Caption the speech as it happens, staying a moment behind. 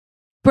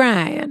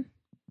Brian.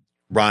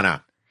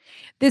 Rana.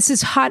 This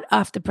is hot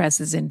off the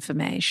presses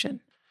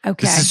information.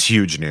 Okay. This is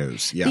huge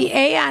news. Yeah. The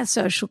AI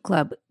Social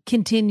Club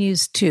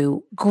continues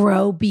to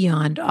grow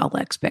beyond all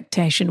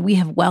expectation. We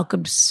have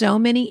welcomed so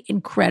many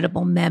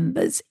incredible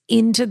members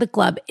into the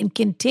club and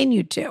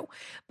continue to.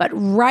 But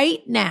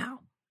right now,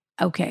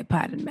 okay,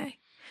 pardon me,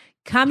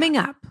 coming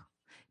up,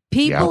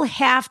 people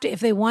have to, if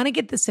they want to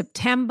get the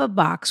September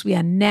box, we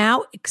are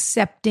now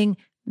accepting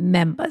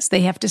members.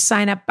 They have to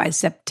sign up by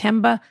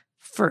September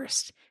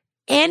 1st.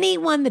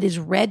 Anyone that is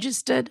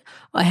registered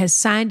or has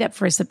signed up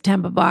for a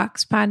September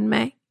box, pardon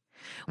me,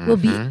 will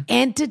be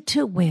entered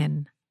to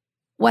win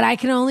what I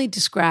can only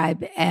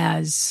describe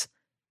as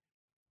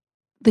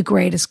the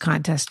greatest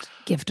contest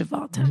gift of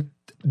all time.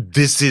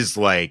 This is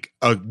like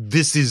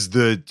this is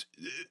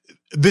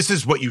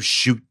what you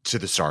shoot to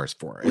the stars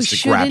for, is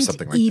to grab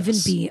something like this. We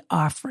shouldn't even be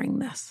offering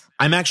this.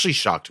 I'm actually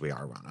shocked we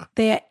are, Rana.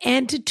 They are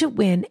entered to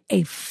win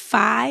a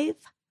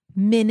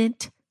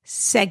 5-minute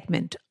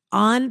segment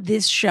on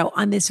this show,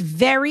 on this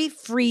very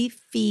free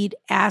feed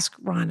Ask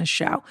Rana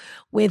show,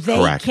 where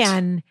they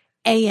can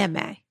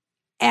AMA.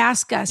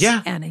 Ask us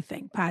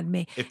anything, pardon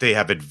me. If they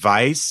have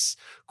advice,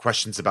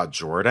 questions about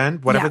Jordan,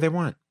 whatever they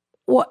want.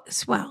 Well,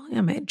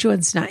 I mean,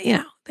 Jordan's not,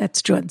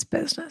 that's Jordan's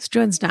business.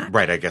 Jordan's not.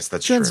 Right, I guess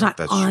that's Jordan's true. not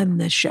that's on true.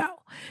 the show.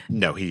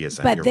 No, he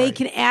isn't. But they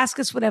can ask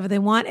us whatever they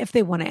want. If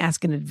they want to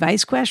ask an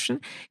advice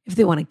question, if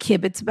they want to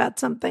kibitz about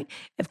something,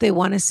 if they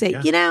want to say,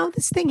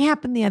 this thing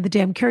happened the other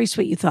day. I'm curious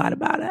what you thought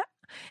about it.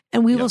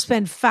 And we will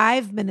spend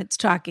 5 minutes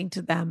talking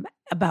to them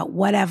about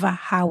whatever,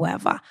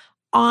 however,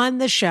 on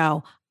the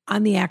show.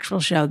 On the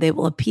actual show, they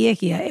will appear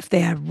here. If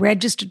they are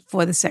registered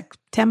for the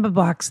September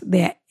box,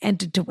 they're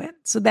entered to win.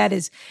 So that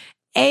is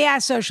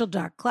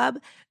AIsocial.club.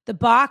 The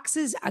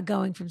boxes are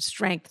going from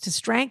strength to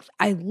strength.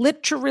 I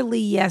literally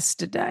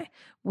yesterday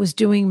was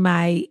doing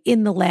my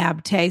in the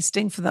lab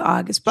tasting for the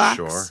August box.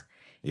 Sure.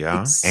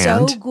 Yeah. It's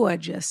so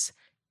gorgeous.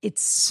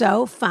 It's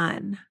so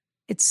fun.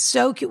 It's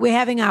so cute. We're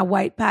having our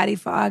white party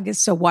for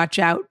August, so watch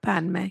out,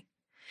 pardon me.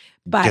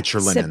 But get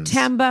your linens.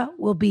 September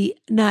will be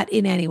not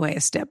in any way a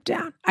step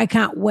down. I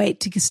can't wait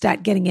to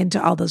start getting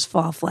into all those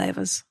fall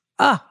flavors.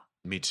 Oh,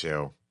 me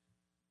too.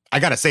 I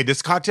got to say,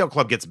 this cocktail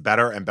club gets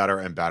better and better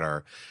and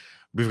better.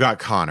 We've got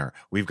Connor.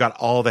 We've got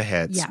all the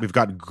hits. Yeah. We've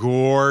got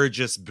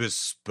gorgeous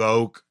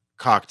bespoke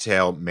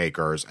cocktail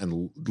makers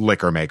and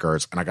liquor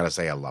makers. And I got to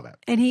say, I love it.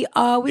 And he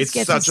always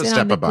gets us in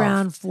on the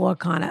ground floor,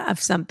 Connor, of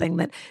something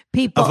that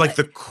people... Of like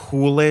the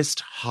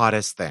coolest,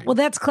 hottest thing. Well,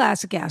 that's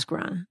classic Ask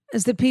Ron,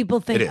 is that people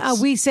think,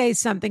 we say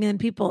something and then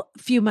people,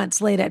 a few months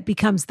later, it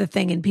becomes the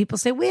thing and people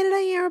say, where did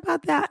I hear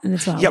about that? And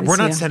it's always, we're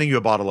not sending you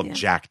a bottle of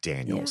Jack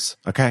Daniels,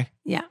 okay?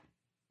 Yeah.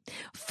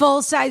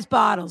 Full-size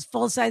bottles,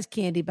 full-size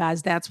candy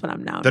bars, that's what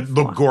I'm known that for.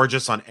 Look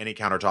gorgeous on any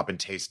countertop and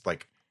taste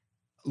like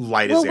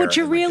light as air. Well, what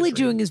you're really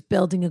doing is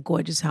building a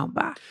gorgeous home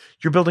bar.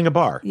 You're building a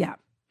bar. Yeah.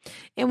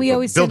 And we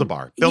always build a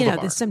bar. Build a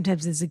bar.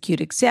 Sometimes there's a cute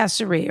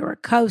accessory or a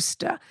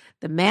coaster.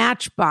 The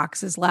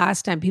matchboxes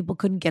last time people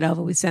couldn't get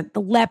over. We sent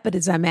the leopard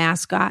as our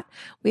mascot.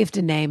 We have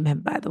to name him,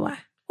 by the way,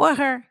 or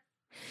her.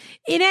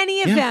 In any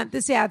event,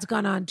 this ad's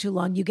gone on too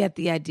long. You get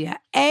the idea.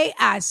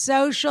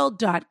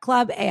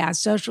 AIsocial.club,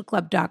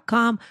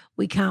 AIsocialclub.com.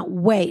 We can't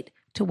wait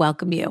to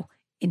welcome you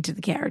into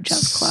the Carriage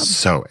House Club.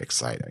 So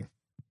exciting.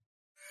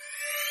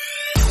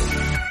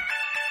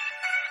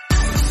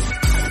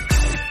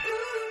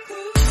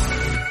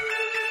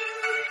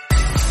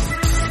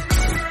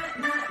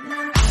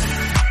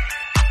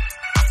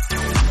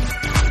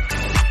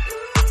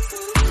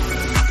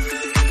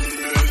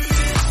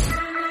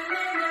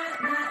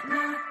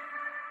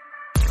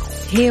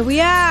 Here we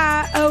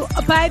are. Oh,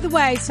 by the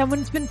way,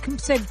 someone's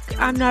said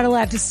I'm not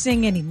allowed to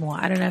sing anymore.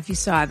 I don't know if you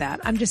saw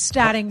that. I'm just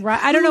starting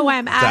right. I don't know why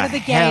I'm out of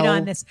the gate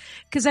on this,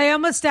 because I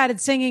almost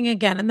started singing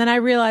again. And then I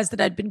realized that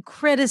I'd been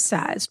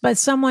criticized by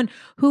someone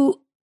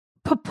who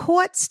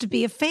purports to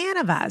be a fan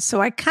of ours.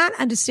 So I can't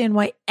understand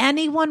why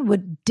anyone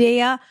would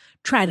dare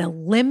try to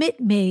limit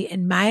me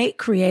and my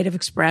creative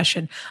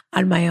expression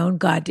on my own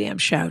goddamn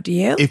show. Do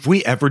you? If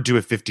we ever do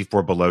a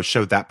 54 Below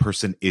show, that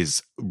person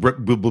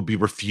will be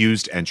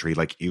refused entry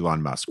like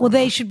Elon Musk. Well,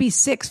 they should be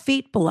 6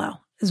 feet below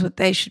is what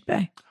they should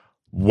be.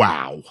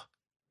 Wow.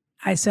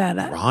 I said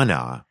it.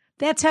 Rana.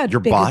 That's how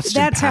your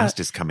Boston past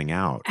is coming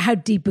out. How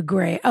deep a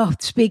gray. Oh,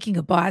 speaking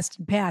of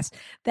Boston past,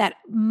 that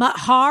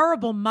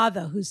horrible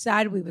mother whose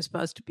side we were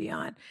supposed to be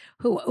on,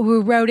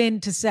 who wrote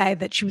in to say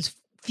that she was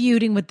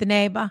feuding with the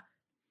neighbor.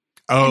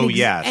 Oh,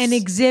 yes. And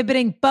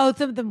exhibiting,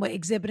 both of them were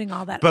exhibiting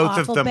all that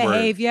awful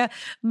behavior,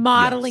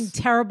 modeling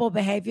terrible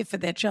behavior for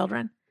their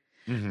children.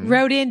 Mm-hmm.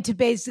 Wrote in to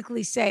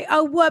basically say,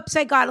 oh, whoops,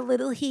 I got a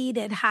little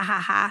heated. Ha, ha,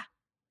 ha.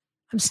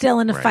 I'm still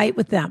in a fight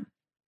with them.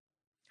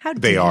 How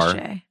dare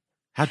she?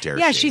 How dare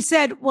she? Yeah, she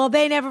said, well,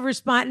 they never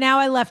respond. Now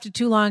I left it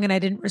too long and I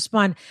didn't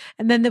respond.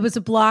 And then there was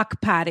a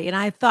block party. And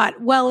I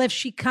thought, well, if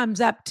she comes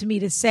up to me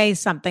to say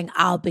something,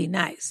 I'll be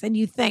nice. And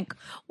you think,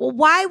 well,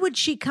 why would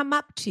she come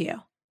up to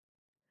you?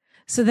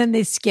 So then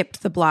they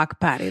skipped the block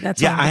party.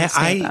 That's all I'm going to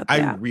say about that.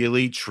 I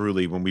really,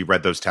 truly, when we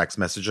read those text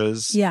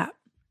messages,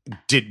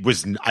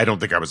 I don't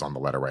think I was on the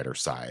letter writer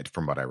side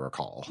from what I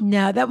recall.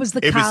 No, that was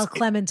the Kyle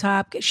Clemens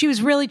Hopkins. She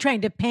was really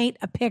trying to paint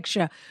a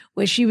picture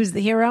where she was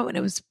the hero, and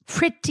it was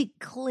pretty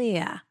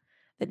clear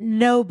that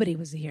nobody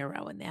was a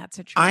hero in that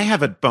situation. I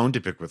have a bone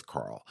to pick with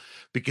Carl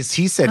because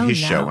he said his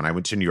show when I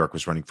went to New York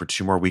was running for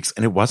 2 more weeks,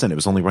 and it wasn't. It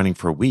was only running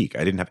for a week.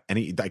 I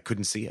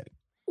couldn't see it.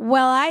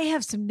 Well, I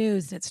have some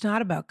news, and it's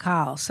not about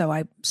Carl, so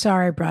I'm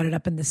sorry I brought it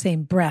up in the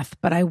same breath,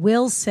 but I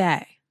will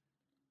say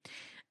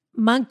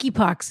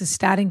monkeypox is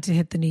starting to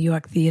hit the New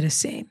York theater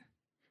scene.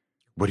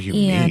 What do you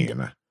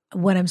mean?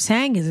 What I'm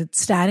saying is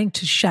it's starting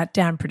to shut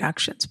down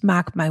productions.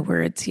 Mark my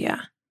words here.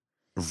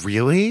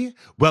 Really?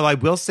 Well, I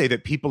will say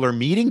that people are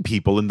meeting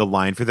people in the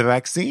line for the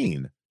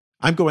vaccine.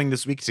 I'm going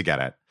this week to get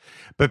it.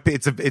 But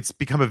it's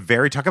become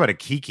talk about a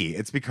kiki.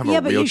 It's become a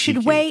real but you should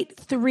kiki. wait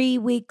 3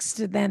 weeks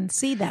to then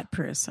see that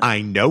person.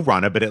 I know,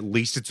 Rana, but at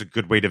least it's a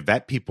good way to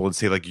vet people and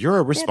say, like, you're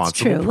a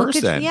responsible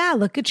person.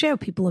 Look at you.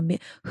 People are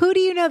who do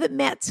you know that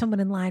met someone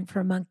in line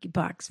for a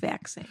monkeypox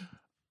vaccine?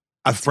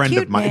 A friend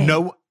of mine. Name.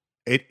 No,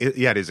 it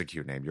is a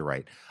cute name. You're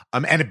right.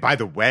 And by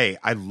the way,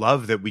 I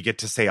love that we get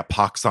to say a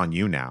pox on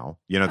you now.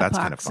 You know, that's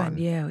kind of fun. On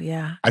you,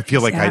 yeah. I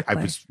feel like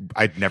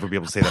I'd never be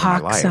able to say that in my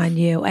life. A pox on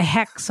you, a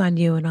hex on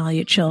you and all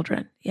your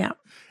children. Yeah.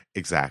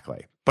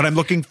 Exactly. But I'm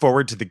looking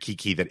forward to the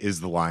kiki that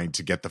is the line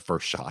to get the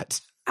first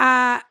shot.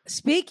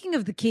 Speaking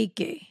of the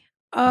kiki,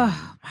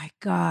 oh my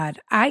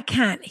God, I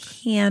can't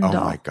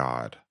handle. Oh my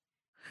God.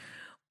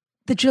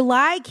 The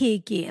July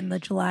kiki and the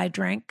July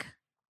drink.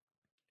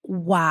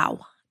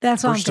 Wow.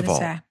 That's all I'm going to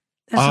say.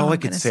 That's all I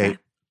could say.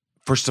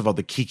 First of all,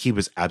 the kiki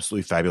was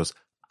absolutely fabulous.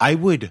 I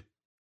would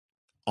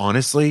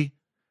honestly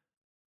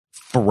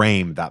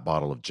frame that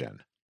bottle of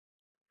gin.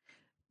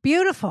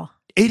 Beautiful.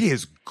 It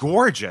is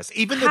gorgeous.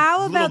 Even the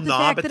How little about the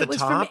knob fact at that the it was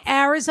top? from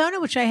Arizona,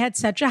 which I had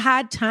such a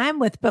hard time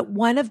with, but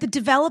one of the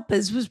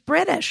developers was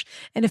British.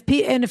 And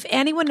if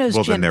anyone knows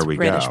gin, it's a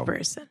British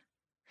person.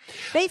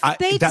 They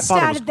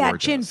started that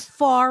gin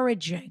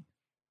foraging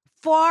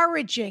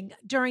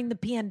during the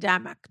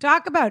pandemic.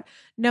 Talk about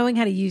knowing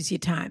how to use your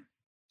time.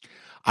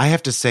 I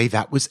have to say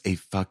that was a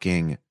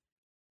fucking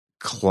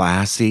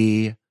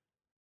classy,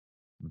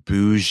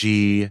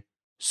 bougie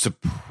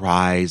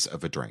surprise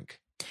of a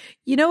drink.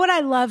 You know what I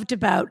loved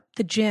about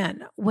the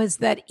gin was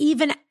that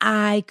even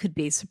I could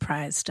be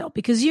surprised still,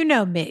 because you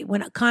know me,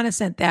 when Connor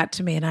sent that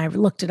to me and I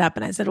looked it up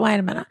and I said, wait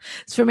a minute,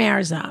 it's from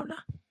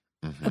Arizona.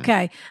 Mm-hmm.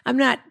 Okay. I'm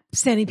not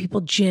sending people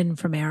gin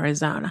from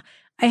Arizona.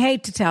 I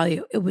hate to tell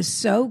you, it was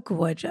so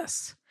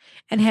gorgeous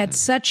and had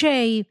such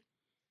a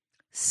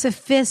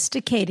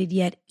sophisticated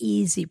yet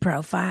easy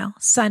profile.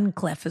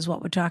 Suncliff is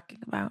what we're talking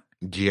about.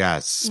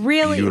 Yes.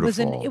 Really,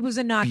 beautiful. it was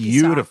a knock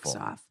your socks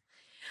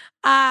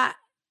off.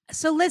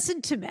 So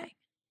listen to me.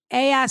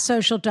 AR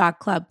Social Dog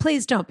Club,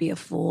 please don't be a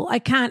fool.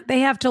 They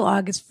have till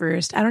August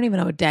 1st. I don't even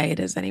know what day it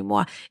is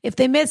anymore. If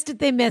they missed it,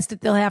 they missed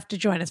it. They'll have to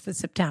join us for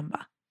September.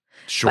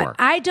 Sure. But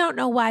I don't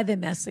know why they're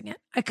missing it.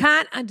 I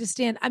can't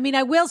understand. I mean,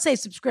 I will say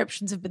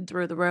subscriptions have been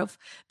through the roof,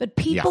 but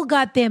people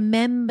got their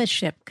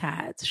membership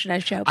cards. Should I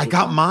show people? I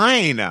got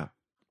mine.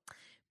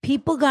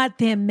 People got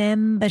their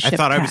membership I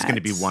thought cards. I was going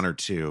to be 1 or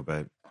 2,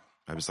 but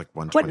I was like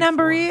 124. What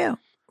number are you?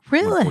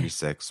 Really?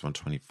 146,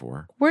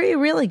 124. Were you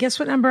really? Guess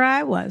what number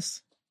I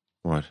was?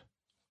 What?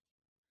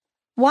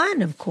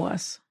 1, of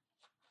course.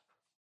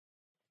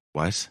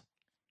 What?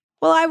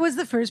 Well, I was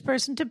the first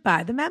person to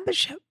buy the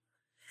membership.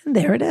 And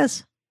there it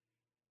is.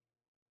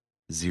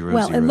 0,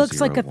 well, 0, it looks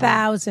 0, like 1.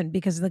 1,000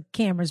 because the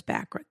camera's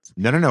backwards.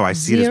 No. I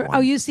see it as 1. Oh,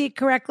 you see it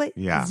correctly?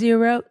 Yeah.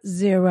 0,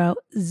 0,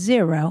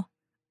 0,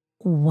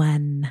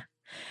 1.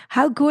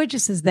 How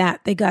gorgeous is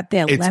that? They got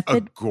their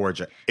leopard.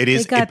 Gorgeous. It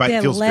is. They got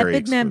their feels very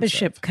leopard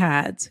membership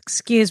cards.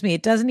 Excuse me.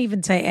 It doesn't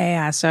even say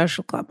AR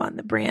Social Club on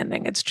the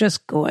branding. It's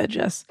just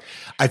gorgeous.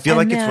 I feel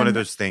like it's one of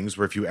those things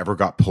where if you ever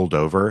got pulled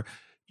over,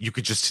 you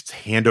could just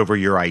hand over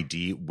your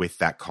ID with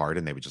that card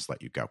and they would just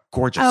let you go.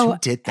 Gorgeous. Who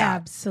did that?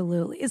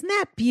 Absolutely. Isn't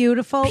that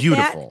beautiful?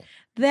 Beautiful.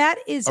 That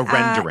is a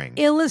rendering.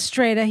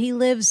 Illustrator. He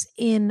lives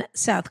in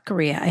South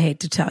Korea. I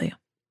hate to tell you.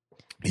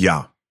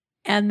 Yeah.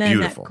 And then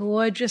that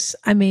gorgeous,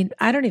 I mean,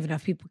 I don't even know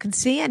if people can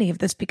see any of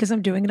this because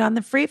I'm doing it on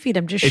the free feed.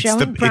 I'm just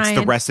showing Brian. It's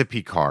the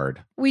recipe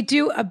card. We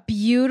do a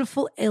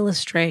beautiful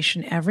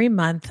illustration every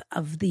month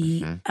of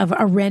of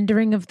a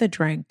rendering of the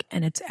drink,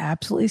 and it's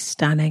absolutely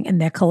stunning, and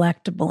they're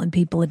collectible, and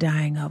people are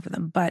dying over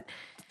them. But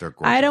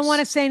I don't want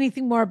to say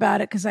anything more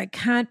about it because I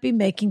can't be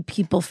making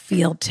people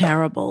feel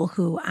terrible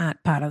who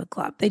aren't part of the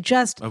club. They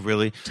just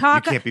really? You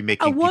can't be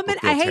making people feel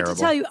terrible. I hate to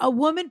tell you, a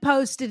woman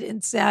posted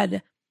and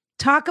said,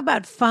 talk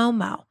about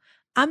FOMO.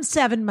 I'm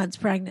 7 months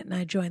pregnant and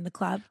I joined the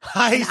club.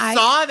 I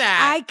saw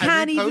that. I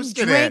can't even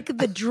drink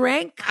the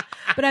drink,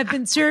 but I've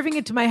been serving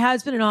it to my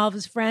husband and all of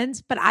his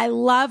friends. But I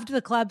loved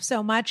the club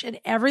so much and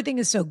everything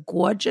is so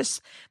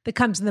gorgeous that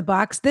comes in the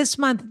box. This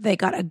month they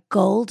got a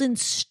golden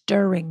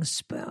stirring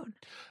spoon.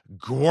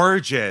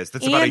 Gorgeous.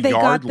 That's about a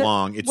yard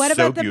long. It's so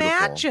beautiful. What about the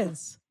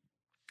matches?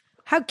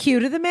 How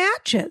cute are the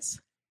matches?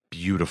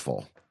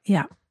 Beautiful.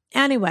 Yeah.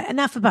 Anyway,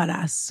 enough about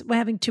us. We're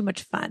having too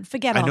much fun.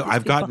 Forget all these people.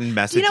 I've gotten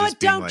messages. You know what?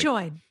 Don't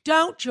join.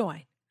 Don't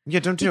join. Yeah,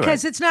 don't do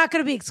because it. it's not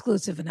going to be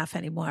exclusive enough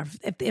anymore.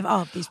 If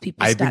all of these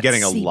people, I've been start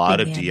getting a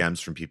lot of seeping in.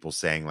 DMs from people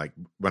saying, like,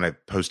 when I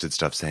posted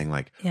stuff saying,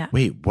 like, Yeah.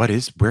 wait,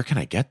 where can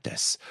I get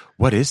this?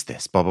 What is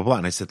this? Blah, blah, blah.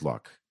 And I said,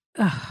 look,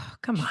 Oh,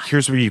 come on.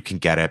 here's where you can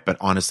get it. But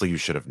honestly, you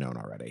should have known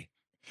already.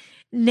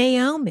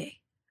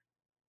 Naomi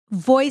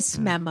voice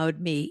memoed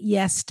me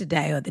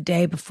yesterday or the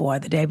day before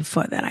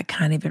that. I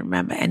can't even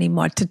remember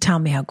anymore, to tell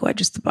me how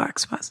gorgeous the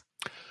box was.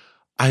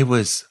 I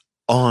was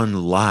on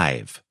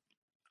live.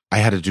 I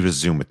had to do a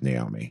Zoom with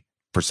Naomi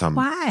for some.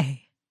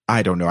 Why?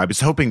 I don't know. I was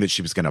hoping that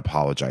she was going to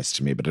apologize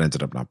to me, but it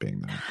ended up not being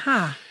that.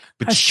 Huh.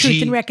 But A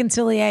truth and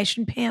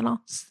reconciliation panel.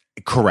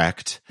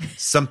 Correct.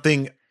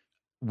 Something.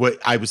 What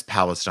I was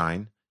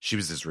Palestine. She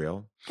was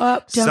Israel.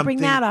 Oh, don't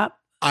bring that up.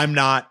 I'm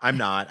not.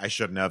 I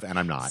shouldn't have, and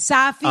I'm not.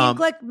 Safi and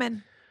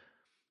Glickman.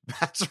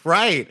 That's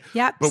right.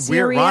 Yep. But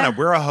Syria.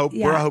 we're a hope.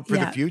 We're a hope for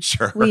the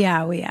future. We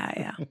are.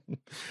 Yeah.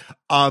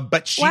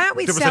 But why aren't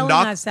we selling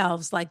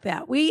ourselves like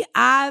that? We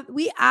are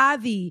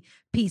the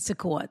peace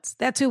accords.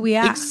 That's who we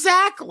are.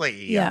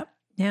 Exactly. Yeah.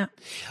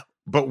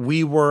 But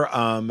we were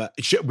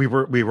we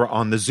were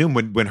on the Zoom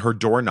when her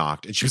door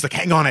knocked, and she was like,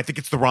 "Hang on, I think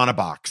it's the Rana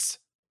box."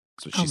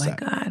 That's what she said.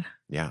 Oh my God.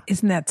 Yeah.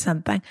 Isn't that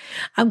something?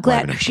 I'm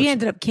glad she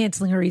ended up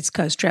canceling her East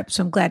Coast trip,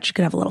 so I'm glad she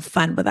could have a little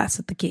fun with us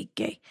at the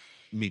Kiki.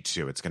 Me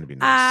too. It's going to be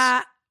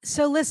nice.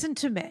 So listen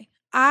to me.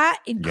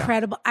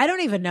 Incredible. I don't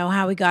even know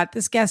how we got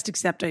this guest,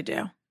 except I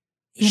do.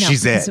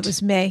 She's because it. It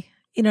was me.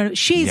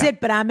 She's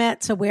it, but I'm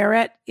it, so we're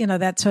it.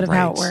 That's sort of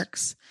how it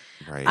works.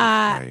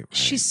 Right.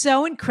 She's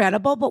so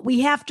incredible, but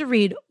we have to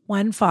read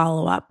one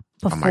follow-up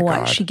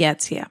before she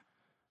gets here.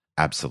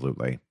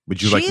 Absolutely.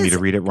 Would you like me to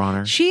read it,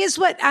 Ronner? She is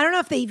I don't know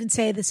if they even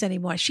say this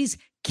anymore. She's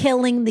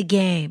killing the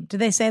game. Do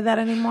they say that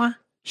anymore?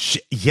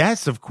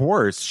 Yes, of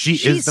course.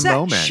 She's is the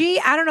moment.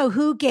 I don't know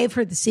who gave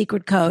her the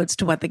secret codes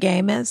to what the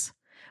game is,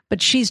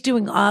 but she's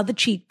doing all the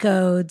cheat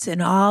codes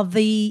and all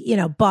the,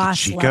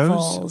 boss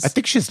levels. I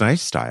think she's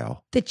nice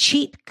style. The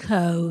cheat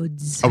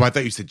codes. Oh, I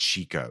thought you said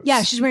Chicos.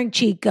 Yeah, she's wearing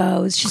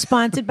Chicos. She's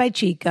sponsored by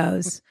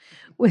Chicos.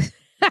 With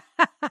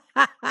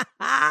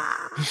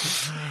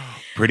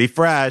Pretty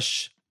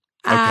fresh.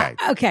 Okay.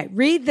 Okay.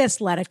 Read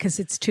this letter because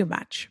it's too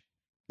much.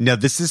 Now,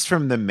 this is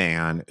from the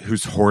man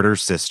who's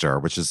hoarder's sister,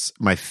 which is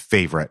my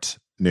favorite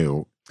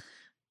new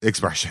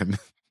expression.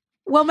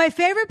 Well, my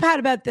favorite part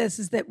about this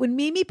is that when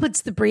Mimi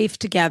puts the brief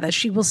together,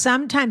 she will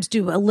sometimes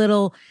do a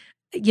little,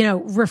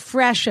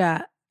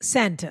 refresher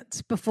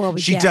sentence before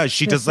we. She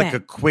does like a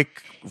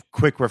quick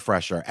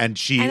refresher, and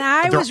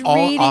I was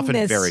reading often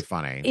this very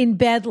funny in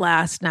bed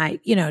last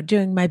night.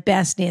 Doing my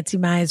best Nancy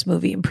Meyers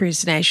movie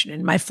impersonation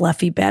in my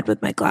fluffy bed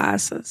with my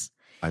glasses.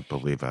 I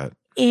believe it.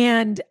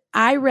 And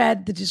I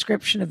read the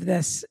description of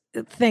this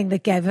thing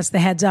that gave us the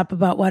heads up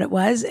about what it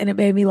was, and it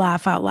made me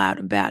laugh out loud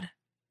in bed.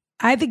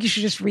 I think you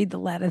should just read the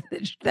letter,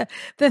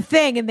 the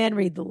thing, and then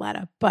read the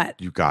letter. But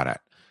you got it.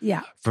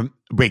 Yeah.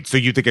 So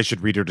you think I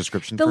should read her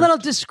description The first? little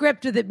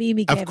descriptor that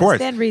Mimi gave of course. us,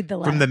 then read the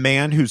letter. From the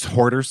man whose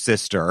hoarder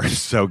sister,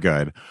 so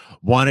good,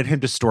 wanted him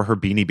to store her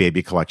Beanie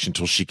Baby collection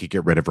till she could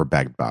get rid of her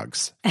bed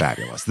bugs.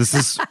 Fabulous. This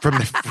is from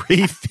the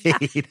free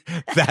feed.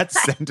 That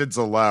sentence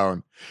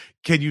alone.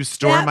 Can you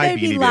store my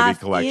Beanie Baby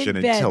collection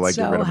until I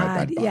get rid of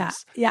my bed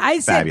bugs? Yeah. I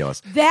said,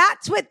 fabulous.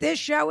 That's what this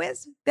show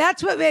is.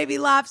 That's what made me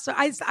laugh. So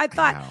I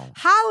thought,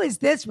 how is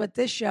this what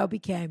this show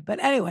became?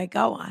 But anyway,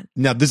 go on.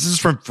 Now, this is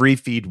from Free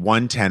Feed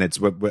 110. It's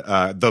what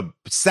the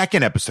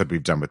second episode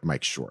we've done with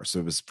Mike Shore. So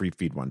it was Free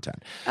Feed 110.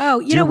 Oh,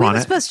 we were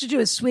supposed to do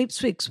a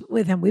sweeps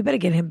with him. We better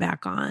get him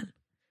back on.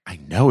 I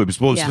know. It was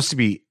supposed to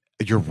be.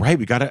 You're right.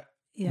 We got to.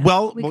 Yeah,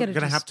 we're going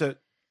to have to.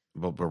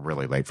 Well, we're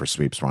really late for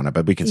sweeps, Rana,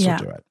 but we can still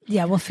do it.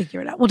 Yeah, we'll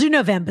figure it out. We'll do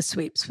November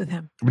sweeps with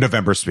him.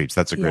 November sweeps.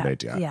 That's a great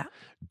idea. Yeah.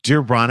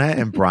 Dear Rana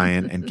and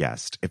Brian and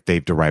guest, if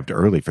they've arrived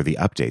early for the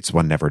updates,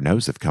 one never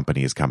knows if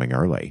company is coming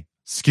early.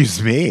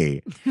 Excuse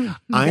me.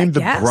 I'm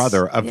the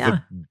brother of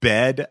the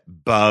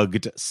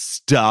bed-bugged,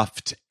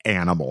 stuffed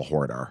animal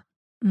hoarder.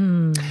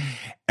 And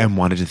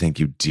wanted to thank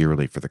you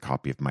dearly for the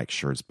copy of Mike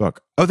Schure's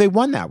book. Oh, they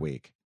won that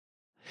week.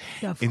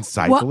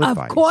 Insightful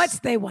advice. Of course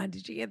they won.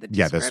 Did you hear the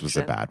description? Yeah, this was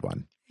a bad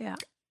one. Yeah.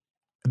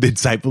 The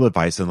insightful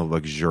advice on the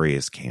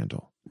luxurious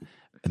candle.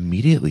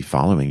 Immediately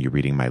following you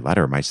reading my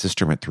letter, my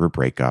sister went through a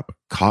breakup,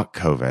 caught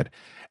COVID,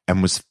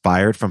 and was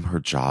fired from her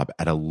job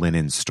at a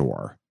linen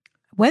store.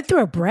 Went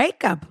through a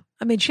breakup?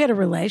 I mean, she had a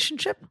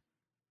relationship?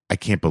 I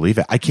can't believe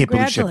it. I can't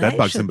believe she had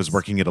bedbugs and was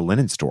working at a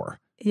linen store.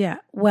 Yeah.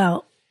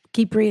 Well,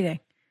 keep reading.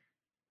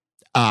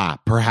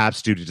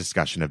 Perhaps due to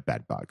discussion of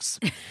bedbugs.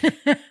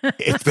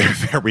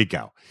 There we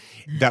go.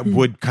 That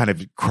would kind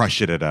of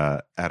crush it at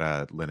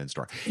a linen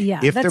store.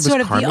 Yeah, if that's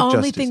sort of the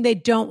only thing they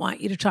don't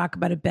want you to talk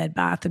about at Bed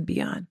Bath and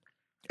Beyond.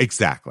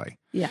 Exactly.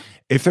 Yeah.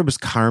 If there was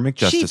karmic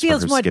justice, she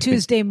feels more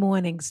Tuesday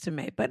mornings to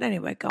me. But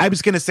anyway, go on. I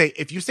was going to say,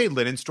 if you say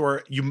linen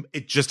store,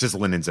 it just is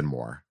linens and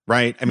more,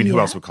 right? I mean, who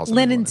else would call something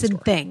linens and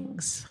store?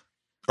 Things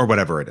or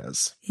whatever it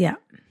is? Yeah.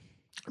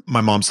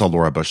 My mom saw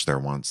Laura Bush there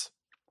once.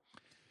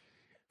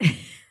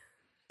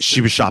 She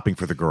was shopping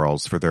for the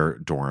girls for their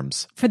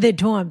dorms. For their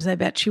dorms, I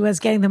bet she was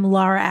getting them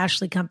Laura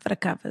Ashley comforter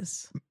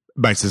covers.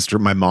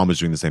 My mom was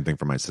doing the same thing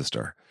for my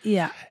sister.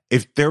 Yeah.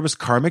 If there was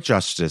karmic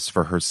justice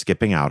for her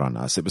skipping out on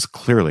us, it was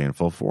clearly in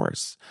full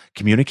force.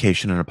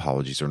 Communication and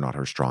apologies are not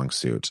her strong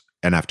suit.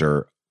 And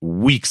after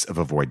weeks of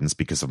avoidance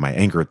because of my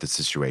anger at the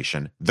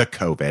situation, the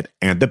COVID,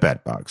 and the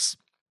bed bugs,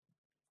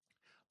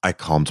 I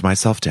calmed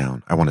myself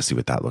down. I want to see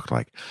what that looked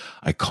like.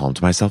 I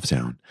calmed myself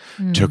down,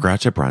 took her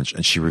out to brunch,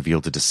 and she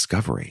revealed a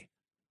discovery.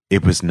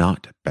 It was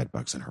not bed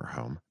bugs in her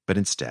home, but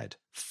instead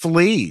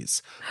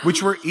fleas,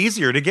 which were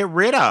easier to get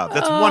rid of.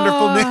 That's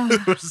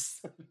wonderful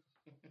news.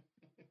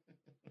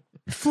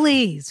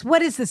 Fleas.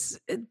 What is this?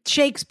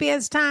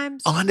 Shakespeare's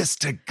times?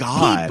 Honest to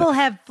God. People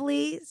have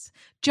fleas.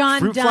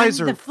 John Fruit Donne,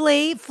 flies are... the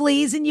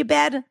fleas in your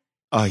bed.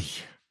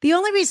 The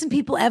only reason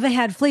people ever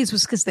had fleas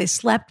was because they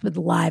slept with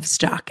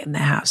livestock in the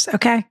house.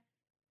 Okay.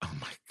 Oh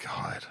my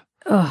God.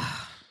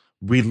 Ugh.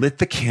 We lit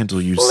the candle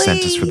you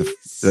sent us for the.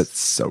 That's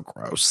so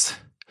gross.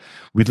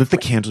 We lit the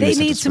candle. They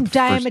need some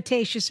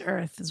diatomaceous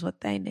earth, is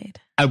what they need.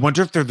 I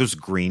wonder if they're those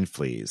green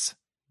fleas.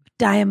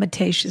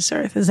 Diatomaceous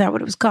earth. Is that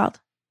what it was called?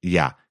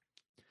 Yeah.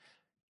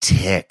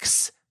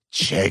 Ticks,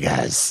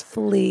 chiggers,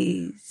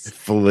 fleas,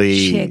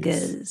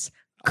 chiggers,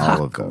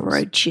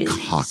 cockroaches,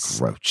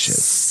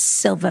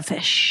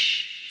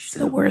 silverfish.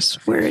 The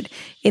worst word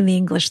in the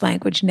English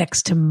language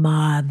next to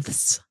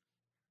moths.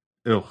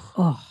 Ugh.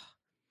 Oh.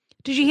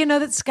 Did you know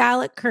that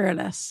Scarlett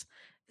Curtis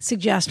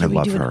suggested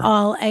we do an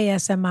all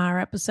ASMR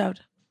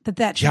episode?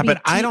 That should be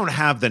but I don't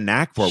have the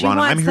knack for it,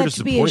 Ronna. I'm here to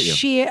support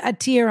you. A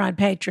tier on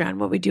Patreon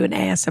where we do an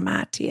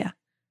ASMR tier.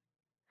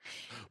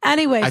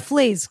 Anyway,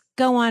 fleas.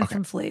 Go on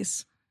from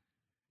fleas.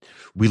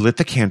 We lit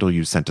the candle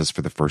you sent us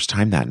for the first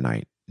time that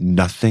night.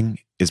 Nothing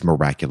is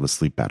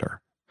miraculously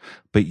better.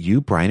 But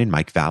you, Brian, and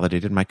Mike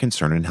validated my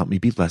concern and helped me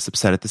be less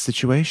upset at the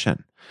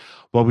situation.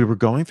 While we were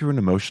going through an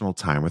emotional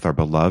time with our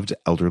beloved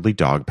elderly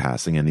dog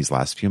passing in these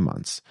last few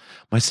months,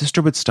 my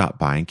sister would stop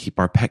by and keep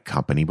our pet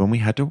company when we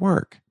had to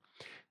work.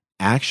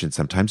 Actions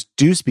sometimes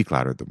do speak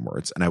louder than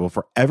words, and I will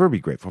forever be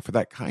grateful for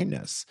that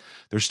kindness.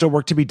 There's still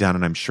work to be done,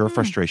 and I'm sure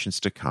frustrations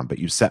to come, but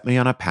you set me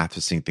on a path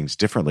to seeing things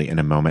differently in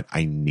a moment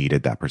I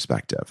needed that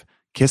perspective.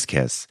 Kiss,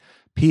 kiss.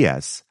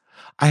 P.S.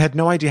 I had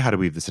no idea how to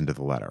weave this into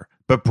the letter,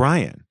 but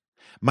Brian,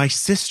 my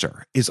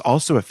sister is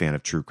also a fan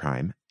of true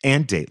crime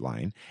and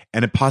Dateline,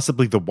 and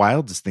possibly the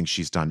wildest thing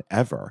she's done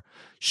ever.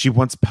 She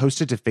once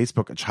posted to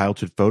Facebook a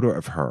childhood photo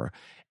of her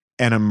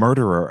and a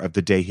murderer of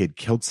the day he had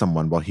killed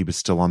someone while he was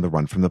still on the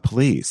run from the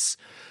police.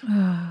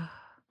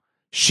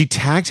 She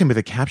tagged him with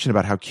a caption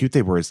about how cute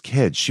they were as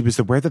kids. She was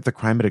aware that the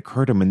crime had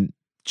occurred and when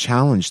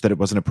challenged that it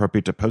wasn't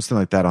appropriate to post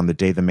something like that on the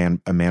day a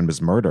man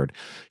was murdered,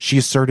 she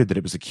asserted that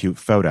it was a cute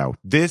photo.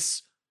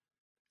 This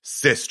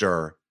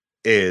sister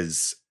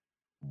is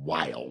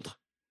wild.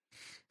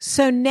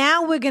 So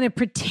now we're going to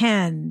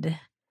pretend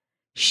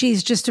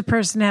she's just a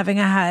person having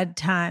a hard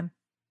time.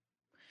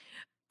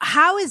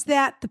 How is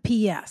that the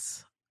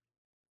PS?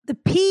 The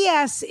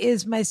PS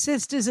is my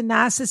sister's a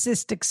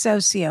narcissistic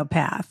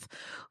sociopath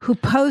who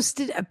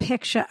posted a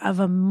picture of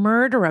a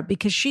murderer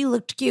because she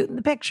looked cute in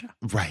the picture.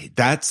 Right.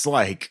 That's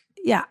like...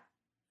 Yeah.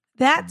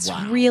 That's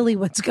really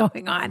what's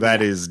going on.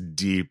 That is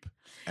deep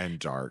and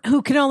dark.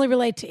 Who can only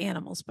relate to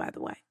animals, by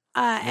the way.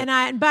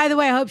 And by the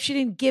way, I hope she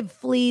didn't give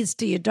fleas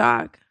to your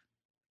dog.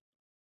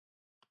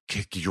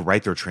 You're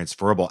right. They're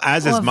transferable,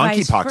 as is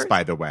monkeypox,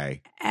 by the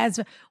way. As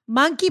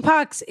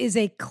monkeypox is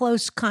a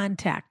close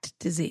contact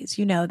disease.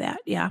 You know that,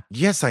 yeah?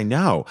 Yes, I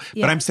know.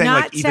 Yeah. But I'm saying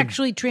not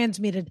sexually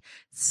transmitted,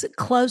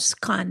 close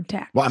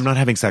contact. Well, I'm not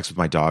having sex with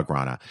my dog,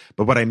 Ronna.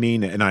 But what I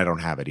mean, and I don't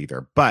have it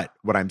either. But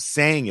what I'm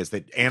saying is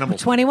that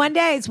animals... 21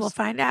 days, we'll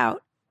find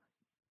out.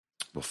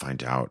 We'll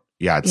find out.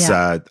 Yeah, it's.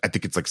 I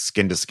think it's like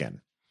skin to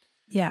skin.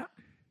 Yeah.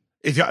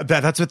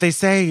 That's what they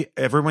say.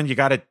 Everyone, you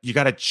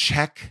gotta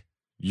check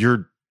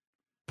your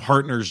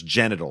partner's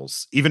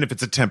genitals, even if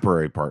it's a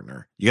temporary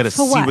partner. You got to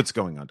see what's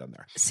going on down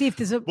there. See if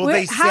there's a... Well,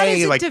 they how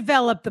say, does it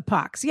develop the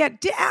pox? Yeah,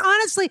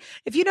 honestly,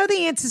 if you know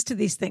the answers to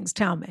these things,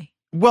 tell me.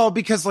 Well,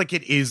 because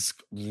it is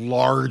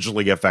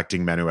largely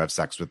affecting men who have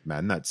sex with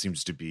men. That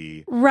seems to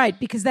be... Right,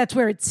 because that's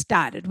where it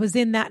started. Was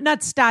in that...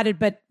 Not started,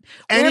 but...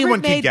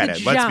 Anyone can get it.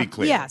 Jump. Let's be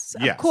clear. Yes,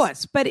 of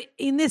course. But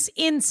in this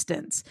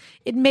instance,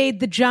 it made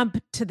the jump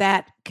to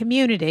that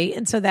community,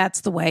 and so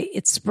that's the way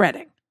it's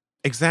spreading.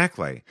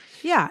 Exactly.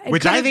 Yeah.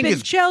 Which I think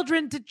is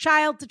children to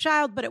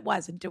child, but it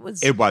wasn't.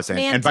 It wasn't.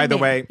 And by the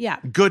way,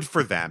 good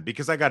for them,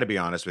 because I got to be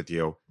honest with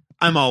you.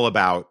 I'm all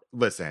about,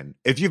 listen,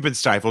 if you've been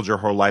stifled your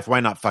whole life,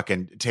 why not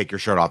fucking take your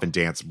shirt off and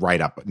dance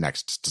right up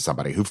next to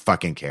somebody? Who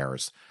fucking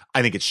cares?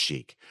 I think it's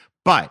chic.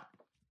 But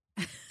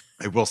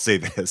I will say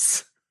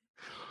this.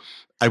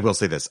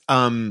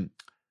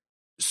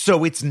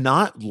 So it's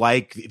not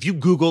like, if you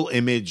Google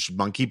image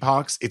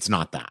monkeypox, it's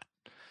not that.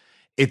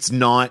 It's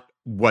not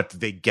what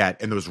they get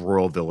in those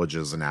rural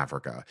villages in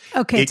Africa.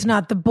 Okay, it's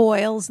not the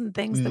boils and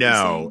things.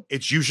 No,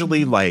 it's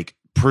usually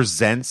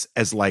presents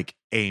as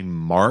a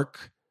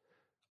mark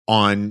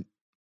on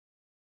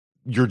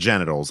your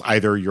genitals,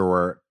 either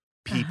your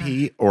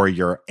pee-pee or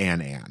your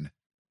an.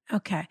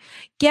 Okay.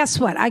 Guess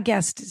what? Our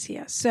guest is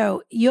here.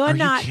 So you're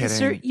not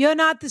kidding? you're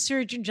not the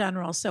Surgeon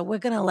General. So we're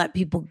going to let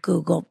people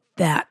Google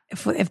that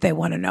if they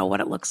want to know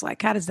what it looks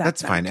like. How does that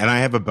That's sound? fine. And I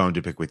have a bone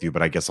to pick with you,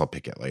 but I guess I'll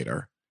pick it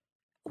later.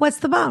 What's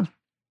the bone?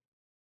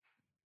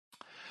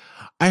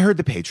 I heard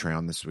the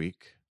Patreon this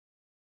week.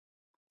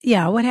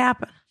 Yeah. What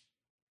happened?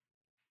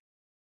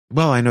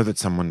 Well, I know that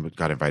someone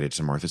got invited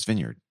to Martha's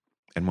Vineyard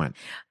and went.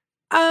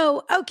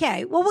 Oh,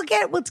 okay. Well,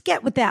 let's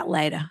get with that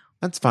later.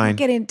 That's fine. We'll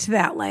get into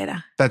that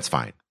later. That's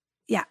fine.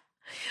 Yeah.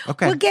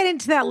 Okay. We'll get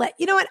into that later.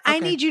 You know what?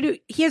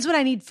 Okay. Here's what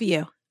I need for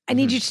you. I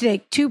need you to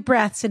take 2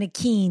 breaths and a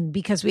keen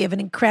because we have an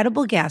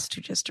incredible guest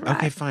who just arrived.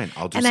 Okay, fine.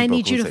 I'll do and some I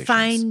need you to vocalizations.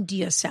 find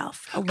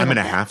yourself a little I'm going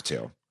to bit. have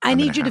to. I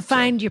need you to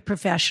find your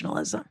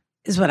professionalism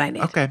is what I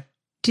need. Okay.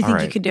 Do you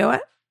think you can do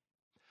it?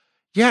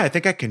 Yeah, I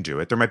think I can do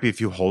it. There might be a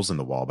few holes in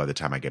the wall by the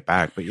time I get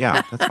back, but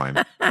yeah, that's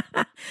fine.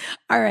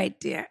 All right,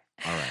 dear.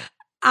 All right.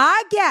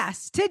 Our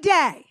guest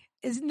today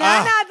is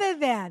none other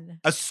than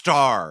a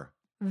star.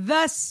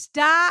 The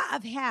star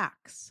of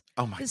Hacks.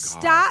 Oh my God. The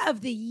star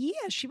of the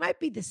year. She might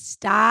be the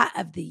star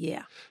of the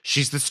year.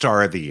 She's the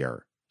star of the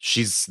year.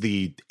 She's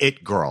the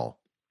it girl.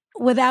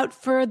 Without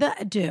further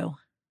ado,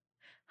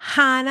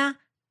 Hannah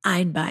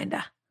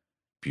Einbinder.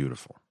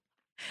 Beautiful.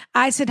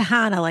 I said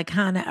Hannah like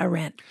Hannah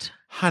Arendt.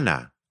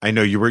 Hannah. I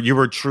know you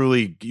were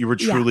truly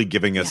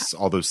giving us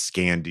all those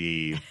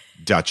Scandi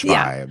Dutch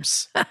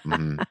vibes.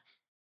 Mm-hmm.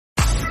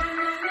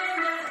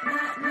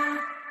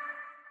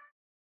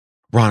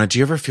 Rana, do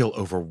you ever feel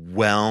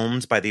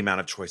overwhelmed by the amount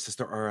of choices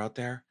there are out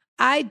there?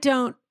 I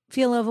don't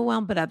feel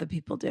overwhelmed, but other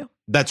people do.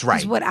 That's right.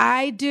 'Cause what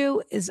I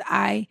do is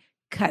I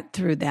cut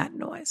through that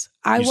noise.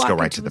 I walk go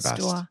right into to the a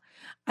best. store,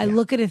 I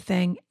look at a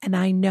thing, and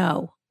I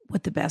know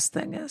what the best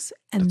thing is.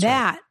 And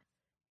that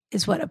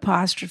is what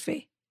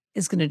apostrophe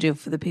is going to do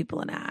for the people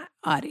in our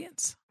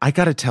audience. I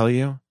got to tell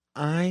you,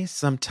 I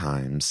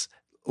sometimes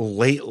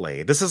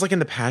lately, this is like in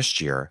the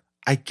past year,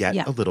 I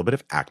get a little bit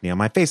of acne on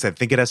my face. I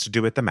think it has to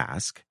do with the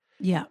mask.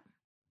 Yeah.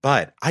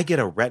 But I get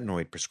a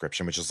retinoid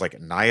prescription, which is like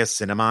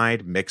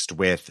niacinamide mixed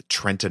with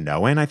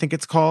tretinoin, I think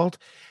it's called,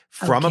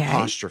 from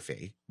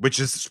Apostrophe, which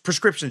is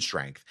prescription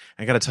strength.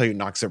 And I got to tell you, it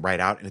knocks it right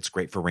out, and it's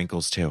great for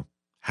wrinkles too.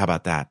 How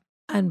about that?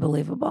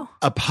 Unbelievable.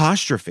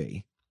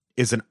 Apostrophe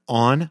is an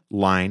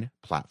online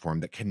platform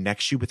that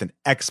connects you with an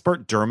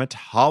expert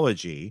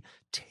dermatology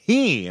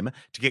team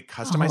to get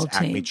customized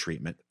acne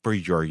treatment for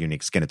your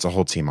unique skin. It's a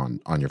whole team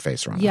on your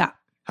face, Rana. Yeah.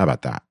 How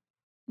about that?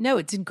 No,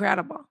 it's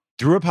incredible.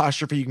 Through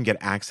Apostrophe, you can get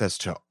access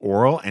to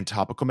oral and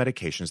topical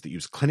medications that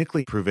use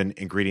clinically proven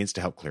ingredients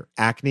to help clear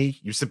acne.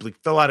 You simply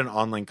fill out an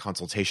online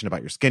consultation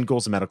about your skin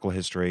goals and medical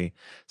history.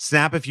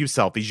 Snap a few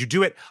selfies. You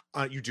do it.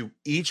 You do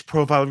each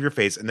profile of your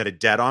face and then a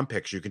dead-on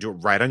picture. You can do it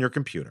right on your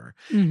computer.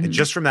 Mm-hmm. And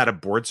just from that, a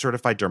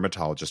board-certified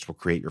dermatologist will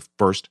create your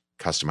first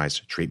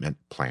customized treatment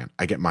plan.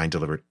 I get mine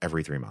delivered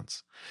every 3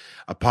 months.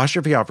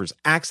 Apostrophe offers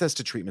access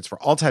to treatments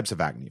for all types of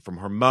acne, from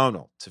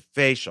hormonal to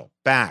facial,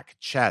 back,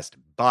 chest,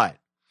 butt.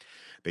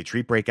 They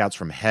treat breakouts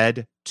from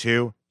head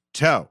to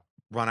toe.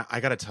 Rana, I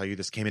got to tell you,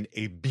 this came in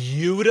a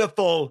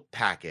beautiful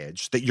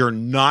package that you're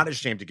not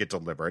ashamed to get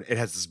delivered. It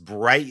has this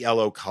bright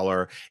yellow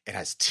color. It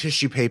has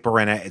tissue paper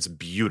in it. It's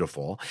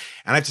beautiful.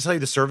 And I have to tell you,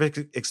 the service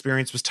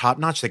experience was top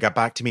notch. They got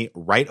back to me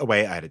right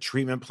away. I had a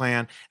treatment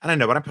plan, and I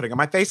know what I'm putting on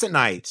my face at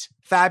night.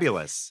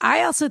 Fabulous.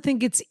 I also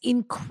think it's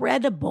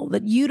incredible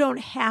that you don't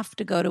have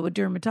to go to a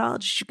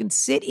dermatologist. You can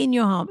sit in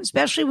your home,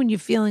 especially when you're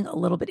feeling a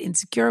little bit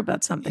insecure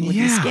about something with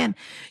your skin.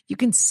 You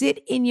can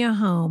sit in your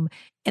home,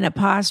 and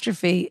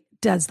Apostrophe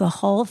does the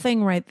whole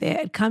thing right there.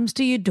 It comes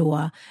to your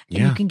door, and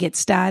you can get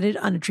started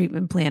on a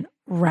treatment plan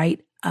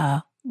right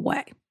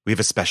away. We have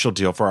a special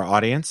deal for our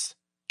audience.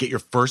 Get your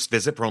first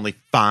visit for only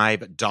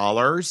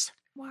 $5.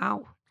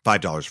 Wow.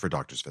 $5 for a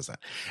doctor's visit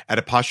at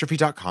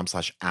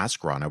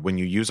apostrophe.com/AskRana. When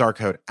you use our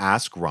code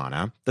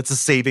AskRana, that's a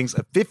savings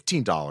of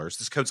 $15.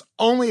 This code's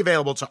only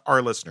available to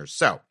our listeners.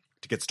 So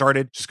to get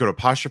started, just go to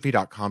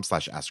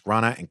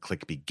apostrophe.com/AskRana and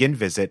click begin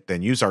visit.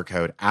 Then use our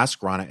code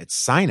AskRana at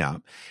sign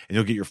up, and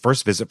you'll get your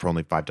first visit for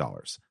only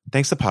 $5.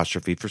 Thanks,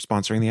 Apostrophe, for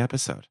sponsoring the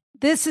episode.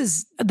 This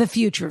is the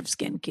future of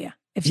skincare,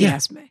 if you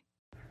ask me.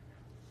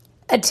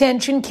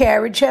 Attention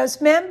Carriage House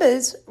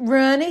members,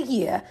 Rana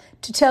here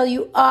to tell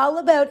you all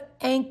about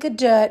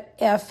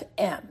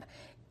Anchor.fm.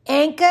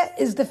 Anchor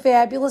is the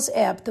fabulous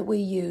app that we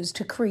use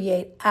to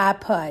create our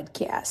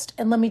podcast.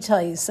 And let me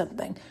tell you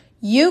something.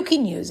 You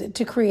can use it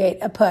to create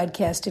a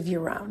podcast of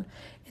your own.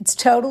 It's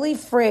totally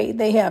free.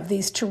 They have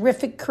these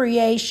terrific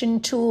creation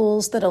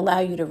tools that allow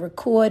you to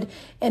record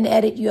and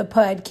edit your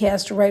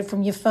podcast right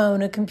from your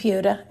phone or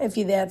computer, if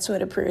you're that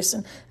sort of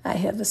person. I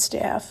have a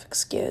staff,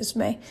 excuse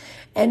me.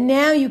 And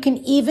now you can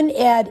even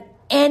add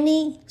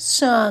any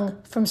song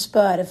from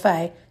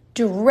Spotify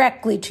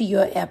directly to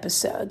your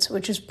episodes,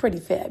 which is pretty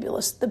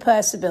fabulous. The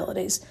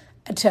possibilities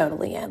are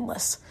totally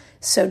endless.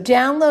 So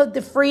download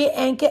the free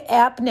Anchor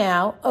app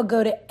now or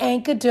go to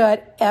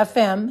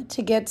anchor.fm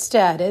to get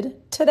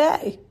started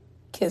today.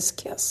 Kiss,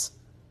 kiss.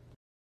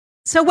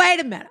 So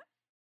wait a minute.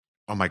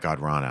 Oh my God,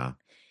 Rana.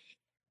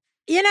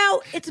 You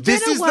know, it's been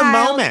This a is while. the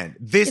moment.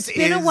 It's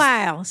been a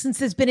while since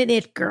there's been an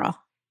it girl.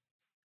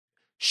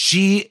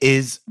 She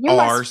is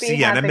our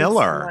Sienna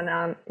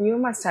Miller. You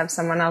must have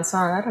someone else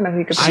on. I don't know if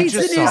you could. She's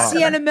the new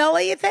Sienna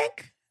Miller, you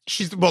think?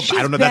 She's I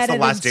don't know. That's the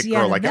last it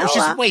girl.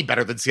 She's way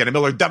better than Sienna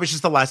Miller. That was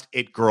just the last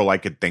it girl I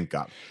could think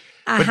of.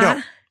 But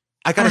no,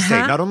 I gotta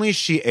say, not only is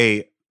she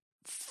a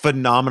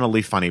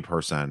phenomenally funny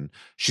person,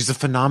 she's a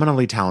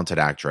phenomenally talented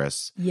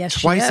actress.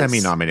 Yes, twice she is. Emmy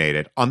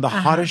nominated on the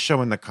hottest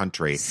show in the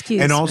country, Excuse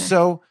and me.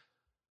 also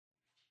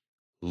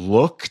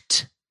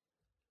looked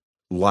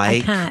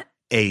like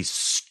a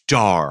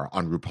star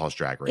on RuPaul's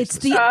Drag Race. It's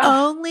the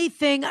only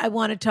thing I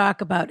want to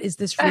talk about is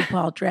this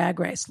RuPaul Drag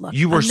Race look.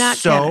 You were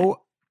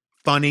so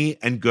funny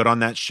and good on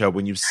that show.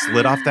 When you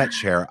slid off that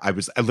chair, I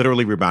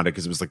literally rebounded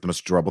because it was like the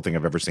most adorable thing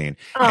I've ever seen.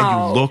 And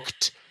you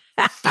looked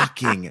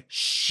fucking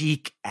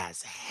chic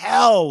as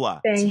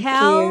hell.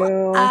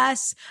 Tell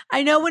us.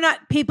 I know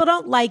people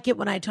don't like it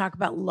when I talk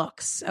about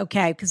looks,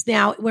 okay? Because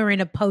now we're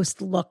in a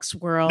post-looks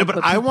world. No,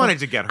 but I wanted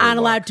to get her aren't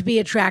allowed to be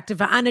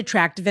attractive or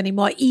unattractive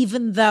anymore,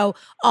 even though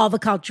all the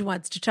culture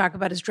wants to talk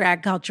about is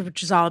drag culture,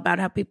 which is all about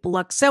how people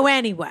look. So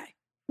anyway,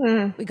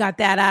 we got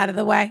that out of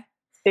the way.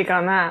 Speak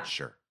on that.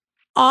 Sure.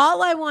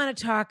 All I want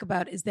to talk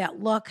about is that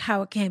look,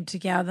 how it came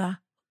together,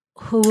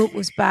 who it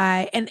was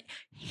by. And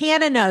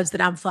Hannah knows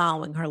that I'm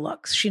following her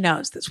looks. She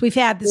knows this. We've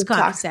had this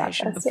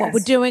conversation before. Yes.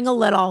 We're doing a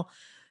little,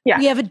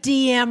 we have a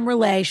DM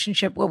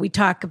relationship where we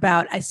talk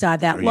about, I saw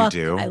that look.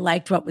 I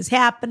liked what was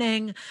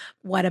happening.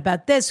 What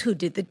about this? Who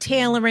did the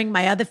tailoring?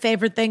 My other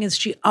favorite thing is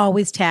she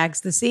always tags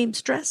the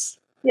seamstress.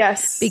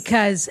 Yes.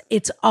 Because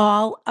it's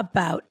all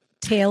about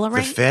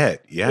tailoring. The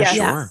fit. Yeah,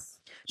 sure.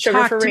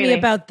 Talk to me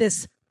about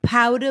this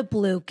powder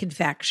blue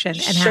confection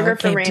and how it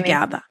came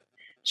together.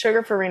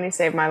 Sugar Farini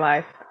saved my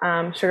life.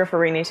 Sugar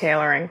Farini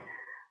tailoring.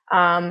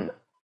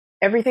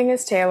 Everything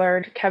is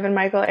tailored. Kevin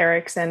Michael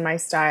Erickson, my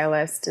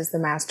stylist, is the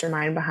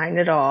mastermind behind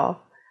it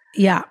all.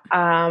 Yeah.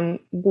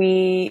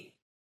 We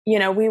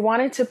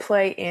wanted to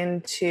play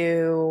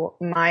into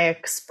my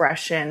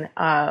expression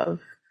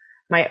of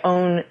my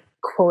own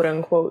quote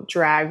unquote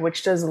drag,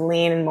 which does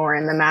lean more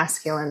in the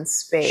masculine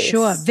space.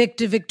 Sure.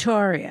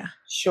 Victoria.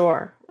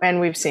 Sure.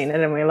 And we've seen it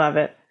and we love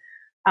it.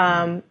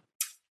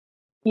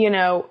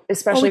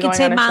 Especially we could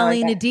say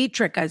Marlene like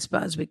Dietrich, I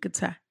suppose we could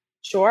say.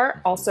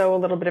 Sure. Also a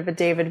little bit of a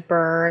David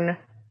Byrne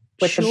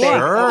with the big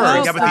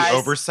with the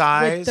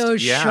oversized. With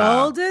those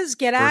shoulders.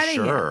 Get out of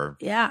here.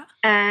 Yeah.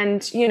 And,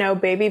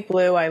 baby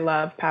blue, I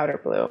love powder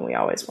blue. And we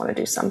always want to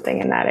do something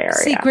in that area.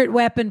 Secret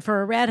weapon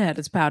for a redhead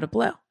is powder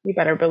blue. You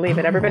better believe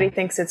it. Everybody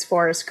thinks it's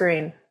forest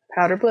green.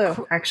 Powder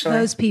blue, actually.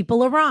 Those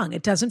people are wrong.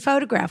 It doesn't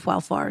photograph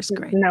well forest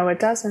green. No, it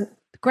doesn't.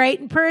 Great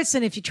in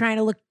person if you're trying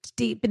to look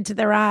deep into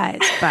their eyes,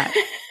 but...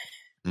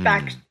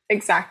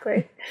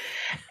 Exactly.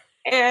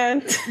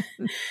 And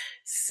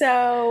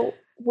so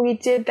we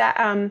did that.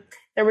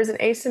 There was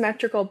an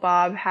asymmetrical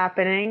bob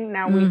happening.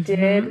 Now we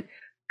did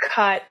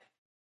cut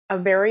a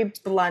very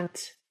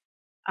blunt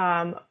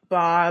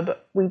bob.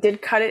 We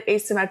did cut it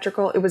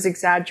asymmetrical. It was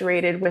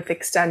exaggerated with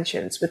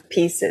extensions, with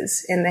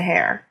pieces in the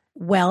hair.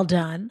 Well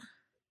done.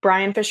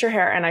 Brian Fisher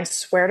hair. And I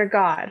swear to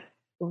God,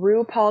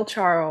 RuPaul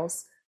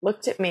Charles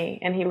looked at me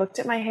and he looked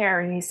at my hair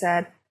and he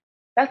said,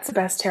 "That's the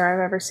best hair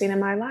I've ever seen in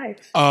my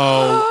life."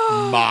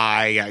 Oh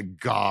my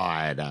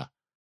God.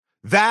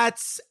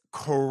 That's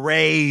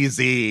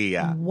crazy.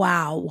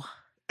 Wow.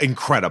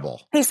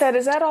 Incredible. He said,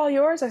 "Is that all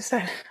yours?" I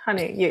said,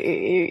 "Honey,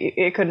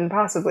 it couldn't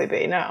possibly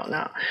be.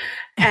 No."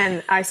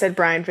 And I said,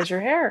 "Brian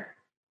Fisher hair."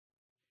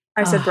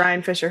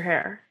 Brian Fisher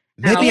hair.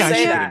 Maybe I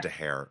should get into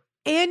hair.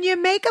 And your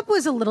makeup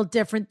was a little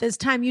different this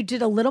time. You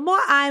did a little more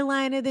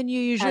eyeliner than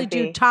you usually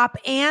do, top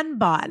and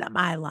bottom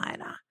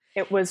eyeliner.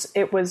 It was.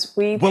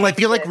 Well, I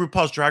feel like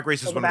RuPaul's Drag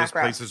Race is one of those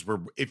places where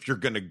if you're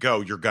going to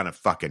go, you're going to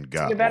fucking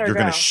go. You better You're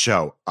go. going to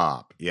show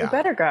up. Yeah. You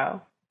better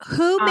go.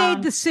 Who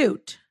made the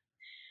suit?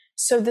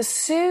 So the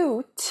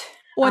suit.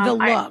 Or the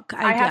look,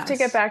 I have to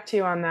get back to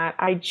you on that.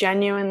 I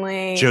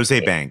genuinely. Jose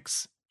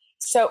Banks.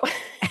 So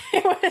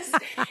it was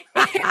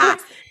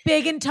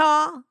big and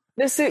tall.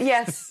 The suit,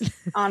 yes.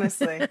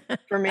 Honestly,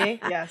 for me,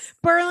 yes.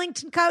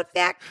 Burlington Coat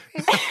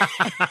Factory.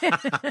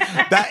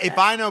 If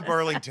I know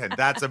Burlington,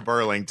 that's a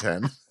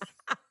Burlington.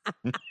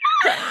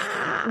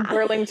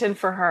 Burlington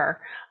for her.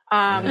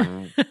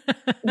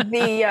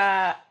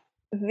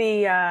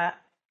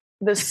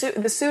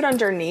 The suit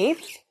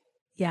underneath.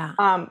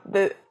 Yeah.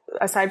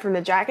 Aside from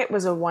the jacket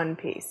was a one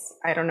piece.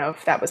 I don't know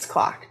if that was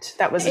clocked.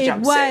 That was a jumpsuit.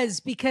 It was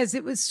because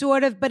it was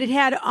sort of, but it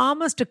had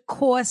almost a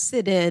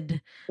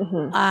corseted,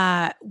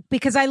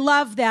 because I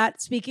love that.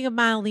 Speaking of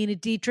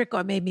Marlene Dietrich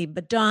or maybe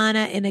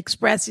Madonna in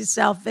Express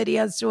Yourself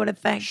videos sort of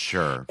thing.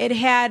 Sure. It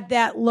had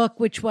that look,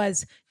 which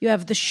was you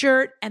have the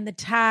shirt and the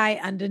tie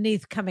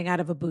underneath coming out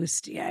of a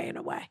bustier in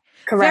a way.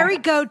 Correct. Very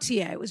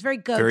Gautier. It was very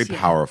Gautier. Very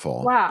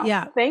powerful. Wow.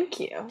 Yeah. Thank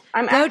you.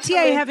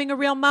 Gautier having a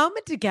real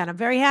moment again. I'm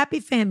very happy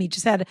for him. He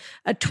just had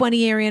a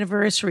 20-year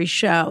anniversary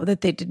show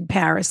that they did in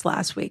Paris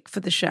last week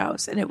for the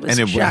shows, and it was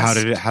how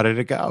did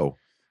it go?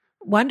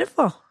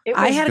 Wonderful. It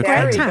was I had a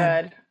great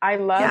time. Good. I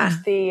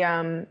loved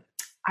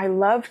I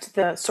loved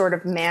the sort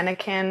of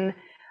mannequin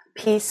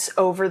piece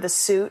over the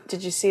suit.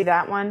 Did you see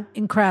that one?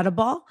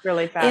 Incredible.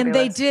 Really fabulous. And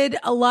they did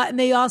a lot, and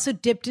they also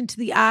dipped into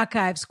the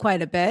archives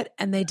quite a bit,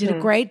 and they did a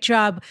great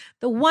job.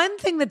 The one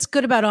thing that's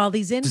good about all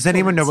these influences... Does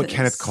anyone know what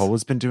Kenneth Cole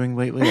has been doing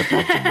lately? I'd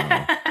love to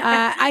know.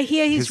 I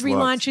hear he's His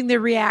relaunching their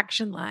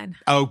reaction line.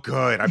 Oh,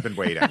 good. I've been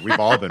waiting. We've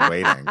all been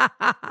waiting.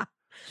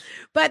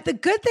 But the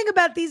good thing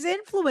about these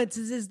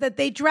influences is that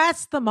they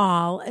dress them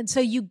all. And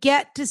so you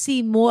get to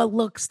see more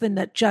looks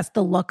than just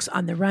the looks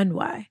on the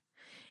runway.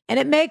 And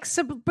it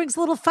brings a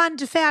little fun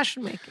to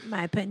fashion making, in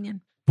my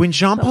opinion. When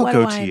Jean-Paul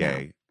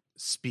Gaultier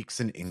speaks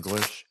in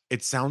English,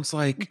 it sounds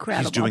like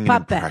incredible. He's doing an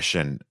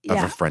impression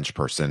of a French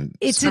person.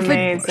 It's if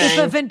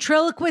a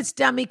ventriloquist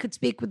dummy could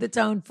speak with its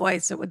own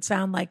voice, it would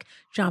sound like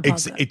Jean-Paul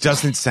Gaultier. It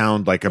doesn't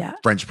sound like a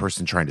French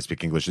person trying to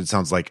speak English. It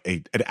sounds like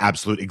an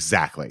absolute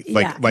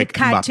like a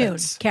cartoon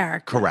Muppets.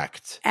 character.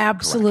 Correct.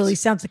 Absolutely. Correct.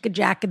 Sounds like a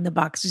Jack in the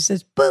Box who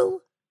says,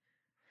 boo.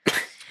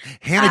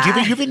 Hannah, do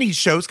you have any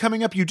shows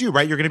coming up? You do,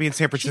 right? You're going to be in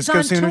San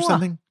Francisco soon or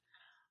something?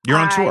 You're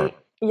on tour.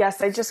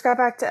 Yes, I just got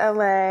back to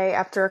LA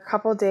after a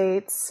couple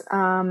dates.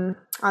 On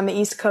the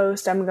East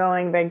Coast, I'm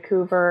going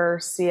Vancouver,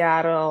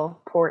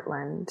 Seattle,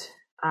 Portland.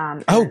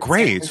 Oh,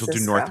 great. So we'll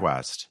do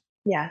Northwest.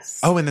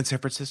 Yes. Oh, and then San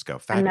Francisco.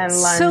 Fabulous. And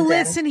then London. So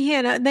listen,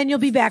 Hannah, then you'll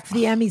be back for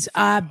the Emmys,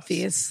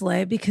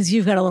 obviously, because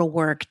you've got a little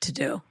work to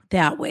do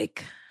that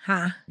week,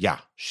 huh? Yeah,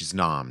 she's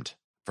nommed.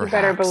 You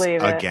better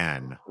believe it.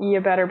 Again. You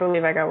better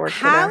believe I got work to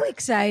do. How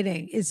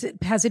exciting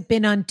has it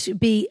been to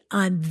be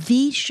on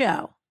the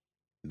show?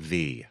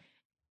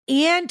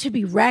 And to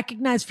be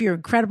recognized for your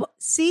incredible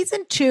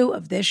season 2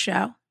 of this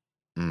show.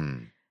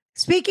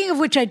 Speaking of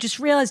which, I just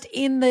realized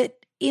in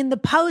the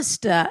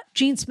poster,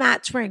 Jean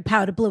Smart's wearing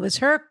powder blue as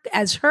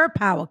her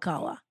power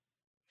color.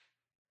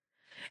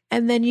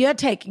 And then you're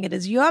taking it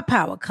as your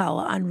power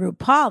color on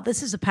RuPaul.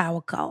 This is a power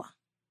color.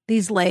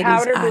 These ladies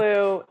powder are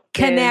blue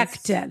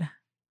connected.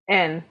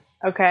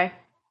 Okay.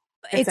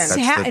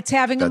 It's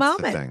having a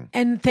moment.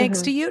 And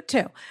thanks to you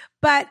too.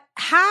 But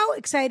how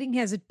exciting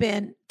has it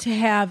been to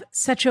have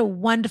such a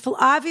wonderful,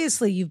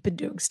 obviously you've been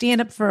doing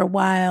stand-up for a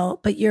while,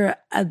 but you're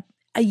a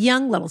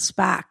young little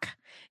spark.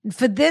 And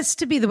for this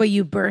to be the way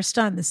you burst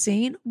on the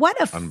scene,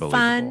 what a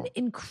fun,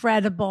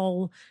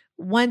 incredible,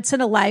 once in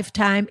a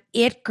lifetime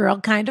it girl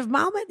kind of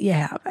moment you're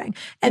having.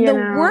 And the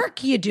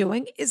work you're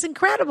doing is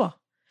incredible.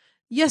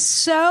 You're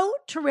so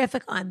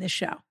terrific on this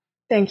show.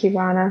 Thank you,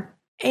 Rana.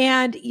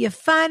 And you're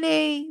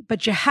funny,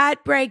 but you're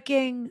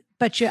heartbreaking.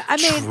 But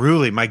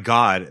truly, my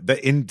God,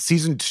 in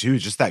season 2,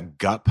 just that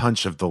gut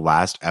punch of the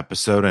last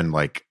episode, and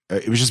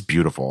it was just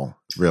beautiful,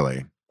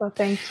 really. Well,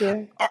 thank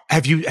you.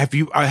 Have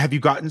you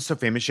gotten so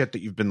famous yet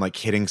that you've been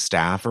hitting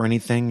staff or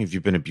anything? Have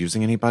you been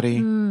abusing anybody?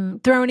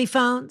 Throw any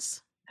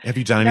phones? Have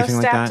you done anything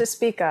like that? No staff to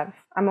speak of.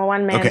 I'm a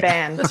one-man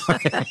band.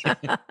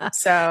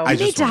 So you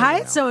need to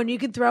hire someone you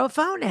can throw a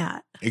phone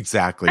at.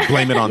 Exactly.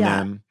 Blame it on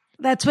them.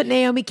 That's what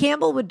Naomi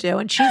Campbell would do,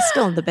 and she's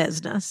still in the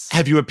business.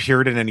 Have you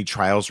appeared in any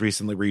trials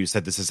recently where you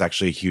said this is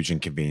actually a huge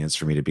inconvenience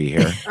for me to be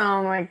here?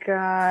 Oh my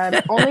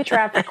God. Only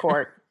traffic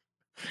court.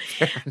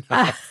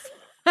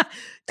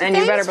 And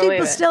you better believe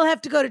people still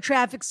have to go to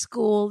traffic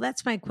school.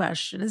 That's my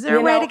question. Is there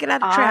a way to get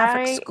out of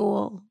traffic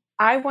school?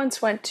 I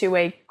once went to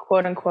a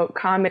quote unquote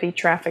comedy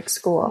traffic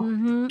school.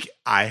 Mm-hmm.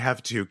 I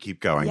have to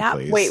keep going,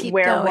 please. Wait,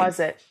 where was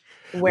it?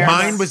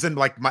 Mine was in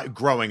my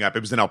growing up.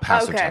 It was in El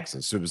Paso,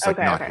 Texas. So it was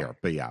not here,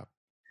 but yeah.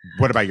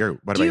 What about you?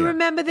 Do you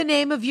remember the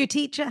name of your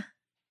teacher?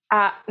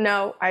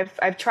 No,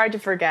 I've tried to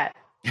forget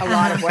a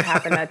lot of what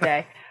happened that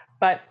day.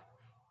 But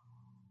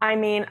I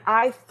mean,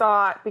 I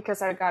thought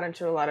because I got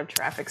into a lot of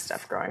traffic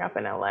stuff growing up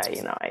in LA,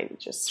 I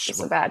just was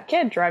a bad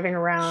kid driving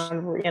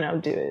around,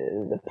 do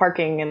the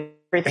parking and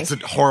everything. It's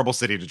a horrible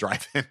city to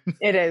drive in.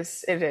 It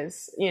is,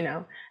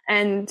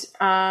 and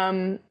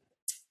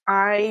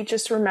I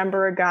just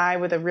remember a guy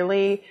with a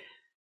really,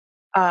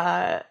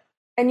 and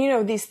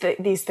these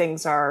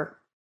things are,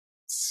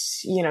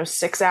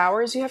 6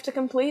 hours you have to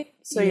complete.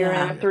 So you're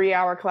in a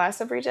 3-hour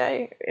class every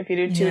day. If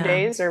you do 2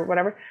 days or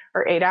whatever,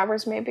 or 8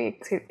 hours, maybe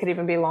it could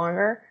even be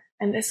longer.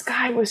 And this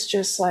guy was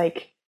just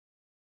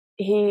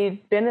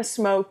he'd been a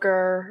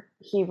smoker.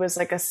 He was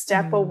a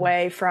step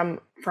away from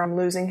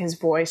losing his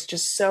voice,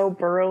 just so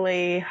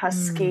burly,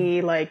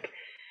 husky,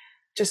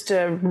 just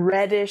a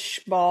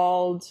reddish,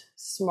 bald,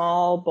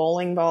 small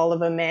bowling ball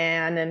of a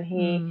man. And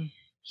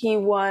he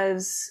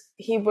was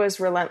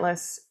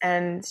relentless,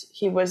 and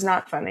he was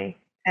not funny,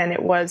 and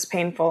it was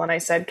painful. And I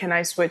said, can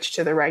I switch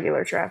to the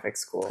regular traffic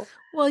school?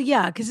 Well,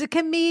 yeah, because a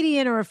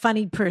comedian or a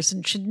funny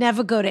person should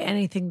never go to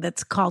anything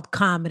that's called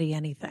comedy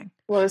anything.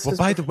 Well, this was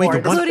by the way, the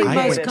one including I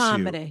most went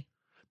comedy.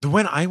 The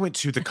one I went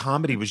to, the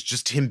comedy was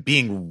just him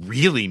being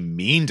really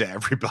mean to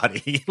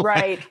everybody.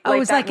 Right. It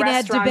was like an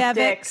Ed restaurant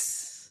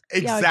DeBevick's.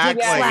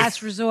 Exactly. Dick's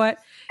Last Resort.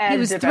 Ed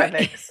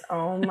DeBevick's.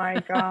 Oh my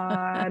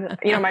God.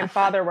 My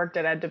father worked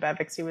at Ed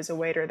DeBevick's. He was a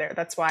waiter there.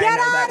 That's why I know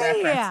that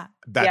reference. Here.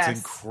 That's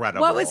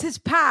incredible. What was his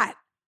part?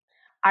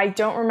 I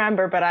don't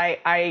remember, but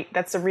I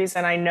that's the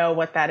reason I know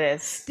what that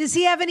is. Does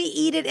he have any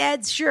Eat It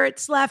Ed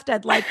shirts left?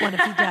 I'd like one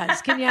if he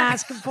does. Can you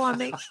ask him for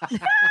me?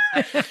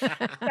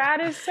 That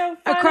is so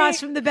funny. Across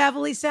from the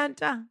Beverly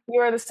Center.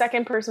 You are the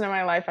second person in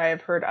my life I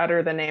have heard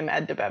utter the name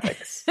Ed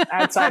DeBevics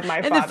outside my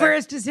and father. And the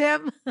first is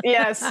him?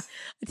 Yes.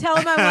 Tell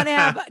him I want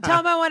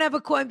to have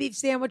a corned beef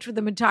sandwich with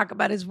him and talk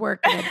about his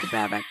work at Ed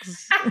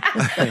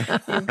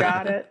DeBevics. You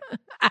got it.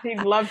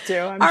 He'd love to,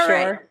 I'm all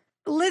sure. Right.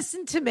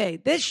 Listen to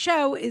me. This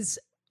show is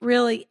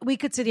really, we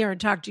could sit here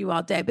and talk to you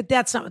all day, but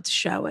that's not what the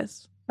show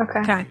is. Okay.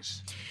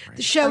 Right.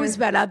 The show is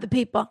about other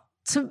people.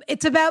 So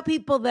it's about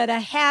people that are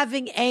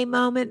having a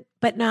moment,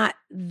 but not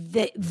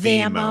the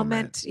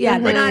moment. Yeah,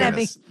 they're not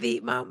having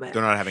the moment.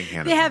 They're not having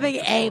Hannah's They're having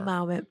a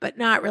moment, but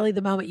not really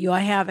the moment you are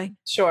having.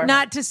 Sure.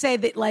 Not to say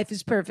that life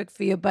is perfect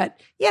for you,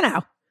 but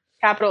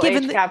capital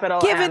given H,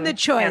 capital given M, the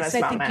choice, Hannah's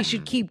I think moment. you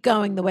should keep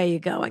going the way you're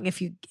going. If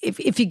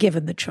you're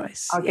given the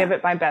choice, I'll give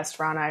it my best,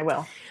 Ronna. I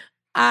will.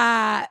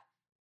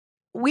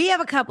 We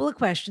have a couple of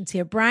questions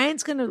here.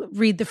 Brian's going to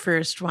read the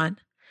first one.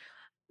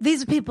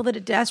 These are people that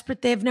are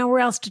desperate. They have nowhere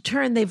else to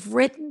turn. They've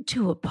written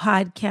to a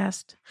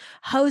podcast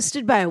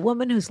hosted by a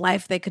woman whose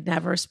life they could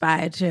never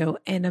aspire to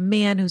and a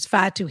man who's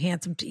far too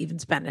handsome to even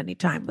spend any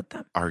time with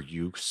them. Are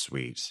you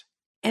sweet?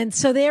 And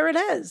so there it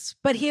is.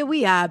 But here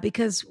we are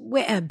because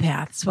we're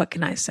empaths. What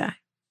can I say?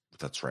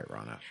 That's right,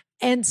 Ronna.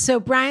 And so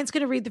Brian's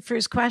going to read the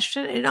first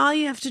question, and all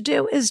you have to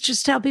do is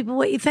just tell people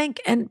what you think,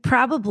 and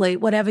probably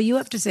whatever you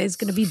have to say is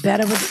going to be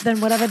better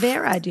than whatever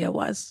their idea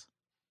was.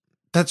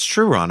 That's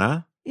true,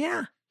 Ronna.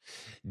 Yeah.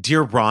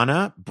 Dear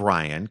Ronna,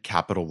 Brian,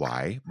 capital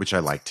Y, which I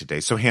like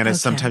today. So Hannah,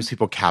 sometimes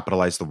people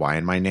capitalize the Y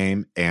in my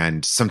name,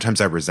 and sometimes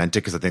I resent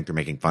it because I think they're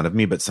making fun of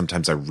me, but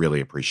sometimes I really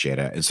appreciate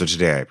it. And so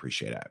today I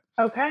appreciate it.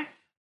 Okay.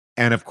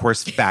 And of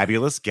course,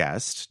 fabulous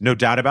guest. No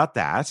doubt about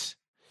that.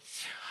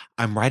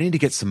 I'm writing to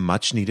get some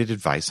much needed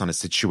advice on a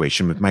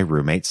situation with my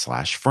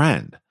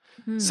roommate/friend.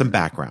 Some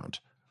background.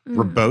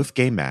 We're both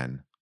gay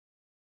men,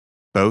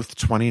 both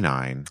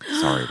 29.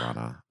 Sorry,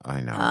 Ronna. I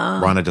know.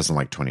 Ronna doesn't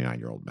like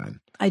 29-year-old men.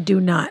 I do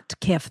not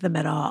care for them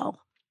at all.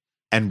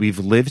 And we've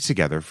lived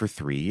together for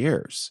 3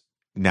 years.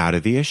 Now to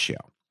the issue.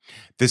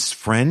 This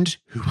friend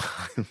who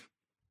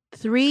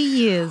 3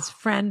 years,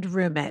 friend,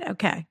 roommate.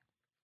 Okay.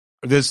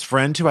 This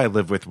friend who I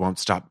live with won't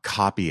stop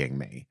copying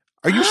me.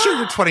 Are you sure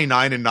you're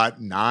 29 and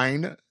not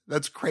 9?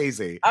 That's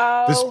crazy.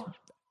 Oh.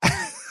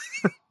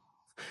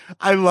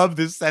 I love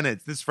this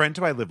sentence. This friend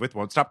who I live with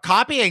won't stop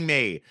copying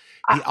me.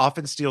 He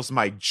often steals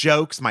my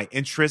jokes, my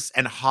interests,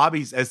 and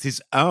hobbies as his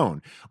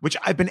own, which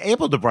I've been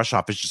able to brush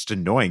off as just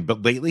annoying,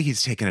 but lately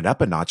he's taken it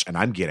up a notch and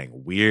I'm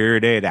getting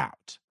weirded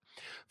out.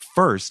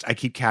 First, I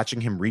keep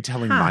catching him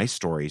retelling my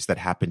stories that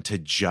happened to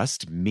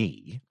just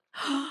me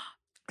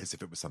as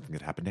if it was something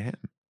that happened to him.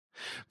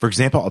 For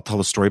example, I'll tell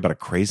a story about a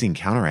crazy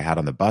encounter I had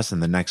on the bus,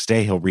 and the next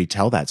day he'll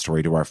retell that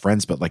story to our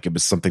friends, but like it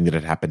was something that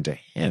had happened to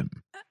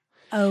him.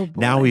 Oh,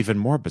 boy. Now even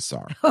more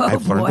bizarre.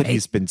 I've learned that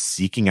he's been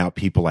seeking out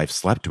people I've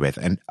slept with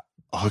and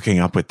hooking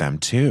up with them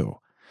too.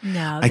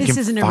 No, this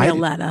isn't a real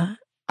letter.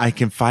 I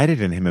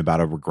confided in him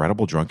about a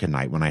regrettable drunken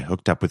night when I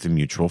hooked up with a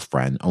mutual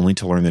friend, only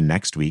to learn the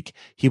next week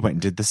he went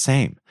and did the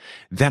same.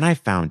 Then I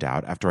found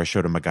out after I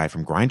showed him a guy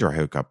from Grindr I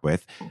hooked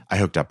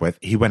up with,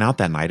 he went out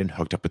that night and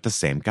hooked up with the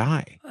same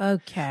guy.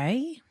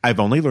 Okay. I've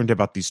only learned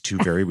about these two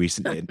very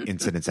recent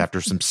incidents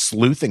after some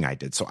sleuthing I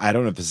did, so I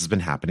don't know if this has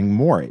been happening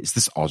more. Is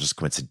this all just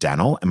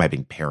coincidental? Am I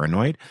being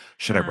paranoid?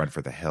 Should I run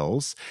for the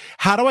hills?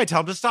 How do I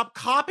tell him to stop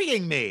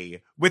copying me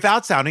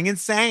without sounding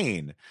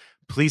insane?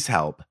 Please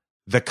help.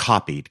 The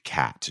copied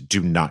cat.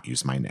 Do not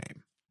use my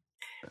name.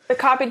 The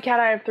copied cat,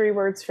 I have 3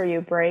 words for you.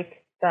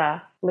 Break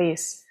the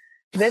lease.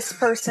 This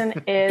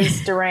person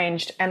is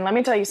deranged. And let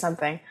me tell you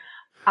something.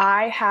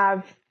 I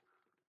have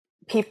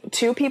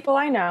 2 people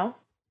I know,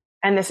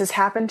 and this has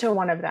happened to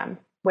one of them,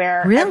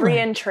 where every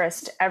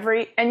interest,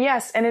 and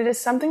yes, and it is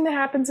something that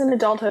happens in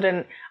adulthood.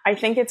 And I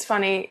think it's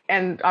funny.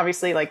 And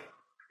obviously, like,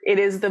 it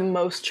is the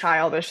most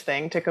childish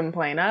thing to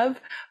complain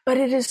of, but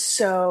it is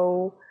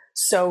so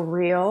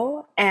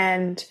real.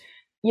 And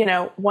you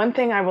know, one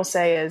thing I will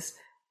say is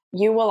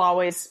you will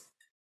always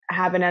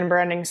have an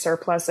never-ending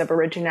surplus of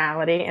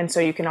originality. And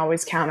so you can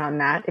always count on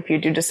that if you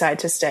do decide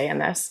to stay in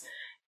this.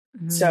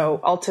 Mm.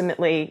 So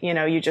ultimately, you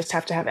know, you just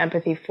have to have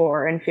empathy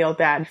for and feel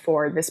bad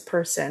for this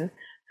person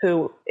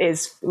who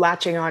is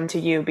latching on to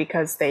you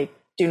because they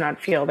do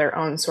not feel their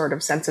own sort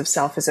of sense of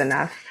self is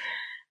enough.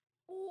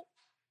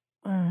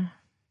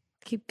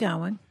 Keep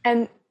going.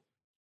 And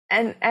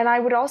I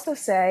would also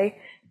say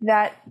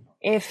that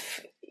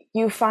if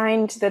you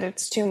find that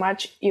it's too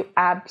much, you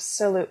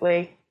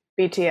absolutely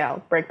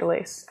BTL, break the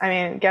lease. I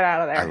mean, get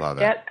out of there. I love it.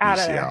 Get out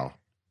BTL. of there.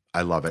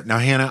 I love it. Now,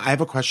 Hannah, I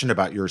have a question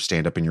about your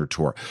stand-up and your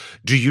tour.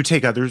 Do you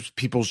take other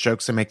people's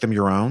jokes and make them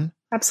your own?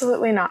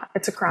 Absolutely not.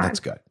 It's a crime. That's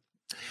good.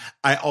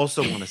 I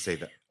also want to say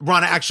that,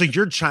 Ronna, actually,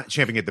 you're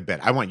champing at the bit.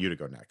 I want you to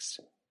go next.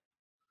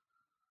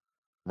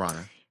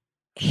 Ronna.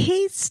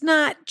 He's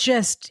not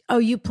just, oh,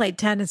 you play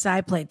tennis,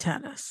 I play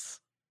tennis.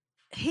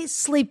 He's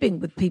sleeping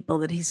with people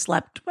that he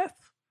slept with.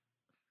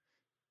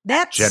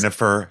 That's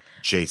Jennifer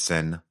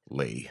Jason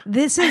Leigh.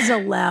 This is a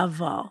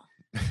level.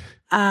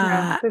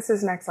 No, this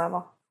is next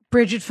level.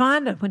 Bridget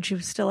Fonda when she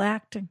was still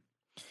acting.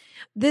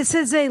 This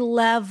is a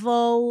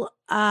level.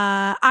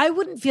 I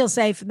wouldn't feel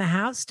safe in the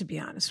house, to be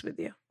honest with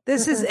you.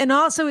 This is, and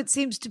also it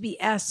seems to be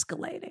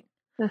escalating.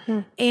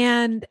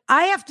 And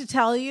I have to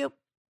tell you,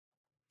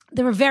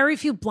 there are very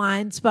few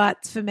blind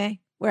spots for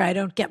me where I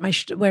don't get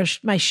where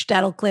my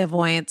shtetl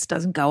clairvoyance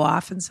doesn't go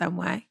off in some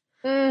way.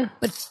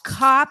 But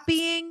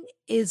copying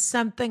is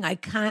something I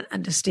can't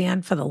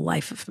understand for the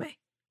life of me.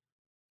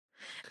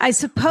 I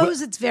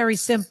suppose it's very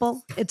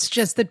simple. It's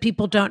just that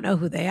people don't know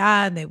who they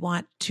are and they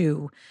want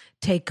to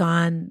take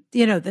on,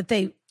 that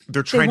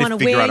they're trying to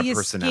figure out a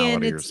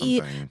personality skin. or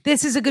something.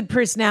 This is a good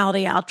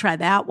personality. I'll try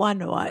that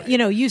one. Or,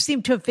 you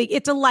seem to have figured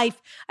it's a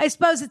life. I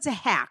suppose it's a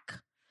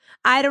hack.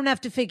 I don't have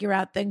to figure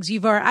out things.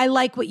 I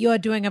like what you're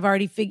doing. I've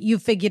already you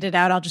figured it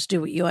out. I'll just do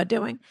what you're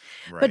doing.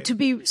 Right.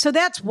 But so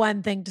that's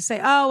one thing to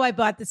say, oh, I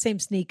bought the same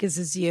sneakers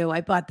as you.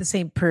 I bought the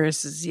same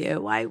purse as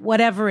you. I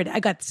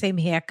got the same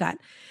haircut.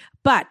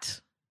 But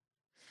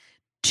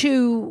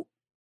to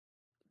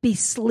be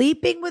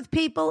sleeping with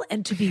people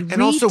and to be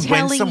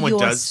retelling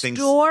your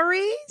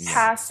stories.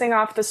 Passing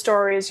off the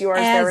story is yours.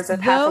 There is a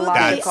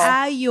pathological. They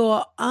are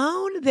your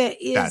own. There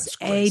is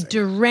a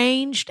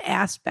deranged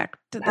aspect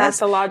to this.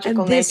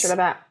 Pathological nature to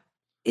that.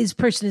 This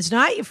person is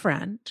not your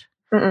friend.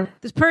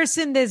 This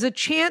person, there's a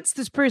chance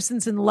this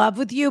person's in love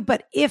with you,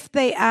 but if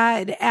they are,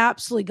 it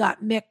absolutely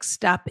got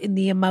mixed up in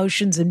the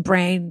emotions and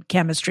brain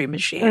chemistry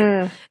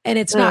machine. And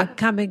it's not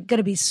going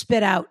to be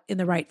spit out in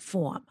the right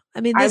form. I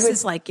mean, this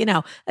is like,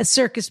 a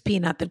circus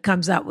peanut that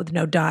comes out with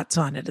no dots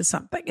on it or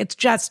something. It's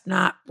just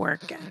not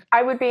working.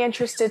 I would be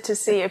interested to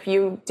see if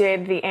you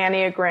did the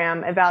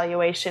Enneagram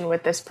evaluation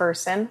with this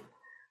person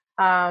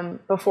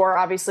before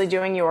obviously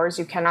doing yours.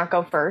 You cannot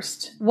go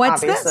first.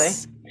 What's obviously.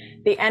 This?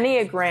 The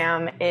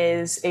Enneagram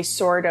is a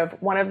sort of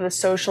one of the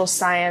social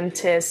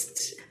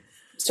scientists'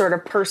 sort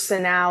of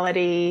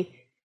personality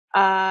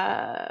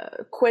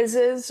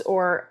quizzes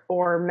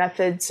or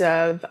methods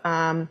of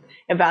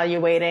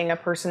evaluating a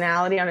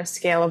personality on a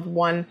scale of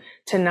 1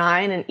 to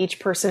 9, and each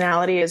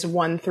personality is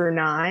 1 through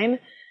 9.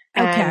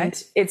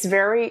 And it's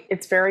very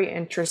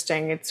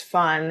interesting. It's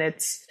fun.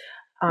 It's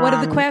what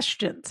are the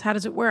questions? How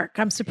does it work?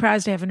 I'm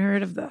surprised I haven't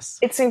heard of this.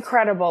 It's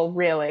incredible,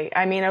 really.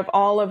 I mean, of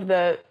all of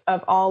the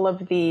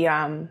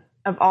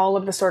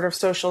sort of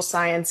social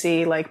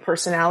sciencey, like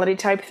personality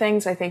type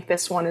things, I think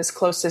this one is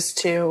closest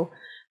to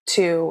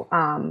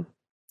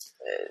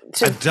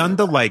I've done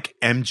the like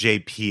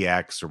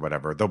MJPX or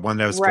whatever, the one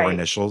that has 4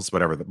 initials,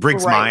 whatever, the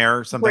Briggs-Meyer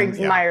or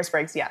something.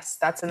 Myers-Briggs, yes,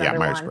 that's another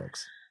one.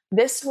 Myers-Briggs.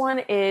 This one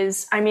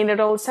is,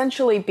 it'll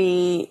essentially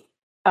be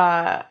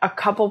a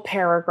couple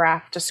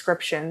paragraph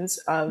descriptions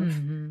of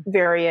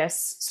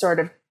various sort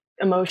of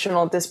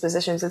emotional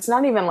dispositions. It's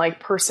not even like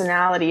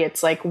personality.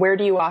 It's like, where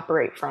do you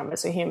operate from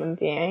as a human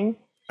being?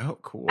 Oh,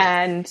 cool.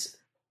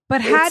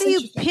 But how do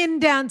you pin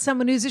down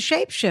someone who's a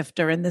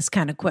shapeshifter in this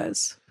kind of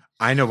quiz?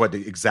 I know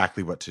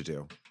exactly what to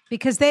do.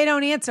 Because they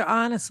don't answer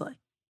honestly.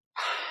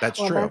 That's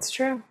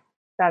true.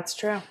 That's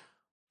true.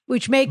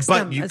 Which makes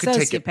them a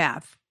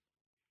sociopath.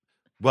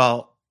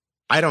 Well,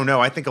 I don't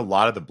know. I think a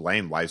lot of the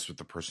blame lies with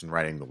the person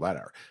writing the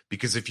letter.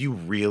 Because if you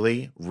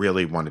really,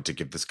 really wanted to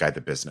give this guy the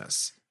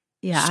business,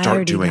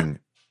 start doing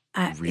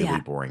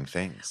really boring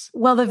things.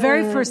 Well, the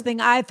very first thing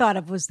I thought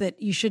of was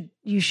that you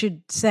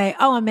should say,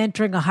 "Oh, I'm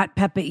entering a hot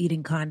pepper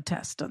eating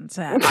contest on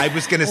Saturday." I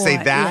was going to say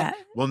that.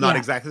 Well, not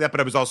exactly that, but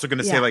I was also going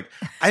to say, like,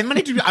 I'm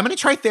going to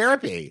try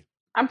therapy.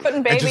 I'm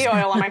putting baby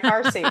oil on my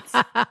car seats.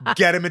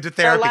 Get him into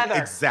therapy.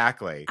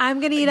 Exactly. I'm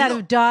going to eat out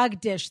of dog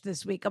dish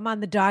this week. I'm on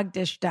the dog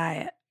dish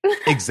diet.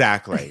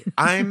 Exactly.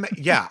 I'm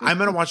going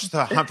to watch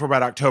The Hunt for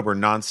Red October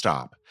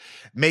nonstop.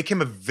 Make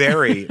him a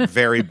very,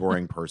 very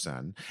boring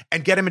person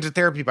and get him into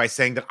therapy by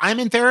saying that I'm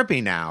in therapy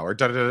now or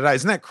da-da-da-da.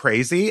 Isn't that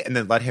crazy? And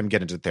then let him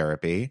get into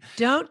therapy.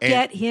 Don't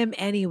get him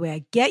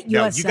anywhere. Get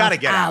yourself you got to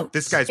get out.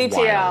 This guy's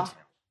wild.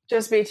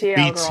 Just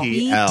BTL,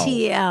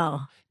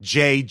 BTL.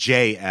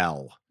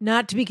 JJL.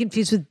 Not to be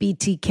confused with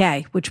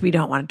BTK, which we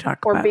don't want to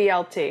talk about. Or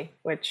BLT,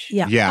 which...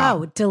 Yeah.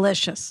 Oh,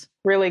 delicious.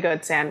 Really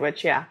good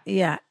sandwich, yeah.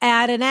 Yeah.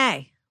 Add an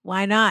A.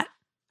 Why not?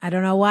 I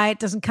don't know why it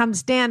doesn't come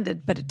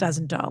standard, but it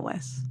doesn't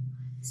always.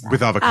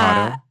 With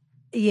avocado?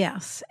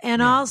 Yes.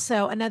 And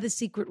also another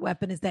secret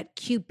weapon is that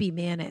Kewpie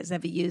mayonnaise.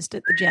 Have you used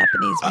it? The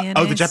Japanese mayonnaise.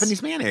 Oh, the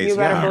Japanese mayonnaise. You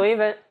better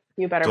believe it.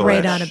 You better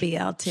Great on a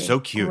BLT.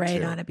 So cute.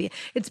 Great on a BLT.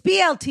 It's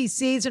BLT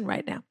season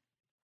right now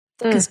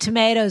because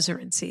tomatoes are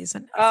in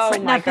season. Oh,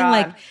 nothing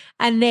like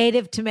a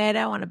native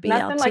tomato on a BLT.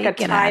 Nothing like a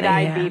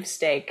tie-dye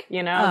beefsteak.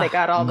 They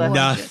got all the...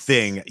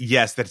 Nothing.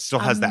 Yes, that still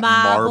has that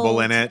marble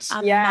in it.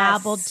 A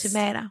marbled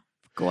tomato.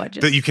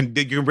 Gorgeous. That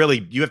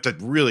you have to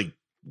really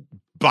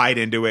bite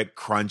into it,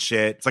 crunch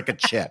it. It's like a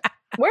chip.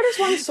 Where does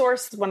one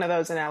source one of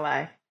those in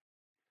LA?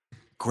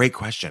 Great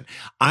question.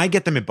 I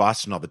get them in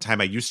Boston all the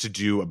time. I used to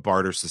do a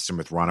barter system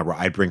with Rana where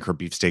I'd bring her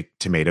beefsteak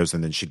tomatoes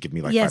and then she'd give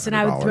me like yes, $500. and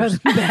I would throw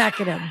them back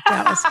at him.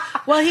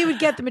 He would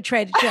get them at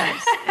Trader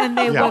Joe's, and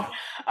they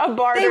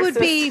would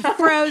be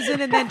frozen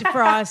and then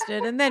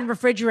defrosted and then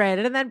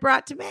refrigerated and then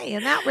brought to me,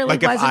 and that really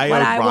wasn't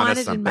what I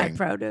wanted in my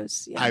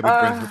produce. Yeah. I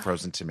would bring her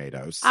frozen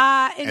tomatoes,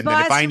 and then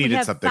Boston, if I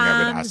needed something,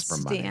 I would ask for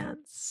money.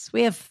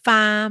 We have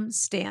farm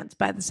stands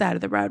by the side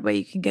of the road where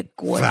you can get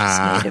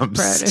gorgeous native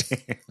produce.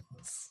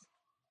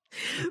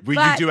 You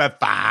do have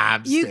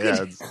farm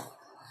stands.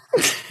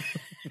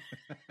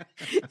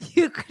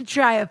 You could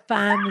try a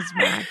farmer's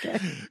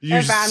market.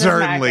 You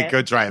certainly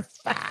could try a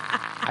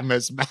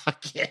farmer's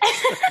market.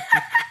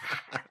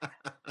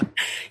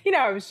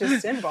 I was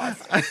just in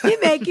Boston.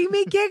 You're making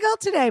me giggle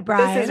today,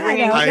 Brian. I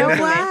don't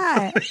know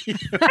why.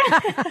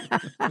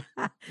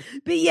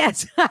 But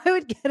yes, I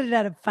would get it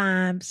at a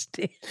farm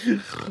stand.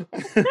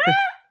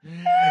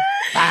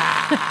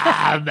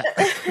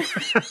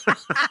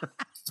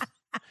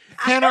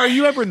 Hannah, are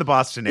you ever in the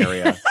Boston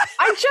area?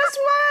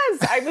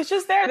 I was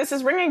just there. This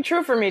is ringing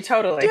true for me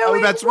totally.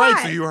 That's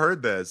right. So you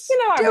heard this.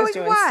 I was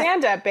doing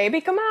stand-up, baby.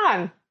 Come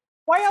on.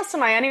 Why else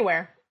am I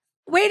anywhere?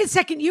 Wait a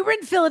second. You were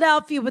in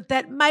Philadelphia with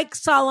that Mike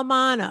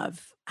Solomonov.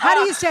 How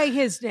do you say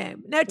his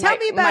name? Now tell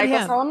me about him.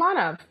 Michael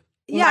Solomonov.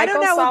 Yeah, I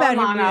don't know about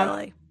him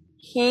really.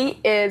 He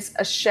is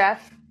a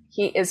chef.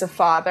 He is a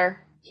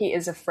father. He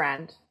is a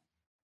friend.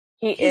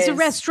 He's a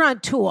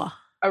restaurateur.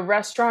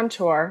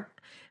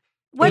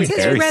 What's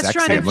his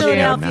restaurant in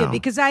Philadelphia?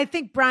 Because I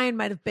think Brian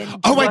might have been.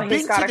 I've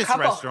been to this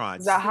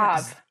restaurant. Zahav.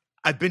 Yes.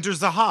 I've been to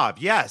Zahav.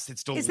 Yes,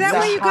 it's delicious. Is that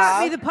where you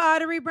got me the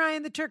pottery,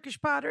 Brian? The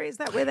Turkish pottery? Is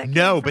that where that came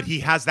from? No, but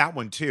he has that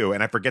one too,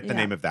 and I forget the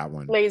name of that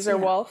one. Laser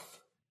Wolf.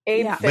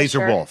 Abe Fisher.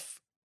 Laser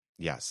Wolf.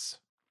 Yes.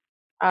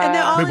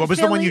 Wait, what was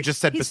the one you just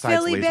said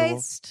besides Laser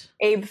Wolf?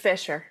 Abe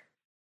Fisher.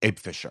 Abe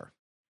Fisher.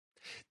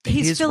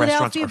 He's His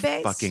Philadelphia restaurants are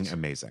based. fucking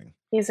amazing.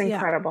 He's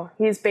incredible.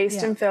 He's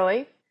based in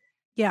Philly.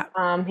 Yeah.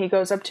 He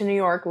goes up to New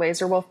York.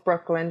 Laser Wolf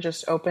Brooklyn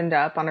just opened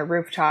up on a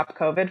rooftop,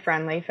 COVID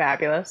friendly,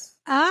 fabulous.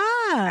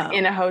 Ah.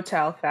 In a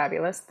hotel,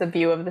 fabulous. The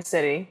view of the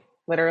city,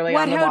 literally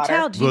on the water. What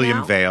hotel? Do you William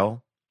know?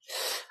 Vale.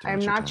 I'm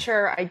not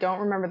sure. I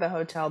don't remember the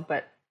hotel,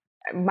 but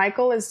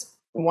Michael is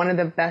one of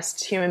the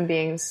best human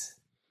beings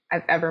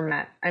I've ever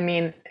met. I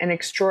mean, an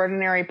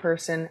extraordinary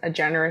person, a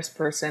generous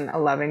person, a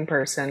loving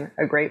person,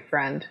 a great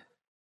friend,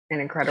 an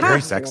incredible.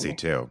 Very sexy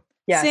too.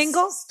 Yes,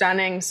 single?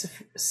 Stunning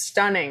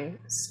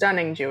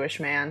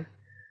Jewish man.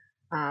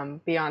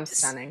 Beyond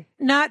stunning.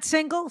 Not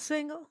single?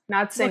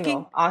 Not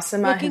single.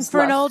 Asima. Looking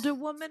for an older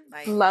woman?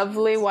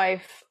 Lovely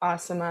wife,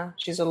 Asima.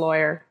 She's a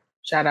lawyer.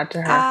 Shout out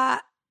to her.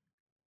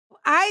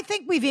 I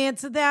think we've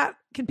answered that.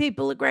 Can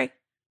people agree?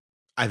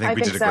 I think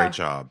we did a great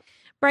job.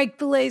 Break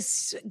the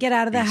lace, get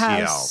out of the BTL.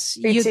 house.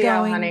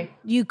 BTL, honey.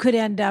 You could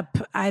end up,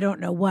 I don't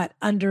know what,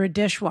 under a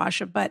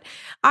dishwasher. But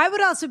I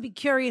would also be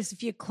curious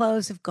if your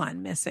clothes have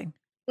gone missing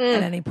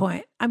at any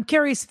point. I'm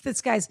curious if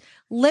this guy's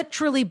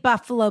literally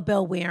Buffalo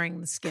Bill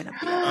wearing the skin of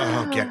the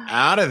earth. Oh, get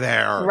out of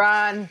there.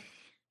 Run.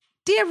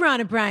 Dear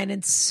Ron O'Brien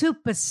and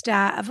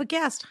superstar of a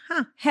guest,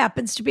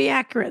 happens to be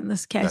accurate in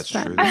this case. That's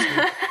true. That's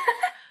true.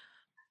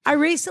 I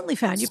recently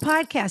found your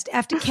podcast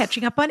after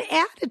catching up on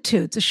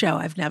Attitudes, a show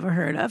I've never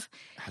heard of.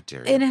 How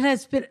dare you? And it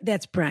has been,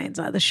 that's Brian's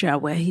other show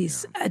where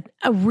he's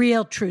a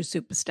real true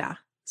superstar,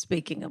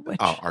 speaking of which.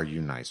 Oh, are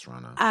you nice,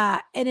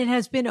 Rana? And it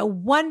has been a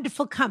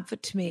wonderful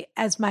comfort to me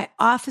as my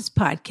office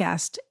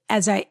podcast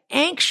as I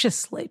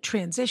anxiously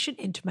transition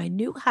into my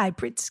new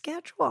hybrid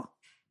schedule.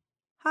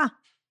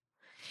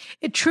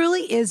 It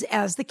truly is,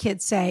 as the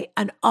kids say,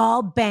 an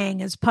all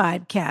bangers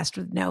podcast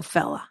with no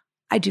filler.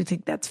 I do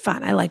think that's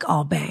fun. I like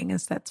all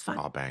bangers. That's fun.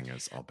 All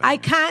bangers. I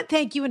can't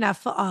thank you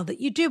enough for all that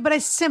you do, but I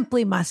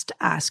simply must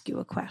ask you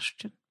a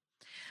question.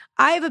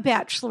 I have a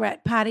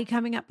bachelorette party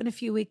coming up in a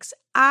few weeks.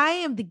 I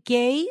am the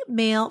gay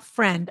male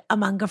friend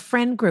among a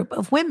friend group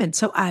of women,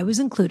 so I was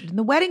included in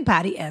the wedding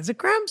party as a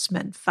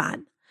groomsman.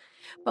 Fun.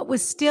 But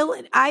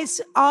I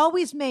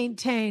always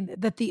maintain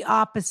that the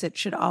opposite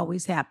should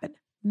always happen.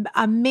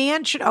 A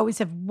man should always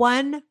have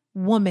one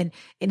woman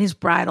in his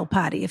bridal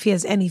party if he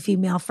has any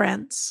female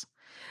friends.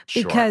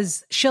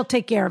 Because she'll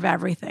take care of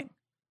everything.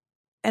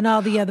 And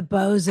all the other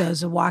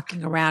bozos are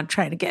walking around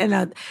trying to get,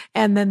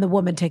 and then the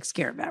woman takes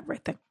care of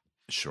everything.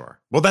 Sure.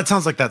 Well, that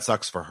sounds like that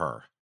sucks for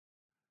her.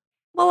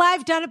 Well,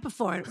 I've done it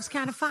before. And it was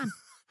kind of fun.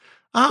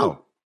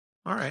 Oh,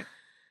 all right.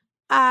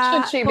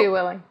 Should she be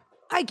willing?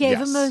 I gave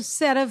him a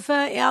set of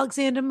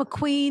Alexander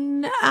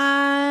McQueen,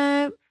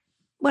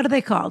 what are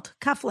they called?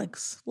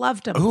 Cufflinks.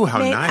 Loved them. Oh, how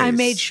nice. I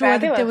made sure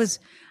that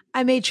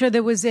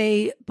there was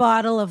a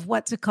bottle of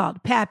what's it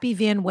called? Pappy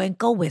Van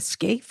Winkle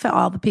whiskey for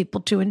all the people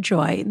to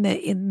enjoy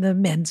in the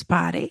men's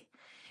party.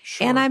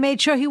 Sure. And I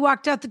made sure he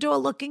walked out the door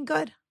looking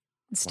good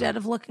instead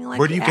of looking like.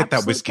 Where do you get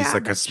that whiskey? Garbage.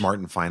 It's like a Smart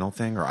and Final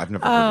thing, or I've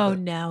never heard of it.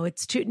 Oh no,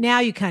 it's too. Now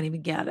you can't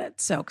even get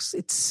it. So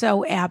it's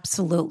so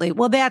absolutely.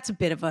 Well, that's a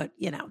bit of a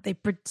they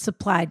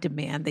supply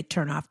demand. They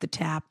turn off the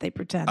tap. They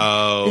pretend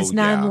there's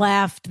none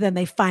left. Then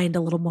they find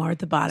a little more at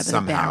the bottom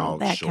of the barrel.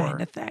 That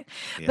kind of thing.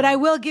 Yeah. But I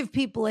will give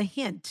people a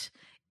hint.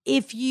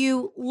 if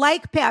you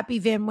like Pappy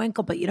Van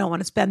Winkle, but you don't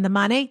want to spend the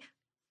money,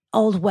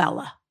 Old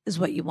Weller is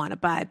what you want to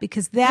buy,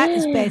 because that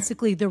is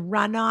basically the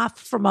runoff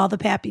from all the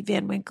Pappy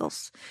Van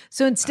Winkles.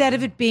 So instead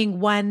of it being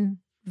one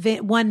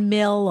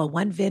mill or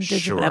one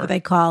vintage or whatever they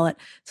call it,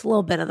 it's a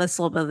little bit of this,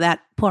 a little bit of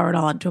that. Pour it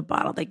all into a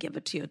bottle. They give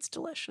it to you. It's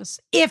delicious.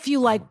 If you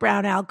like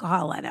brown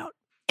alcohol, I don't.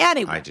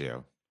 Anyway. I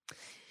do.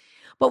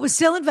 But we're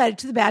still invited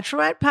to the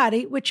bachelorette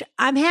party, which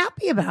I'm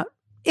happy about.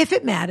 If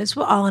it matters,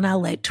 we're all in our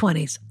late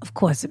 20s. Of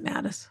course it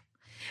matters.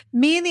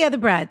 Me and the other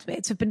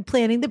bridesmaids have been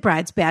planning the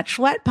bride's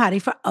bachelorette party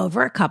for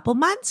over a couple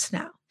months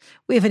now.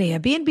 We have an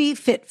Airbnb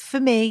fit for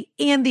me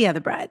and the other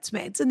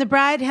bridesmaids, and the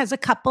bride has a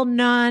couple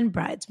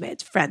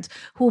non-bridesmaids friends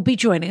who will be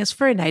joining us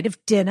for a night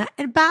of dinner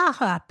and bar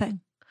hopping.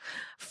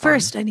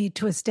 First, I need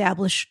to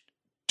establish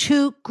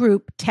 2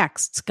 group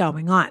texts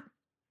going on.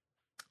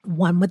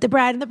 One with the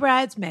bride and the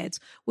bridesmaids,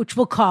 which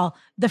we'll call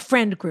the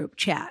friend group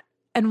chat,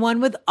 and one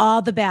with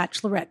all the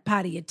bachelorette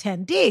party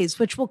attendees,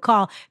 which we'll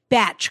call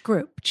batch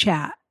group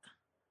chat.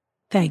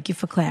 Thank you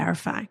for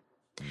clarifying.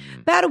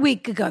 About a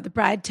week ago, the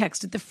bride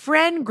texted the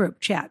friend group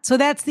chat. So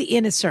that's the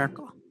inner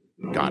circle.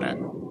 Got it.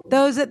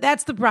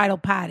 That's the bridal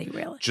party,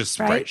 really. Just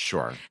right,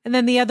 sure. And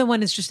then the other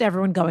one is just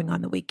everyone going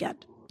on the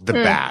weekend. The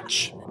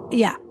batch.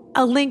 Yeah.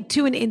 A link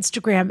to an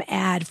Instagram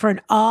ad for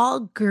an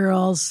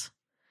all-girls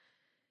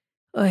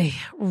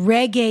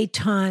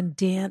reggaeton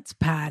dance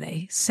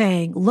party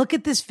saying, look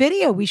at this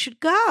video, we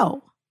should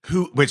go.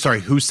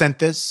 Who sent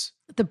this?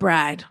 The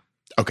bride.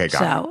 Okay,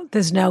 got it. So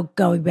there's no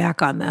going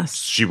back on this.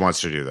 She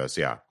wants to do this,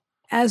 yeah.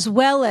 As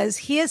well as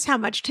here's how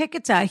much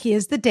tickets are,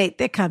 here's the date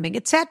they're coming,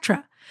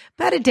 etc.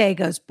 About a day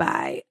goes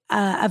by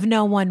of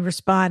no one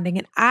responding,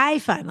 and I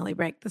finally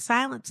break the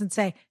silence and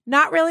say,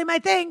 not really my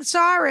thing,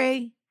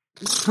 sorry.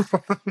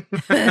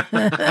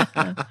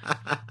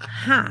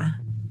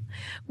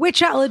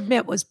 Which I'll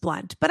admit was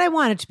blunt, but I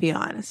wanted to be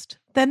honest.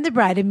 Then the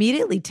bride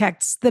immediately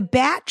texts the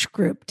batch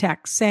group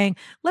text saying,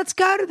 let's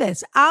go to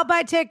this. I'll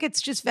buy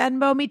tickets, just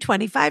Venmo me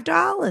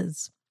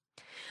 $25.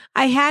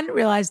 I hadn't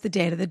realized the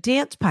date of the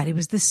dance party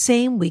was the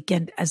same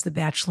weekend as the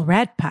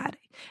bachelorette party,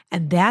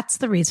 and that's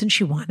the reason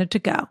she wanted to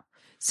go.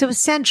 So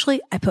essentially,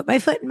 I put my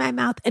foot in my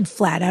mouth and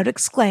flat out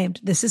exclaimed,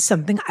 this is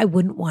something I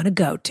wouldn't want to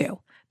go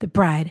to. The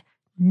bride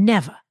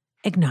never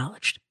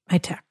acknowledged my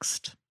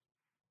text.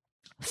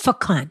 For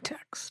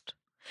context,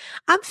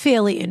 I'm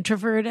fairly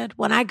introverted.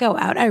 When I go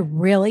out, I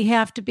really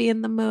have to be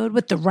in the mood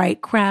with the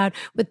right crowd,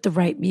 with the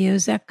right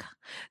music.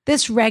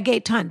 This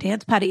reggaeton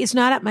dance party is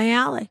not up my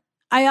alley.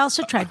 I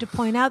also tried to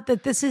point out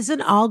that this is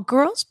an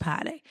all-girls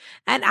party,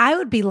 and I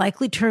would be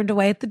likely turned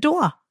away at the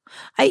door.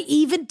 I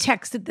even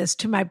texted this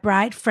to my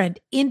bride friend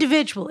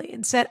individually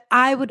and said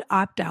I would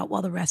opt out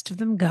while the rest of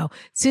them go,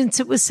 since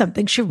it was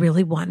something she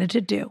really wanted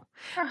to do.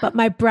 But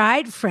my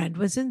bride friend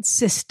was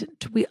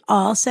insistent we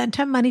all sent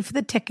her money for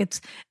the tickets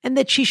and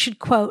that she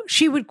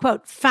would,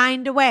 quote,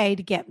 find a way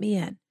to get me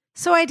in.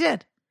 So I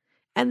did.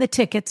 And the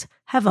tickets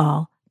have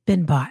all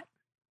been bought.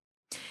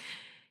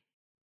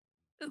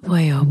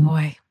 Boy, oh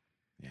boy.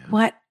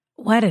 Yeah.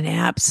 What an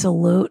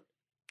absolute.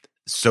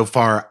 So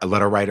far, a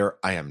letter writer,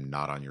 I am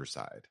not on your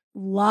side.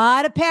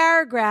 Lot of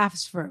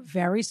paragraphs for a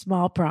very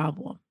small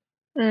problem.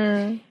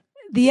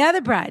 The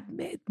other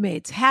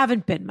bridesmaids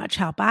haven't been much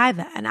help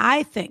either. And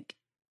I think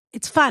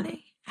it's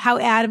funny how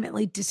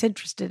adamantly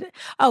disinterested.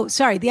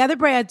 The other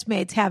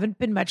bridesmaids haven't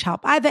been much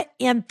help either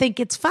and think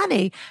it's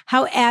funny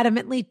how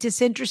adamantly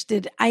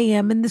disinterested I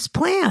am in this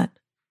plan.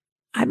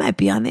 I might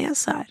be on their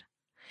side.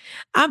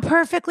 I'm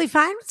perfectly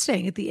fine with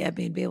staying at the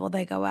Airbnb while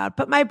they go out,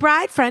 but my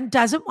bride friend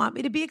doesn't want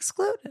me to be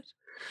excluded.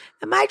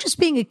 Am I just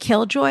being a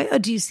killjoy, or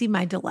do you see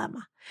my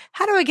dilemma?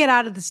 How do I get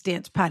out of this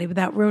dance party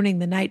without ruining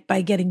the night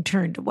by getting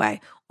turned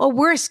away, or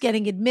worse,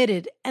 getting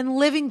admitted and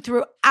living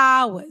through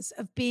hours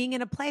of being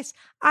in a place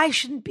I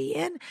shouldn't be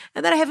in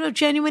and that I have no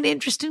genuine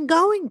interest in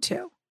going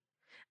to?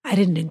 I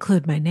didn't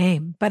include my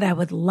name, but I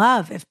would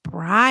love if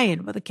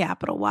Brian, with a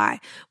capital Y,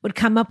 would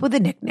come up with a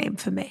nickname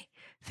for me.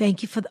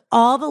 Thank you for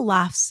all the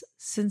laughs,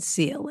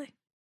 sincerely.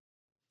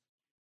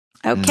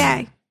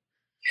 Okay.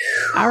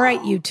 All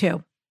right, you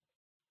two.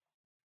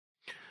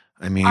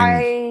 I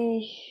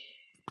mean,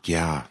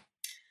 yeah.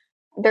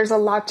 There's a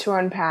lot to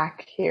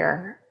unpack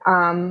here.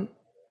 I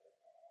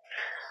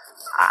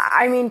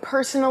mean,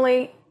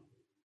 personally,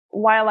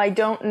 while I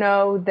don't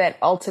know that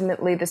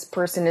ultimately this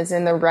person is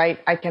in the right,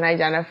 I can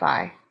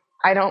identify.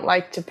 I don't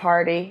like to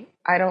party.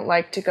 I don't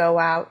like to go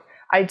out.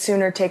 I'd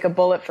sooner take a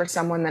bullet for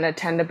someone than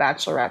attend a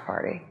bachelorette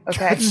party.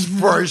 Okay. That's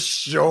for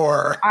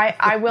sure.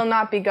 I will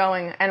not be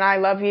going, and I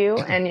love you.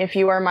 And if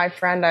you are my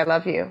friend, I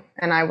love you,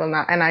 and I will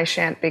not, and I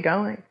shan't be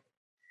going.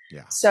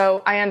 Yeah.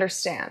 So I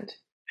understand.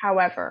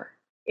 However,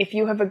 if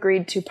you have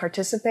agreed to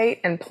participate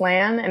and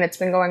plan, and it's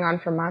been going on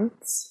for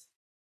months,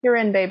 you're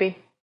in, baby.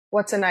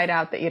 What's a night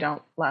out that you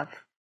don't love?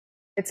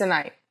 It's a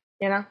night,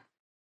 you know?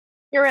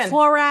 You're in.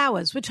 4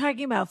 hours. We're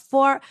talking about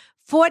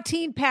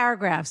 14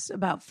 paragraphs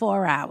about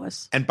 4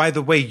 hours. And by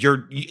the way,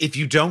 if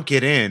you don't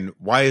get in,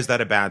 why is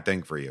that a bad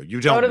thing for you?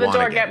 You don't go to the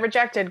door, get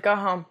rejected, go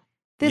home.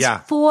 There's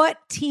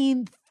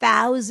 14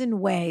 1,000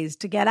 ways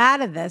to get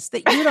out of this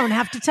that you don't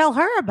have to tell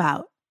her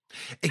about.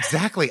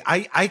 Exactly.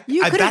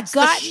 You could have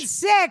gotten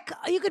sick.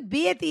 You could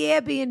be at the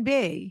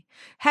Airbnb,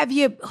 have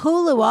your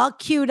Hulu all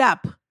queued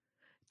up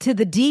to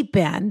the deep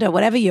end or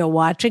whatever you're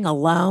watching,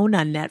 Alone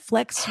on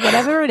Netflix,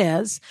 whatever it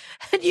is.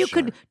 And you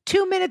could,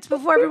 2 minutes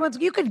before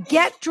you could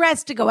get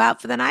dressed to go out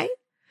for the night.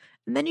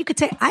 And then you could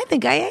say, I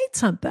think I ate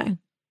something.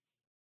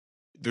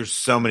 There's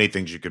so many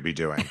things you could be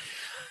doing.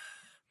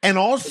 And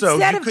also,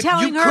 instead of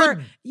telling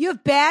her you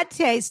have bad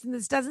taste and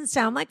this doesn't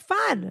sound like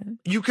fun,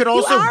 you could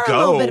also a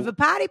little bit of a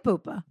potty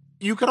pooper.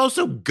 You could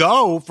also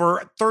go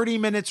for 30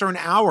 minutes or an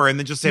hour and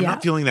then just say, I'm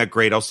not feeling that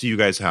great. I'll see you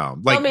guys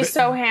home. Like, you'll be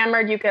so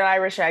hammered you could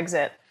Irish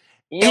exit.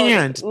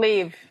 You'll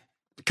leave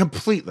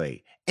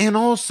completely. And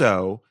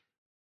also,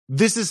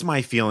 this is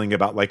my feeling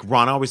about, like,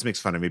 Ron always makes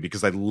fun of me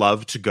because I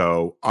love to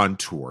go on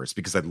tours,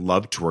 because I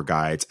love tour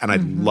guides, and I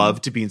love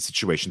to be in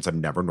situations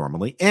I'm never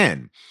normally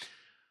in.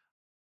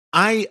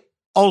 I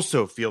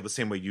also feel the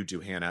same way you do,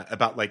 Hannah,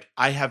 about, like,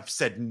 I have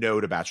said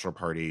no to bachelor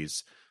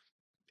parties.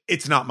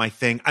 It's not my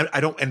thing. I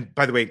don't, and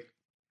by the way,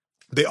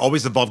 they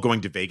always involve going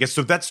to Vegas.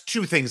 So that's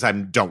two things I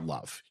don't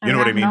love. You know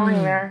what I mean? Going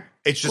there.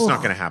 It's just not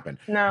going to happen.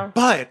 No.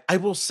 But I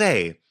will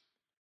say,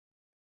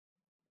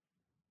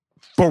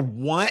 for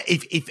one,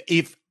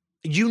 if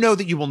you know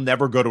that you will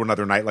never go to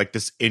another night like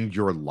this in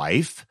your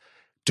life,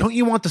 don't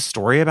you want the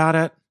story about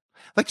it?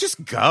 Like,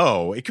 just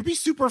go. It could be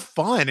super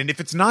fun. And if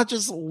it's not,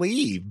 just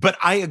leave. But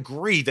I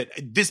agree that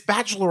this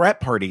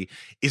bachelorette party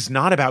is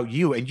not about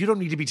you. And you don't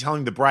need to be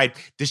telling the bride,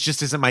 this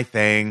just isn't my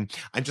thing.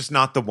 I'm just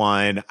not the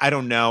one. I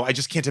don't know. I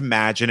just can't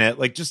imagine it.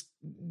 Like, just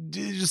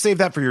save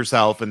that for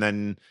yourself and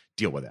then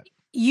deal with it.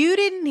 You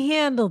didn't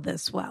handle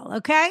this well,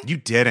 okay? You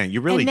didn't.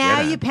 You really didn't. And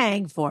now you're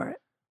paying for it.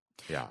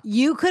 Yeah.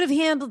 You could have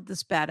handled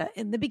this better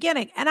in the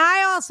beginning. And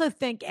I also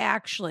think,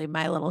 actually,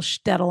 my little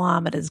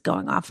shtetlometer is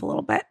going off a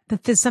little bit,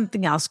 that there's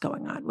something else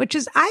going on, which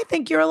is I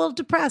think you're a little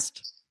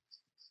depressed.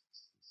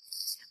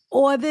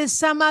 Or there's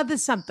some other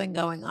something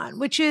going on,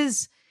 which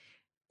is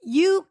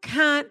you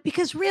can't,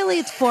 because really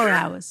it's 4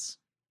 hours.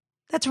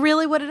 That's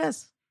really what it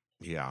is.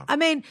 Yeah. I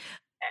mean,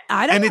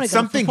 I don't want to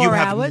go for 4 hours. And it's something you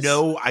have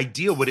no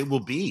idea what it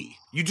will be.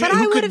 But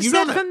I would have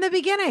said from the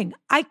beginning,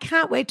 I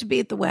can't wait to be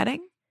at the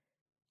wedding.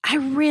 I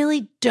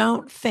really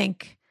don't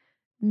think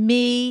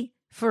me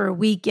for a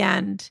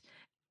weekend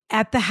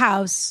at the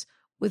house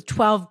with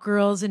 12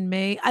 girls and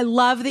me. I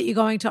love that you're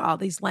going to all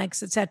these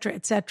lengths, et cetera,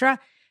 et cetera.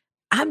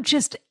 I'm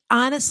just,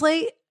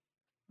 honestly,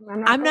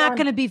 I'm not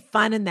going to be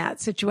fun in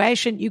that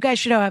situation. You guys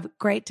should have a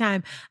great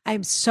time.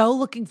 I'm so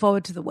looking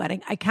forward to the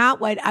wedding. I can't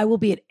wait. I will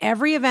be at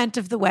every event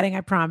of the wedding,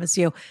 I promise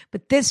you.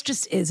 But this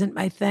just isn't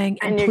my thing.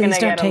 And please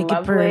don't take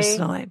it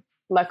personally.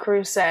 Le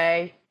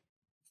Creuset.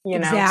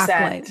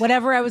 Exactly.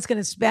 Whatever I was going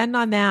to spend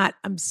on that,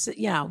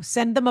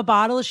 send them a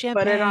bottle of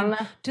champagne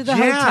to the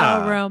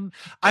hotel room.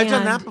 I've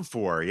done that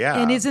before. Yeah.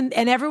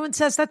 And everyone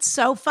says that's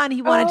so fun.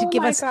 He wanted to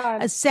give us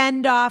a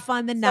send off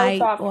on the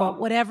night or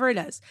whatever it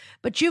is.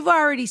 But you've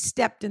already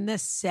stepped in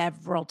this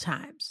several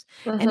times.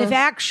 And if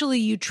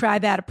actually you try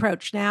that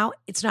approach now,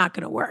 it's not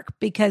going to work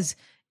because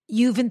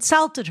you've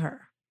insulted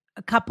her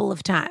a couple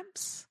of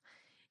times.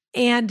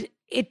 And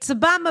it's a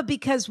bummer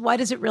because why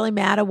does it really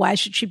matter? Why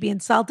should she be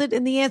insulted?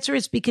 And the answer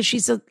is because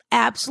she's an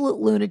absolute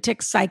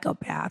lunatic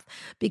psychopath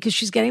because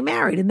she's getting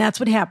married. And that's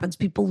what happens.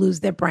 People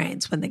lose their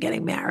brains when they're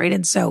getting married.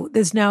 And so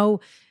there's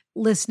no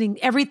listening.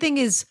 Everything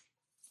is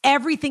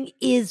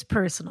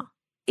personal.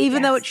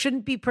 Even though it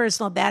shouldn't be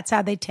personal, that's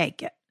how they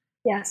take it.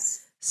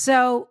 Yes.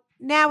 So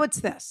now it's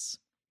this.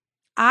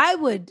 I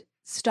would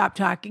stop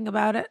talking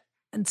about it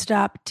and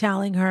stop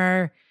telling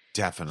her,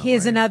 definitely,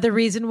 here's another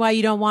reason why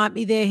you don't want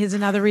me there. Here's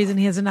another reason.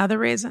 Here's another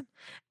reason.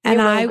 And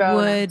I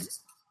would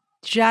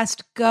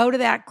just go to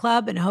that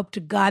club and hope to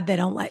God they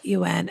don't let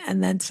you in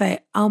and then say,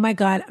 oh my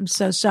God, I'm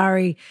so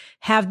sorry.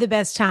 Have the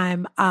best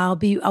time. I'll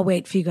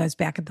wait for you guys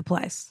back at the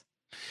place.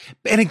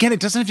 And again, it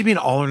doesn't have to be an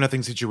all or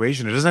nothing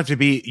situation. It doesn't have to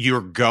be you're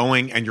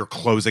going and you're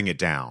closing it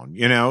down.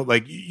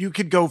 Like you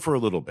could go for a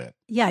little bit.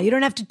 Yeah, you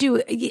don't have to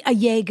do a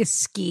Jaeger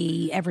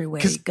ski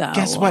everywhere you go.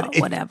 Guess what?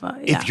 Whatever.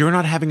 If you're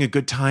not having a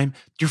good time,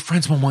 your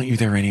friends won't want you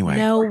there anyway.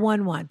 No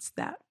one wants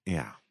that.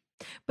 Yeah.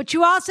 But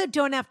you also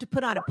don't have to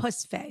put on a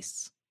puss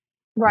face.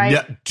 Right.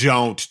 No,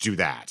 don't do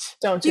that.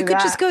 Don't do that. You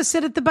could just go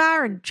sit at the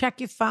bar and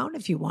check your phone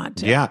if you want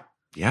to. Yeah.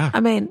 Yeah.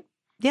 I mean,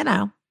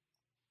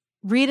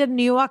 read a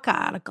New York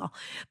article.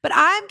 But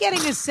I'm getting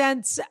a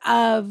sense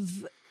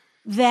of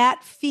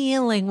that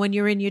feeling when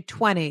you're in your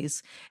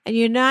 20s and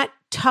you're not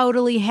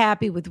totally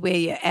happy with where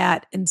you're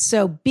at. And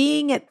so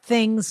being at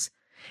things,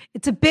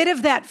 it's a bit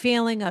of that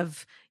feeling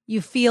of you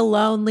feel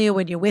lonelier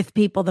when you're with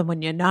people than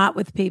when you're not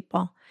with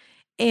people.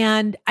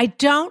 And I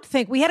don't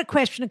think, we had a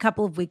question a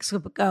couple of weeks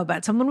ago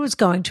about someone was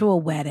going to a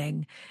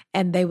wedding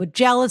and they were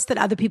jealous that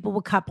other people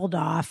were coupled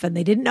off and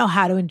they didn't know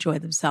how to enjoy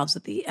themselves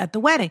at the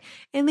wedding.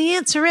 And the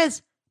answer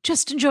is,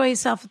 just enjoy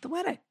yourself at the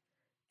wedding.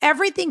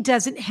 Everything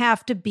doesn't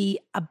have to be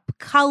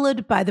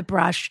colored by the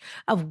brush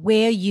of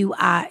where you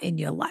are in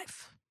your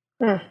life.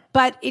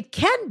 But it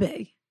can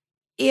be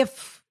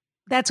if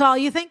That's all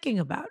you're thinking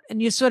about.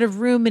 And you're sort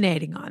of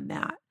ruminating on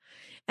that.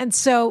 And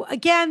so,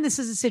 again, this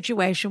is a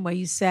situation where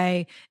you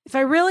say, if I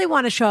really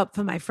want to show up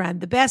for my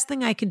friend, the best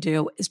thing I can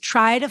do is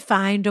try to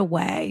find a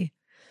way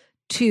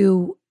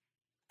to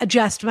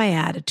adjust my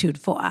attitude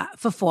for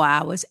 4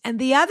 hours. And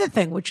the other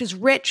thing, which is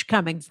rich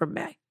coming from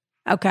me,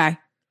 okay?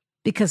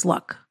 Because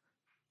look,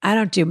 I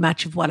don't do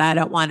much of what I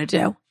don't want to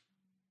do.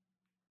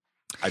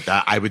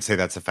 I would say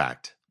that's a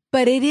fact.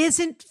 But it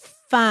isn't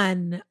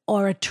fun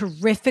or a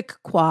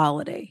terrific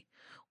quality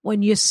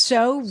when you're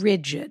so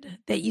rigid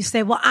that you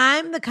say, well,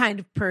 I'm the kind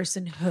of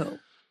person who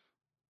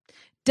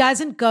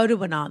doesn't go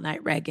to an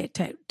all-night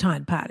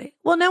reggaeton party.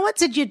 Well, no one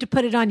said you had to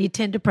put it on your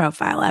Tinder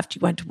profile after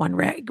you went to one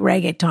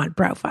reggaeton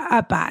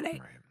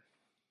party. Right.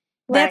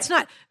 That's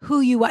not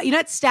who you are. You're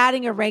not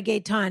starting a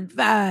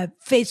reggaeton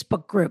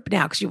Facebook group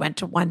now because you went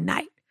to one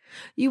night.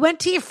 You went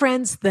to your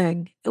friend's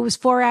thing. It was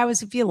 4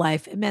 hours of your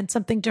life. It meant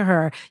something to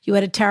her. You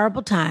had a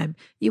terrible time.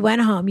 You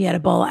went home. You had a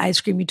bowl of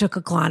ice cream. You took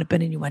a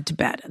Klonopin and you went to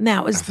bed. And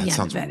that was the end of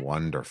it. That sounds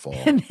wonderful.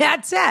 And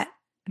that's it.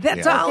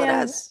 That's all it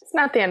is. It's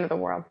not the end of the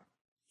world.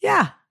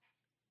 Yeah.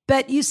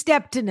 But you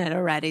stepped in it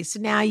already.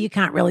 So now you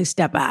can't really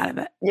step out of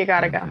it. You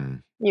got to go.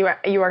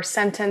 You are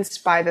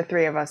sentenced by the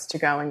three of us to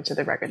go into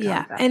the reggaeton.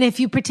 Yeah. Fest. And if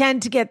you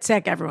pretend to get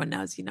sick, everyone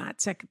knows you're not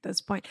sick at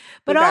this point.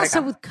 But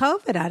also with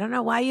COVID, I don't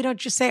know why you don't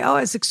just say, oh,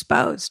 it's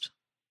exposed.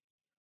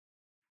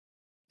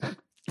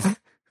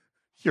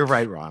 You're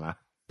right, Rana.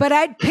 But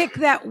I'd pick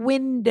that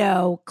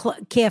window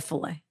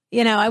carefully.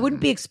 You know, I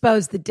wouldn't be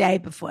exposed the day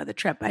before the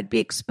trip. I'd be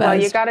exposed.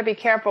 Well, you got to be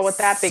careful with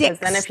that because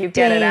then if you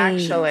get it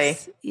actually.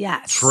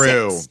 Yeah.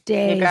 True. 6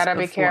 days you got to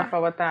be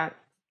careful with that.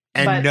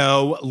 And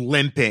no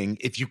limping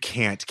if you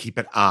can't keep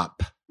it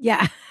up.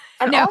 Yeah.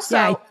 And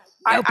also,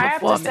 I have to say,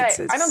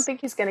 performances. I don't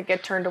think he's going to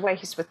get turned away.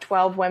 He's with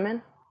 12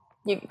 women.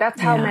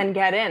 That's how men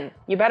get in.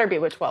 You better be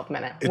with 12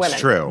 women. It's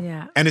true.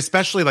 Yeah. And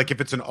especially like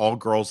if it's an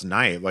all-girls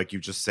night, like you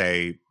just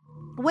say,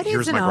 what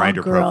here's is an my Grindr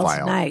all-girls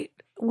profile. night?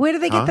 Where do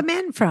they get the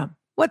men from?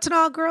 What's an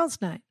all-girls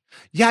night?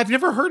 Yeah, I've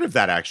never heard of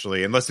that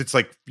actually, unless it's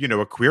like,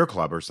 a queer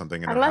club or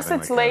something. Unless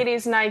it's like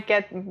ladies' night,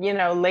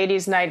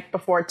 ladies' night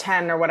before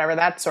 10 or whatever,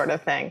 that sort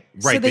of thing.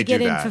 Right, so they get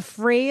do in that. for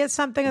free or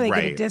something, or they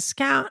get a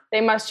discount?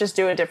 They must just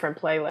do a different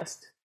playlist.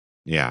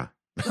 Yeah.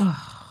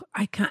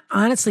 I can't.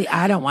 Honestly,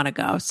 I don't want to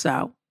go,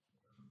 so.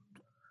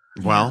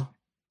 Well,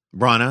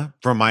 Rana,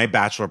 for my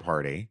bachelor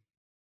party,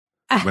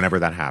 whenever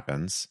that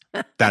happens,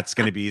 that's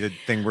going to be the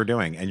thing we're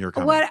doing, and you're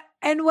coming.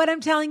 What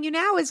I'm telling you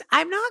now is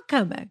I'm not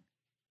coming.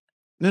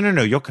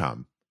 No, you'll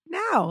come.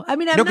 No, I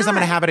mean, I'm because I'm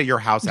going to have it at your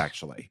house,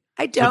 actually.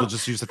 I don't. You'll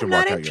just use it to I'm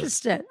walk not out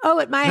interested.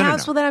 At my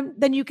house? No. Well,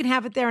 then you can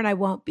have it there, and I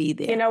won't be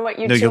there. You know what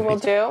you two will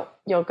do?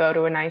 You'll go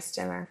to a nice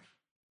dinner,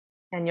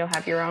 and you'll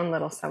have your own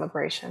little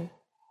celebration.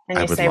 And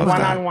you say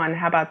one-on-one.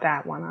 How about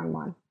that,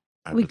 one-on-one?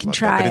 We can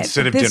try it. But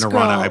instead of dinner,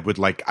 Rana,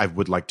 I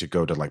would like to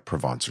go to like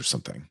Provence or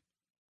something.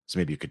 So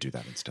maybe you could do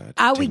that instead.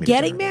 Are we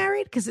getting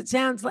married? Because it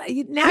sounds like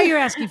now you're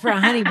asking for a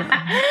honeymoon.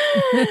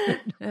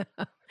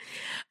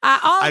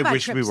 All of our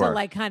trips are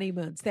like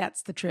honeymoons.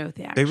 That's the truth.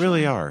 Actually. They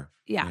really are.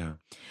 Yeah.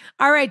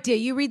 All right, dear.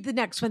 You read the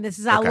next one. This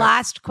is our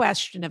last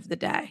question of the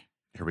day.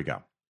 Here we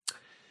go.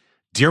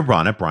 Dear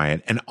Rana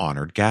Bryant, an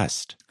honored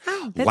guest.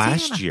 Oh,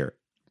 last year,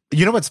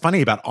 you know what's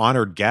funny about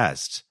honored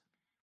guest?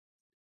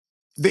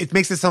 It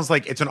makes it sound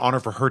like it's an honor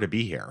for her to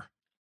be here.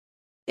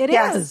 It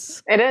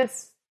is. It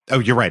is. Oh,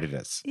 you're right. It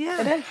is.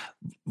 Yeah. It is.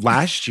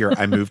 Last year,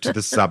 I moved to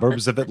the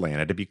suburbs of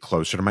Atlanta to be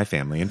closer to my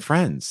family and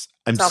friends.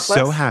 I'm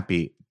so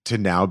happy to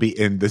now be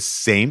in the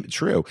same.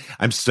 True.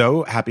 I'm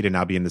so happy to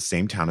now be in the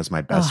same town as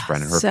my best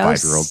friend and her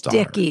 5-year-old daughter.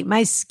 Sticky.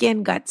 My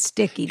skin got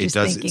sticky just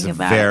thinking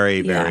about it. It's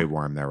very, very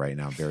warm there right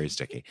now. Very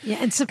sticky. Yeah,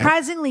 and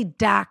surprisingly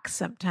dark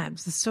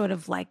sometimes. It's sort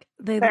of like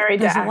there's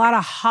dark. a lot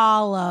of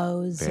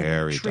hollows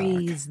Very and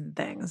trees dark. and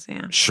things.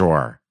 Yeah.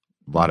 Sure.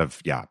 A lot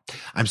of,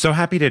 I'm so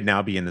happy to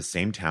now be in the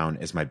same town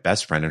as my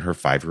best friend and her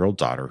 5-year-old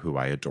daughter, who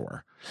I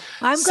adore.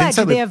 Well, I'm glad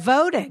they're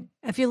voting.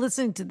 If you're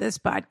listening to this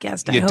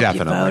podcast, I hope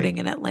you're voting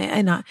in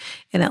Atlanta.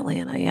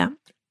 Yeah.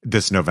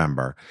 This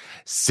November.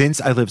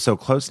 Since I live so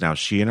close now,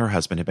 she and her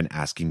husband have been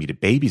asking me to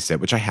babysit,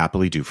 which I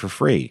happily do for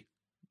free.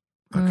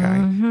 Okay.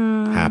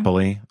 Mm-hmm.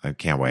 Happily. I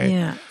can't wait.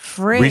 Yeah.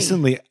 Free.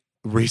 Recently,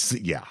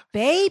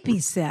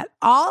 babysit.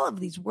 All of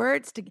these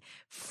words to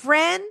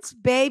friends,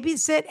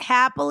 babysit,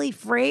 happily,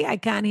 free. I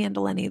can't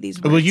handle any of these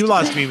words. Well, you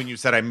lost me when you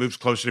said I moved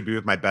closer to be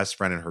with my best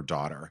friend and her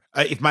daughter.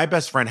 If my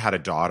best friend had a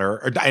daughter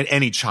or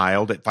any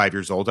child at 5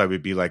 years old, I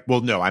would be like,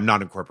 well, no, I'm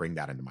not incorporating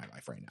that into my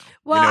life right now.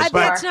 Well,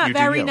 that's not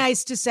very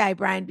nice to say,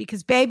 Brian,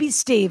 because baby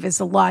Steve is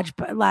a large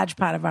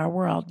part of our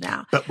world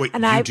now. But what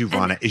you do,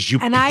 Rana, is you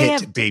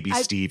pit baby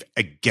Steve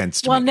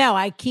against me. Well, no,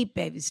 I keep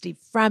baby Steve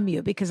from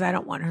you because I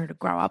don't want her to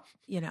grow up,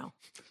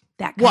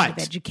 that kind of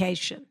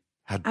education.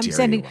 How dare you,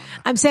 Rana?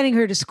 I'm sending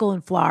her to school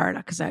in Florida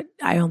because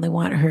I only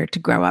want her to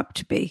grow up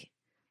to be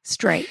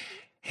straight.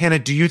 Hannah,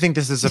 do you think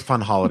this is a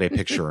fun holiday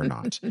picture or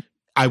not?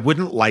 I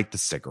wouldn't light the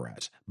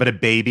cigarette, but a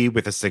baby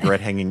with a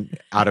cigarette hanging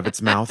out of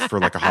its mouth for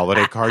like a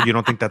holiday card, you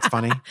don't think that's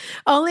funny?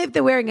 Only if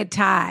they're wearing a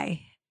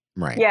tie.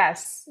 Right.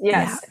 Yes.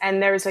 Yeah.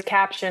 And there's a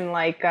caption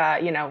like,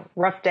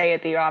 rough day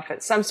at the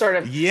office. Some sort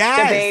of the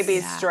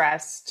baby's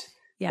stressed.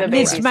 Yeah,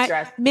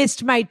 The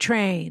missed my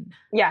train.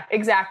 Yeah,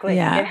 exactly.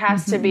 Yeah. It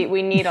has to be.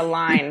 We need a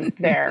line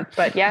there.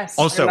 But yes,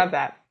 also, I love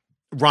that.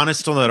 Ron is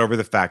still not over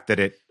the fact that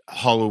at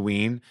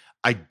Halloween,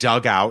 I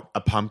dug out a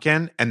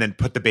pumpkin and then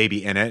put the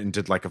baby in it and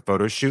did like a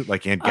photo shoot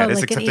like Aunt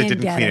Geddes, except I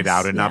didn't clean it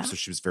out enough, so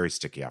she was very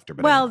sticky after.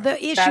 But well, anyway.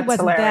 the issue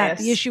wasn't that.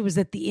 The issue was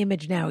that the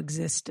image now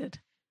existed.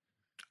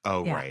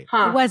 Oh, right.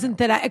 It wasn't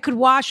that I could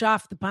wash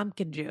off the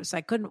pumpkin juice.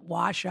 I couldn't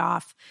wash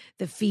off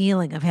the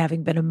feeling of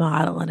having been a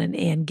model in an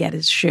Ann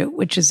Geddes shoot,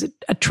 which is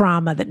a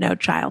trauma that no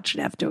child should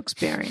have to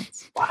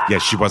experience. Wow. Yeah,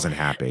 she wasn't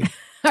happy.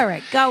 All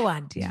right, go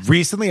on, Tia.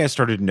 Recently, I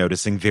started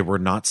noticing they were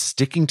not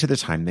sticking to the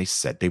time they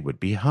said they would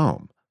be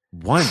home.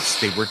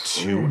 Once they were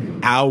 2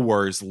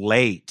 hours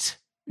late.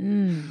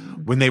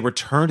 When they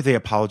returned, they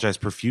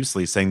apologized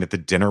profusely, saying that the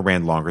dinner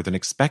ran longer than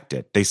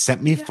expected. They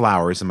sent me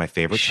flowers and my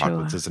favorite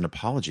chocolates as an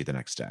apology the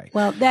next day.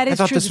 Well, that is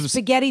true. The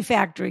spaghetti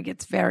factory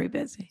gets very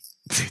busy.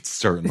 It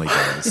certainly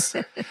does.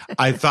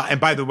 I thought, and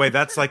by the way,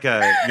 that's like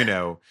early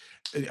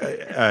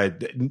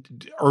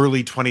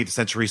 20th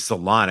century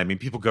salon. I mean,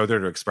 people go there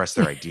to express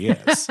their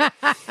ideas.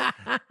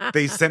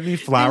 They sent me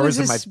flowers.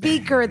 There was a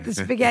speaker at the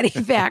spaghetti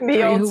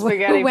factory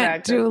who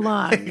went too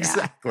long.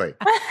 Exactly.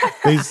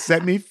 They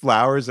sent me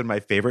flowers and my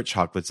favorite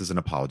chocolates as an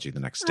apology the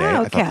next day.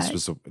 I thought this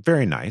was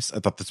very nice. I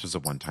thought this was a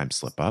one-time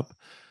slip-up.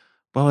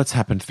 Well, it's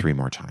happened 3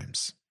 more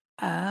times.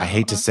 I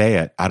hate to say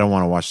it. I don't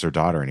want to watch their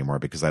daughter anymore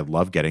because I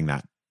love getting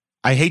that.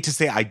 I hate to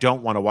say I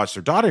don't want to watch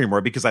their daughter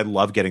anymore because I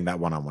love getting that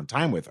one-on-one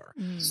time with her.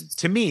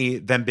 To me,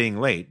 them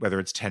being late, whether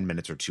it's 10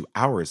 minutes or 2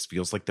 hours,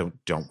 feels like they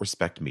don't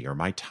respect me or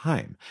my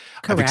time.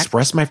 Correct. I've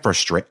expressed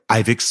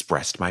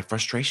my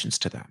frustrations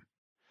to them.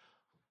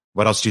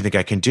 What else do you think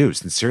I can do?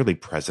 Sincerely,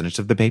 President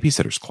of the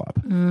Babysitters Club.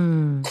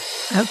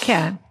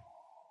 Okay.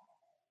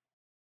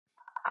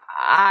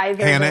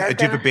 Hannah,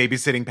 do you have a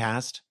babysitting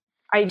past?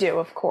 I do,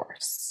 of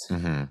course.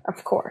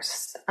 Of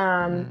course.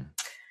 And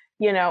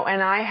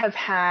I have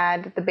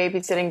had the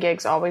babysitting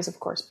gigs always, of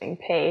course, being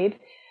paid,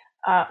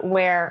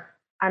 where,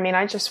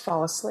 I just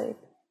fall asleep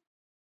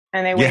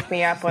and they wake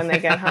me up when they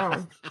get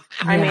home.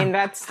 I mean,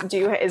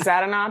 is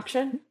that an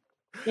option?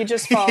 You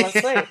just fall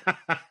asleep.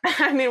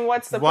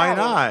 What's the problem? Why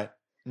not?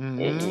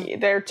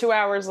 They're 2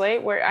 hours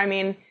late.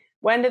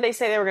 When did they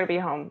say they were going to be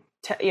home?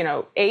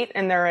 8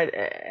 and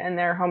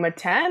they're home at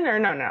 10 or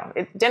no.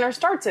 Dinner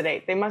starts at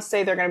 8. They must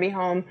say they're going to be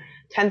home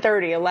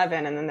 10:30,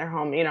 11, and then they're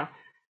home,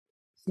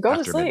 Go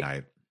to sleep.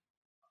 Midnight.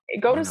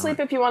 Go to sleep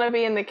if you want to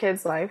be in the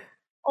kid's life,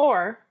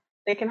 or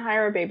they can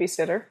hire a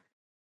babysitter,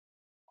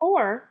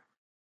 or,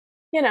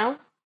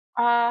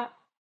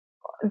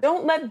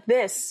 don't let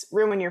this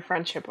ruin your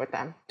friendship with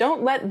them.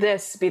 Don't let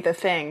this be the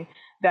thing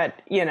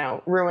that,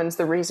 ruins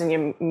the reason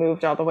you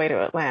moved all the way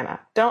to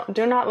Atlanta.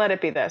 Do not let it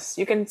be this.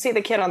 You can see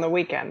the kid on the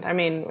weekend.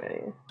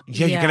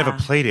 You can have a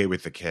play date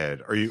with the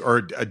kid,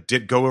 or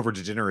go over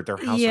to dinner at their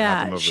house. Yeah, or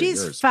have them over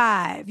she's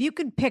 5. You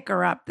can pick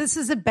her up. This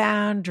is a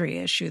boundary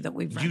issue that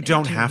we've run You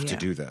don't into have here. to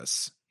do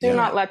this. Do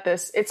not let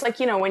this. It's like,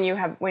 when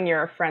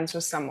you're friends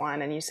with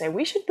someone and you say,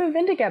 we should move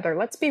in together.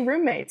 Let's be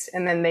roommates.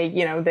 And then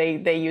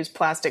they use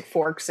plastic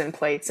forks and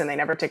plates and they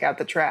never take out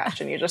the trash.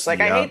 And you're just like,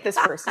 I hate this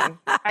person.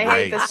 I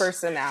hate this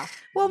person now.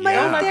 Well,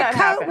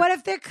 what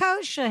if they're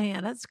kosher,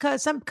 Hannah?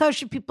 Some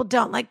kosher people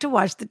don't like to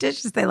wash the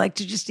dishes. They like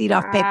to just eat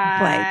off paper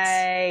plates.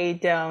 I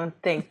don't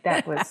think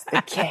that was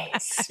the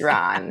case,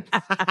 Ron.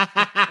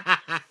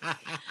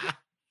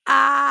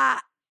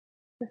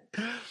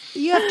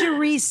 You have to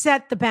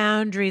reset the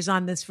boundaries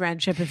on this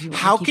friendship if you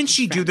want. How can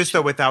she do this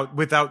though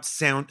without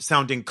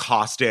sounding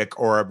caustic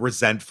or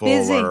resentful?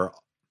 Busy. Or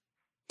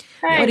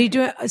what are you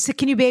doing? So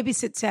can you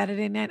babysit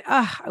Saturday night?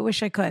 Oh, I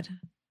wish I could.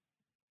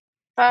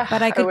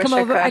 But I could come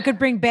over. I could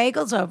bring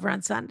bagels over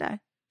on Sunday.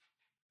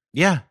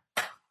 Yeah,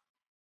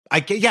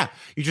 I can. Yeah,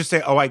 you just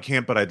say, "Oh, I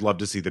can't," but I'd love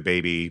to see the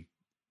baby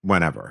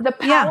whenever. The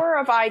power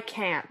of I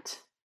can't,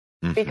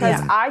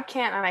 because I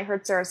can't. And I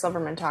heard Sarah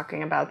Silverman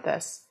talking about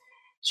this.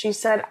 She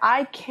said,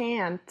 I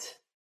can't,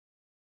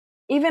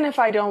 even if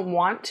I don't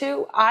want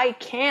to, I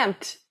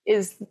can't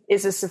is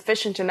a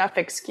sufficient enough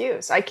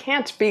excuse. I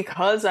can't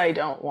because I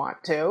don't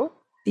want to.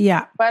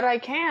 Yeah. But I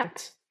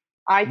can't.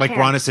 Like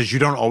Rana says, you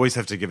don't always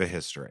have to give a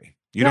history.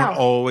 You don't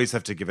always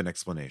have to give an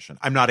explanation.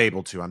 I'm not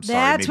able to. I'm sorry.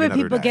 That's where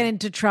people get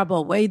into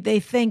trouble. They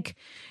think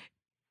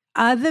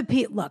other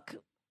people, look,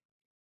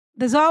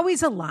 there's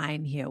always a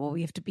line here where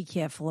we have to be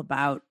careful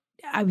about.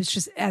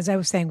 As I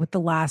was saying with the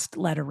last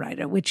letter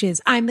writer, which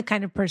is, I'm the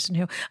kind of person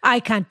who, I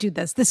can't do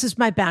this. This is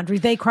my boundary.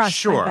 They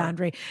crossed my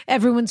boundary.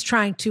 Everyone's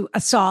trying to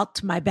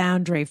assault my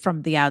boundary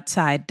from the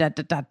outside.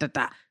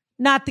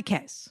 Not the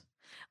case.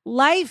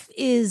 Life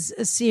is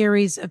a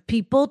series of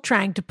people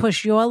trying to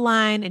push your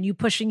line and you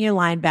pushing your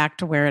line back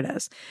to where it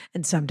is.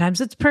 And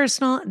sometimes it's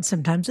personal and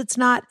sometimes it's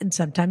not. And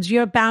sometimes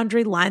your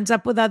boundary lines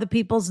up with other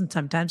people's and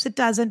sometimes it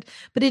doesn't.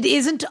 But it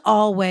isn't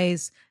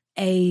always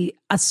a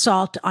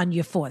assault on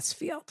your force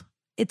field.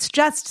 It's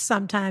just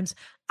sometimes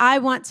I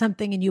want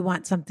something and you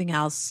want something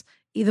else.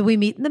 Either we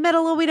meet in the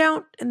middle or we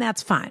don't, and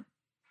that's fine.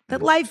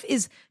 that life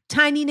is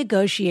tiny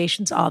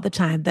negotiations all the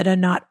time that are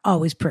not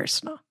always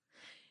personal.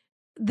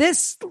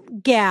 This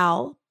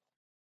gal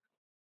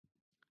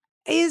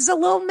is a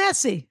little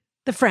messy,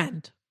 the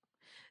friend.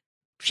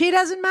 She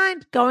doesn't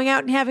mind going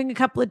out and having a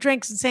couple of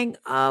drinks and saying,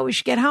 oh, we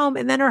should get home.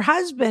 And then her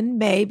husband,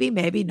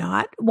 maybe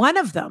not, one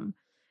of them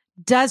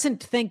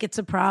doesn't think it's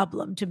a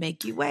problem to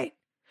make you wait.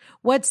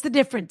 What's the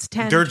difference?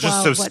 10, they're 12,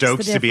 just so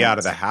stoked to be out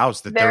of the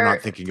house that they're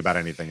not thinking about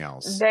anything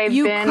else. They've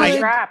been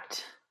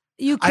trapped.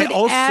 You could,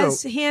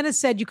 as Hannah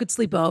said, you could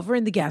sleep over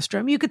in the guest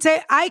room. You could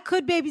say, I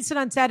could babysit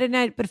on Saturday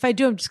night, but if I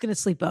do, I'm just going to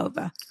sleep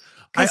over.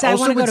 Because I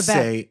want to go to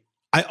bed.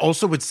 I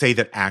also would say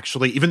that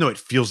actually, even though it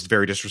feels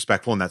very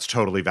disrespectful and that's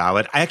totally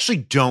valid, I actually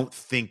don't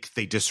think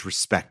they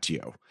disrespect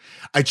you.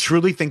 I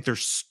truly think they're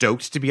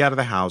stoked to be out of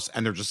the house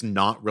and they're just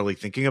not really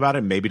thinking about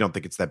it. Maybe don't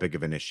think it's that big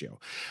of an issue.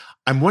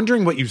 I'm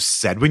wondering what you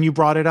said when you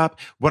brought it up.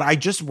 What I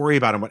just worry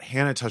about and what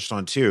Hannah touched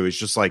on too is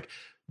just like,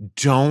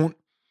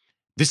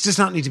 this does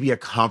not need to be a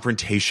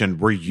confrontation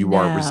where you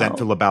are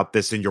resentful about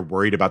this and you're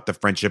worried about the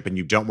friendship and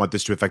you don't want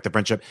this to affect the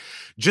friendship.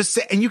 Just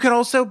say, and you could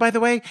also, by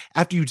the way,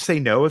 after you say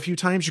no a few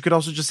times, you could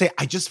also just say,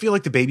 I just feel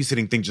like the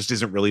babysitting thing just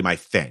isn't really my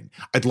thing.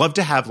 I'd love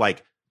to have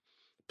like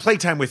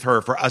playtime with her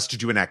for us to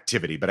do an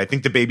activity, but I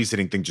think the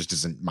babysitting thing just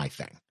isn't my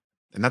thing.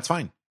 And that's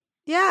fine.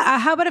 Yeah.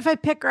 How about if I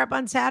pick her up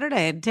on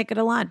Saturday and take her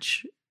to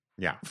lunch?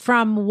 Yeah.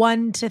 From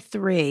 1 to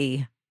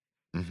 3.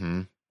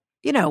 Mm-hmm.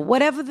 You know,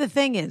 whatever the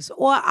thing is.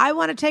 Or I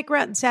want to take her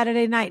out on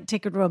Saturday night and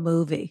take her to a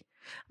movie.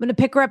 I'm going to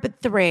pick her up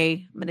at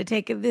 3. I'm going to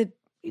take her to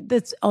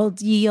this old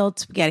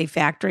Spaghetti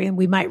Factory, and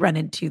we might run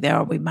into there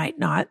or we might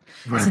not,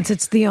 since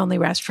it's the only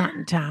restaurant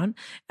in town.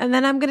 And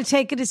then I'm going to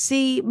take her to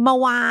see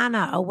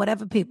Moana or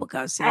whatever people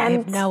go see. I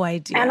have no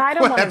idea. And I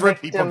don't want to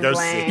victim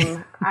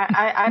blame.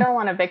 I don't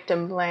want to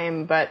victim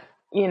blame, but,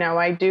 you know,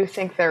 I do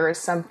think there is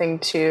something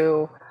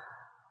to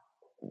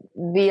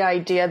the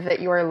idea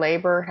that your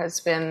labor has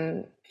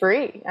been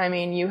free. I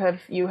mean, you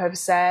have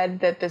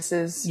said that this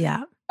is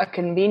a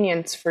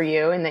convenience for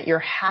you and that you're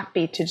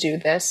happy to do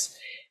this.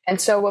 And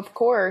so, of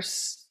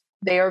course,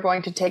 they are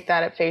going to take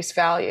that at face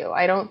value.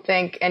 I don't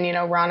think, and, you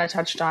know, Rana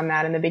touched on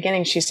that in the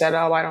beginning. She said,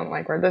 oh, I don't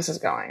like where this is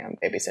going. I'm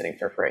babysitting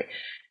for free.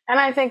 And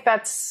I think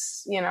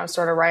that's, you know,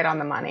 sort of right on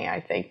the money. I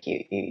think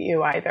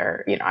you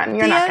either, you know, and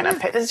you're not going to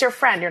pay. This is your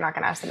friend. You're not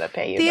going to ask them to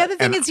pay you. The other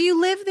thing is you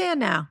live there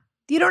now.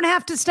 You don't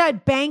have to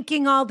start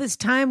banking all this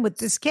time with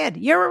this kid.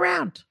 You're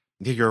around.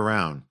 Yeah, you're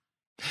around.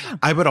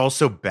 I would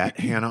also bet,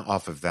 Hannah,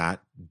 off of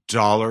that,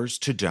 dollars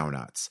to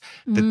donuts.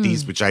 That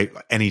these, which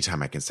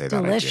anytime I can say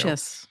that,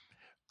 delicious.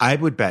 I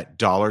would bet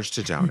dollars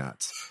to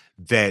donuts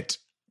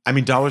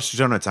dollars to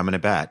donuts, I'm going to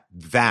bet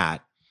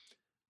that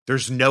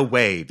there's no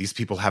way these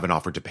people haven't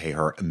offered to pay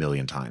her 1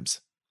 million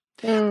times.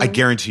 I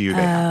guarantee you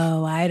they have.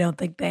 Oh, I don't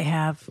think they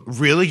have.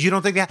 Really? You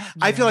don't think that? Yeah.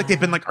 I feel like they've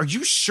been like, are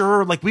you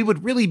sure? Like, we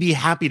would really be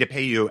happy to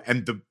pay you.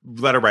 And the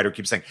letter writer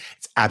keeps saying,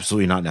 it's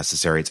absolutely not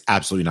necessary. It's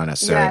absolutely not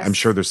necessary. Yes. I'm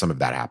sure there's some of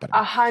that happening.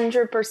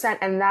 100%.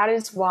 And that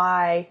is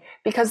why,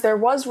 because there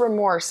was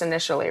remorse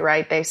initially,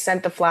 right? They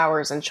sent the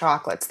flowers and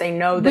chocolates. They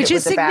know that which it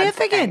was is a bad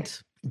significant.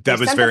 thing. That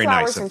was very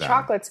nice of them. Flowers and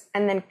chocolates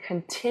and then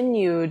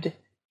continued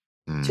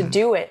to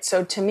do it.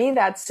 So to me,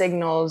 that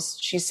signals,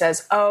 she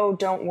says, oh,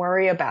 don't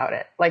worry about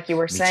it. Like you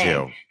were saying,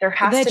 too. There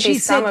has to be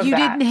some of that. You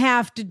didn't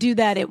have to do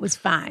that. It was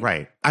fine.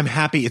 Right. I'm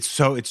happy. It's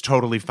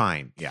totally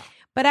fine. Yeah.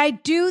 But I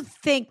do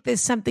think there's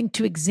something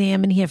to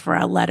examine here for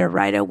our letter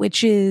writer,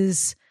 which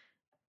is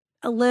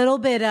a little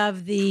bit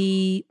of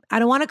I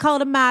don't want to call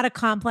it a Mata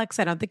complex.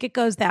 I don't think it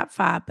goes that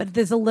far, but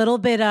there's a little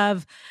bit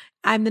of,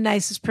 I'm the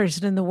nicest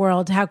person in the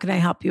world. How can I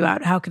help you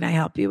out? How can I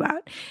help you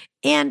out?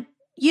 And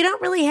you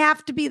don't really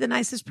have to be the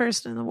nicest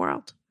person in the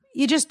world.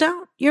 You just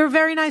don't. You're a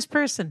very nice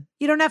person.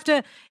 You don't have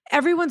to,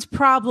 everyone's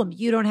problem,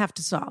 you don't have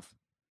to solve.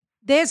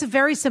 There's a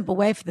very simple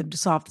way for them to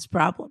solve this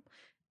problem.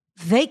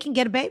 They can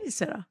get a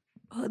babysitter.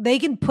 They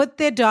can put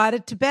their daughter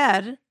to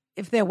bed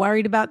if they're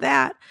worried about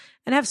that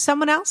and have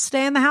someone else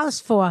stay in the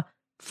house for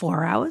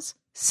 4 hours,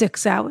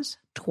 6 hours,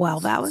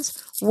 12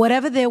 hours,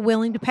 whatever they're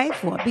willing to pay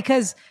for.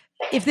 Because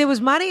if there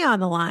was money on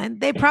the line,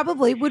 they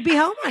probably would be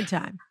home on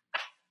time.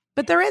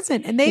 But there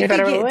isn't. And they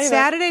think it's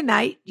Saturday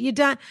night. You're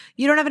done.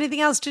 You don't have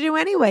anything else to do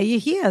anyway. You're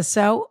here.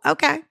 So,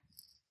 okay.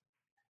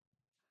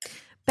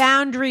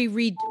 Boundary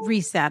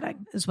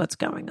resetting is what's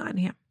going on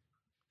here.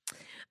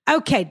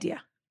 Okay,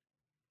 dear.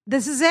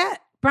 This is it.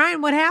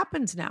 Brian, what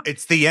happens now?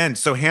 It's the end.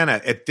 So,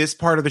 Hannah, at this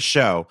part of the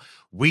show,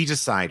 we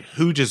decide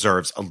who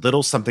deserves a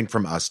little something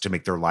from us to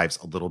make their lives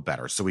a little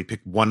better. So we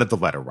pick one of the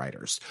letter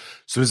writers.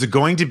 So is it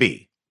going to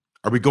be,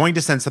 are we going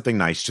to send something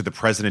nice to the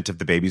president of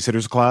the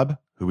Babysitters Club,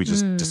 who we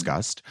just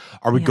discussed?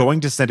 Are we going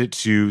to send it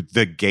to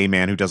the gay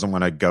man who doesn't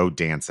want to go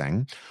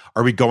dancing?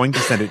 Are we going to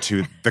send it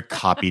to the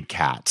copied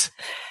cat?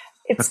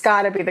 It's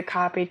got to be the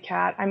copied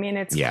cat. I mean,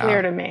 it's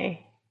clear to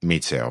me. Me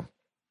too.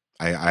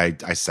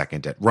 I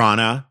second it.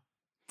 Rana?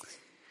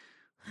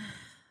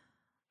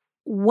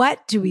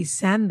 What do we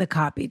send the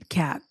copied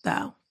cat,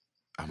 though?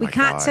 Oh we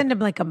can't send him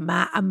like a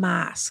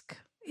mask,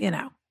 you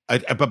know.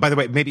 But by the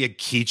way, maybe a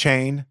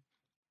keychain?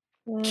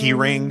 Key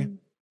ring?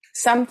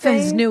 Something.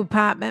 His new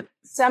apartment.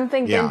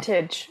 Something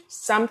vintage.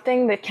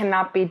 Something that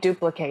cannot be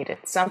duplicated.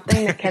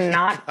 Something that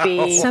cannot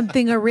be.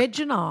 Something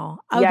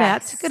original. Oh,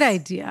 that's a good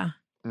idea.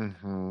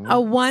 Mm-hmm.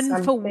 A one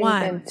Something for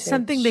one. vintage.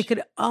 Something they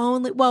could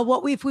only.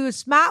 Well, if we were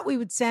smart, we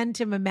would send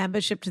him a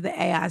membership to the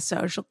AI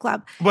Social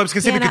Club. Well, I was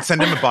going to say we could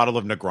send him a bottle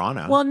of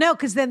Negroni. Well, no,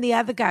 because then the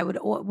other guy would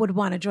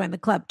want to join the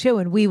club too,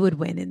 and we would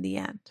win in the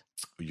end.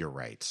 You're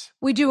right.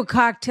 We do a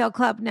cocktail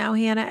club now,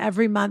 Hannah.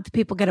 Every month,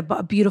 people get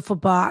a beautiful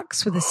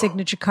box with a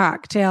signature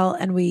cocktail,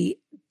 and we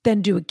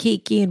then do a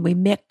kiki, and we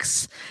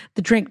mix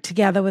the drink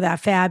together with our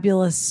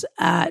fabulous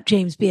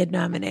James Beard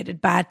nominated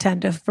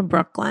bartender from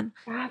Brooklyn.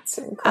 That's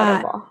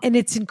incredible. And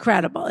it's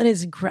incredible. It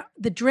is incredible.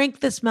 The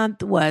drink this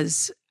month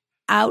was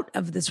out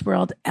of this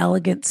world,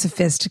 elegant,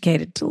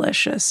 sophisticated,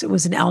 delicious. It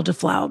was an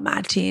elderflower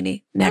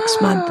martini.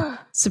 Next month,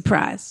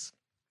 surprise.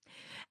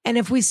 And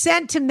if we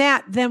sent him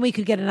that, then we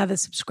could get another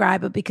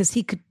subscriber because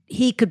he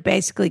could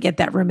basically get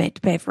that roommate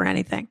to pay for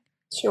anything.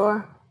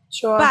 Sure.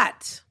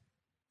 But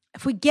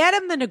if we get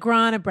him the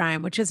Negroni,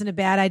 Brian, which isn't a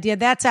bad idea,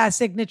 that's our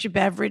signature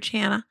beverage,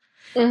 Hannah,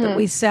 that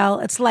we sell.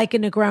 It's like a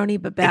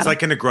Negroni, but better. It's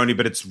like a Negroni,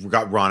 but it's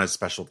got Rana's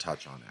special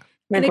touch on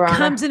it. And it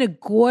comes in a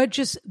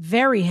gorgeous,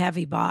 very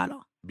heavy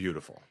bottle.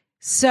 Beautiful.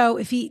 So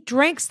if he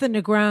drinks the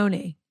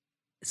Negroni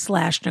 /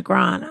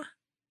 Negrana,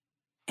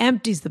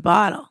 empties the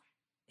bottle,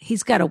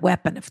 he's got a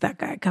weapon if that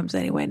guy comes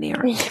anywhere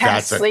near him.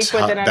 Sleep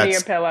with it under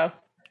your pillow.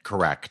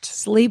 Correct.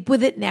 Sleep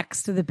with it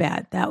next to the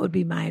bed. That would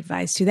be my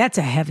advice too. That's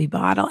a heavy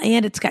bottle,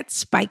 and it's got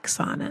spikes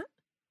on it.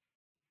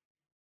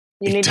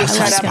 You need to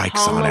set up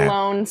Home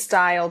Alone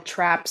style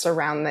traps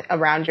around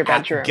your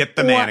bedroom. Get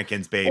the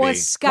mannequins, baby. Or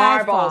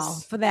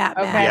Skyfall, for that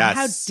matter. Yes.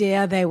 How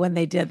dare they when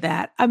they did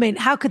that? I mean,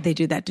 how could they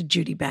do that to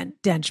Judi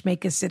Dench?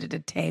 Make us sit at a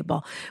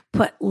table,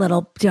 put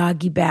little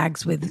doggy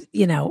bags with,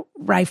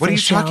 rifle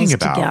shells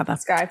together.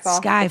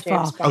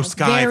 Skyfall. Oh,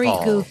 Skyfall. Very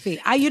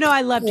goofy.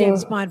 I love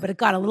James Bond, but it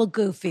got a little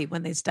goofy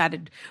when they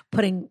started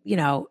putting,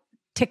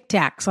 Tic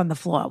Tacs on the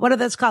floor. What are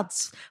those called?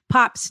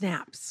 Pop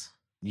snaps.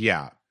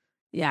 Yeah.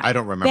 Yeah. I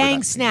don't remember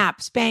Bang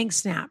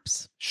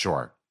snaps.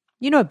 Sure.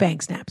 You know what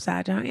bang snaps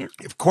are, don't you?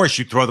 Of course,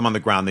 you throw them on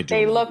the ground.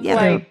 They look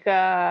like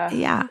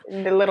the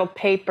little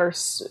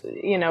papers,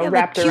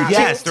 wrapped around.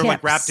 Yes, they're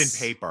like wrapped in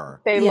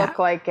paper. They look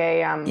like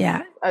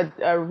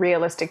a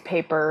realistic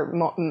paper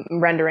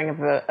rendering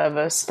of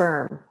a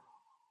sperm.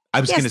 I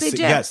was going to say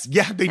yes.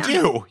 Yeah, they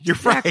do. You're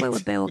exactly right.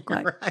 What they look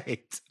like. You're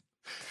right.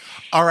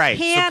 All right.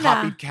 Hannah, so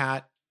Poppy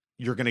Cat.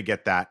 You're going to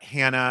get that.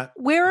 Hannah.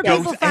 Where are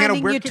people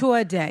finding your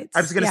tour dates?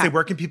 I was going to say,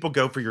 where can people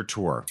go for your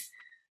tour?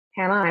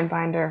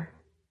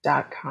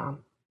 HannahEinbinder.com.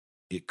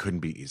 It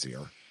couldn't be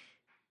easier.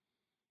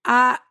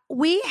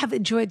 We have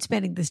enjoyed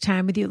spending this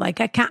time with you. I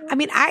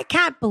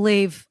can't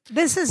believe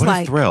this is what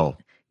like a thrill.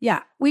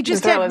 Yeah. We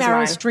just had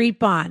Meryl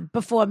Streep on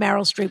before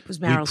Meryl Streep was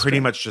Meryl Streep. We pretty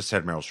much just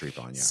had Meryl Streep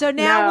on, yeah. So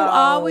now we'll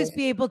always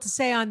be able to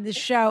say on this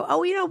show,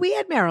 we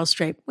had Meryl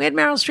Streep. We had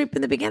Meryl Streep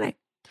in the beginning.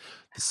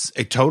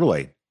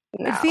 Totally.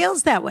 No. It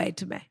feels that way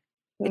to me.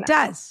 It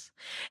does.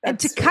 And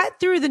to cut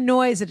through the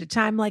noise at a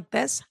time like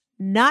this,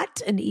 not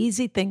an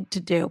easy thing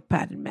to do,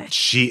 pardon me.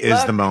 She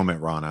is the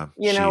moment, Rana.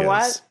 You know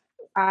what?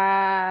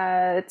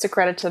 It's a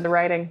credit to the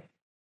writing.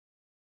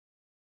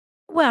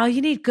 Well,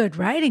 you need good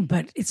writing,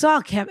 but it's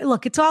all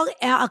it's all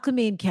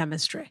alchemy and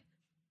chemistry.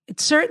 It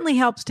certainly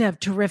helps to have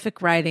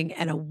terrific writing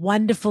and a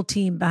wonderful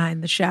team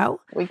behind the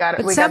show. We got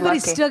it. But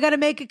somebody's still got to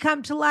make it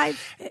come to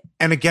life.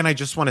 And again, I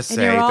just want to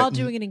say and you're all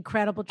doing an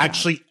incredible job.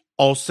 Actually,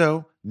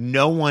 also,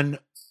 no one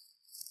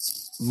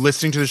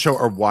listening to the show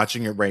or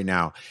watching it right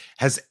now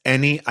has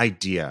any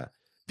idea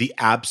the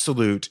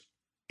absolute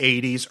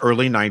 80s,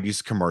 early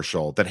 90s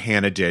commercial that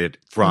Hannah did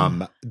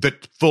from the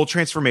full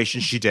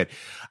transformation she did.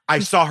 I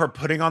saw her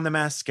putting on the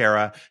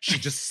mascara. She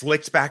just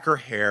slicked back her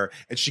hair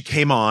and she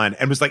came on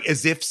and was like,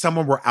 as if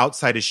someone were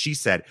outside, as she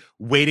said,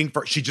 waiting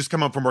for, she just come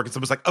home from work and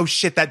someone was like, oh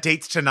shit, that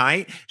date's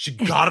tonight. She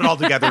got it all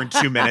together in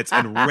 2 minutes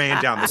and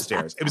ran down the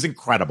stairs. It was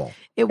incredible.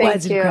 It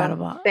was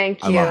incredible.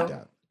 Thank you. I loved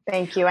it.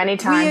 Thank you.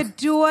 Anytime. We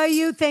adore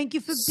you. Thank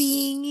you for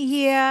being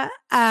here.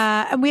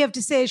 And we have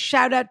to say a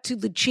shout out to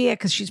Lucia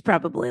because she's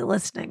probably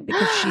listening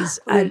because she's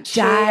a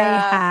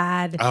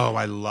diehard. Oh,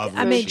 I love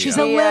Lucia. I mean, she's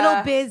a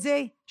little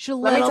busy.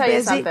 Let me tell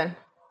you something.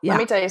 Yeah. Let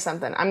me tell you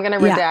something. I'm going to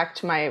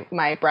redact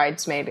my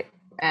bridesmaid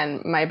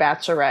and my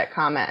bachelorette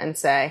comment and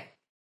say,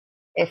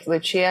 if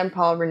Lucia and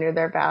Paul renew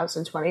their vows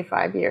in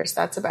 25 years,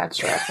 that's a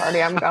bachelorette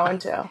party I'm going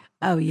to.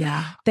 Oh,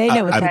 yeah. They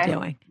know what they're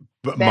doing.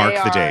 But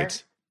mark the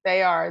date.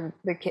 They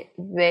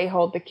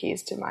hold the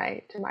keys to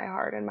my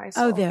heart and my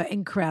soul. Oh, they're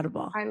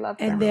incredible. I love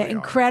them. And they're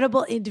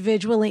incredible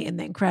individually and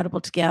they're incredible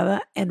together.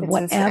 And it's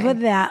whatever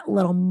insane. That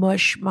little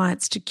mush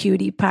monster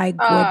cutie pie,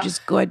 gorgeous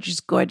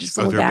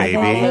little guy.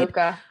 Baby.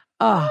 Luca.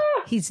 Oh,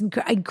 he's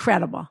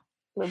incredible.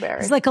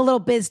 Blueberry. He's like a little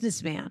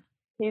businessman.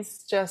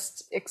 He's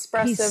just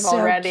expressive He's so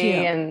already,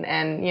 cute.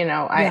 and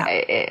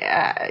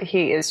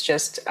he is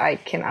just. I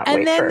cannot. And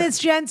wait then for there's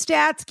Jen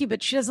Statsky,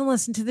 but she doesn't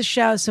listen to the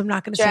show, so I'm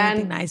not going to say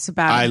anything nice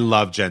about her. I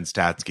love Jen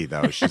Statsky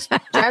though. She's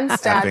Jen effing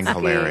Statsky,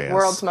 hilarious.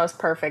 world's most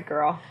perfect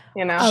girl.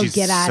 She's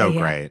get out so of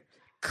here. great.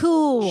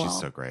 Cool. She's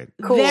so great.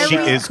 Cool. Very She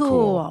is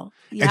cool.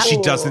 Yep. And she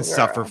Cool doesn't girl.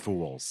 suffer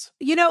fools.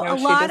 You know, No, a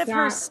she lot does of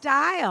her not.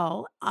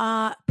 style,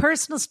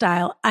 personal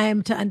style, I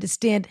am to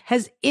understand,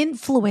 has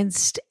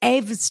influenced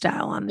Ava's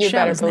style on the You show.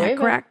 better Isn't that believe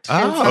it. correct?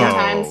 And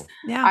sometimes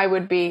Yeah. I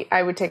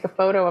would take a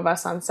photo of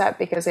us on set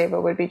because Ava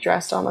would be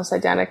dressed almost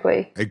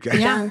identically.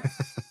 Yeah.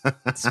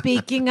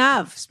 Speaking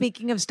of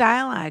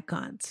style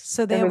icons.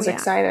 So there It was we are.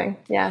 exciting.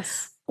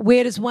 Yes.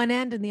 Where does one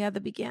end and the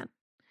other begin?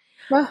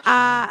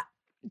 Well,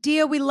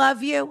 Dear, we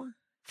love you.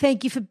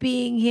 Thank you for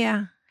being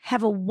here.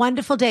 Have a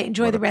wonderful day.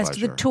 Enjoy What the a rest of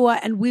pleasure. the tour,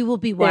 and we will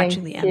be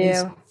watching the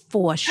Emmys you.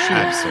 for sure in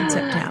Absolutely.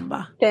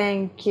 September.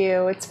 Thank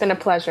you. It's been a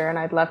pleasure, and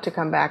I'd love to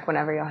come back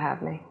whenever you'll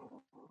have me.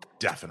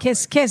 Definitely.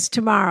 Kiss, kiss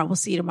tomorrow. We'll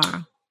see you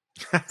tomorrow.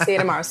 See you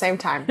tomorrow, same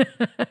time.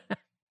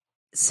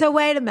 So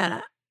wait a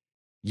minute.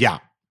 Yeah.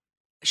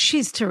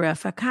 She's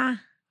terrific, huh?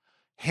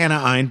 Hannah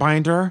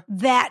Einbinder.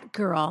 That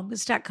girl. I'm going to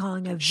start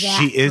calling her that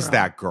She is girl.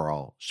 that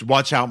girl.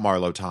 Watch out,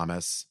 Marlo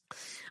Thomas.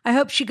 I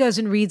hope she goes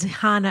and reads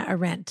Hannah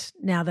Arendt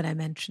now that I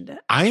mentioned it.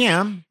 I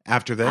am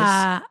after this.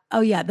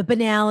 Oh, yeah. The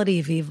Banality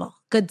of Evil.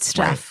 Good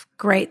stuff. Right.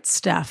 Great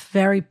stuff.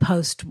 Very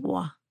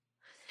post-war.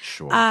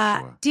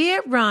 Sure.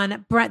 Dear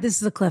Ron, this is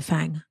the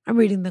cliffhanger. I'm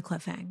reading the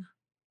cliffhanger.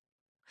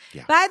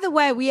 Yeah. By the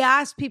way, we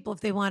asked people if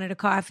they wanted a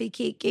coffee,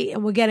 Kiki,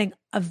 and we're getting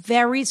a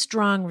very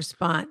strong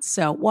response.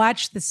 So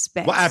watch the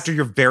space. Well, after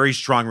your very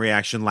strong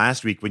reaction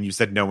last week when you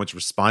said no one's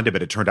responded,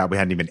 but it turned out we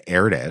hadn't even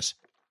aired it.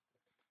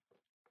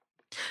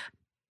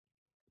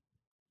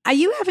 Are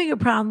you having a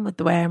problem with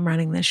the way I'm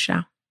running this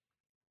show?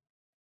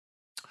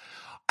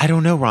 I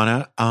don't know,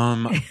 Rana.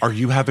 Are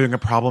you having a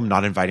problem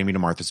not inviting me to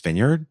Martha's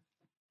Vineyard?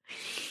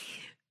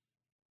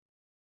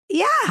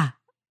 Yeah.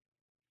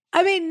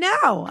 I mean,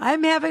 no,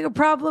 I'm having a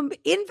problem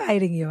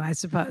inviting you, I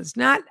suppose.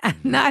 Not.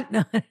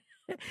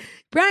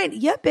 Brian,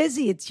 you're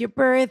busy. It's your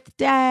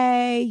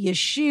birthday, you're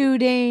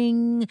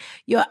shooting.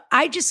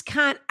 I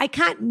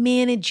can't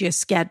manage your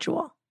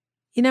schedule.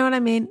 You know what I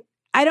mean?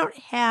 I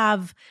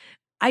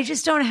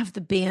just don't have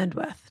the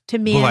bandwidth to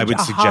manage. Well, I would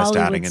a suggest Hollywood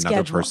adding another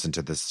schedule. person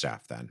to this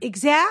staff then.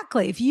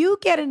 Exactly. If you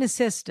get an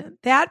assistant,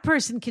 that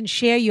person can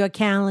share your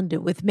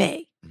calendar with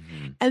me.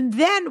 Mm-hmm. And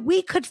then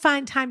we could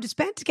find time to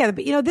spend together.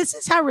 But, this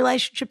is how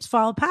relationships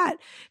fall apart.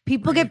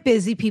 People get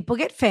busy, people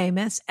get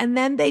famous, and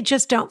then they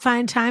just don't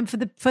find time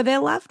for their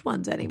loved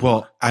ones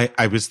anymore. Well,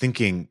 I was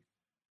thinking,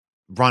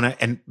 Rana,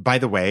 and by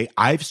the way,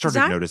 I've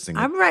started noticing.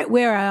 I'm right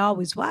where I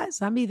always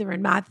was. I'm either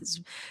in Martha's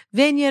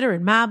Vineyard or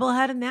in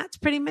Marblehead, and that's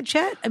pretty much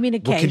it. I mean,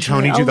 occasionally. Can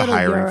Tony do the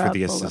hiring for Europe,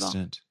 the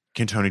assistant?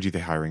 Can Tony do the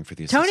hiring for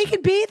the assistant? Tony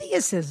can be the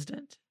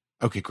assistant.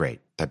 Okay, great.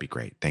 That'd be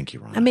great. Thank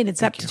you, Rana. I mean,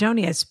 it's up to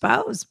Tony, I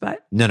suppose,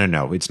 but.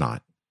 No, it's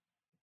not.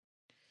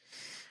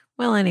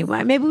 Well,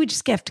 anyway, maybe we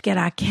just have to get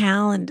our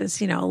calendars,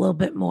 a little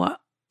bit more.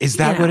 Is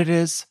that what it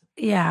is?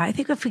 Yeah, I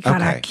think if we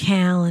got our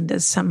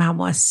calendars somehow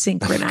more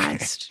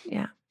synchronized. Okay.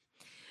 Yeah.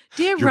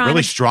 Dear You're Ron,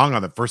 really strong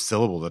on the first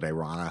syllable today,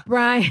 Rana.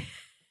 Brian.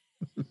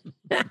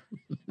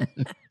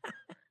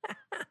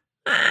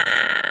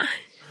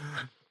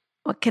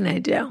 What can I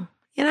do?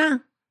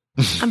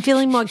 I'm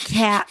feeling more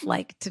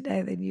cat-like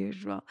today than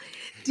usual.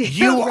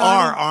 You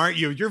are, aren't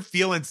you? You're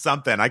feeling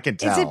something. I can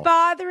tell. Is it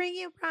bothering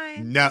you,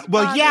 Brian? No.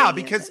 Well, yeah,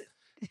 because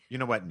you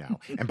know what? No.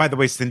 And by the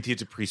way, Cynthia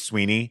Dupree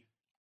Sweeney.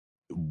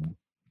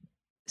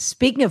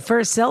 Speaking of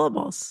first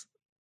syllables.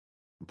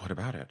 What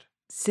about it?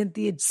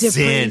 Cynthia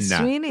Dupree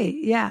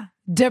Sweeney. Yeah.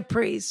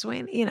 Dupree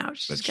Sweeney.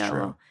 She's That's got true. a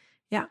little.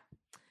 Yeah.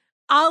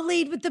 I'll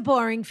lead with the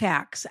boring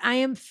facts. I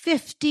am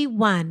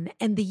 51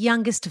 and the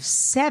youngest of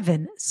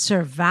 7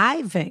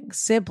 surviving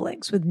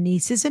siblings with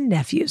nieces and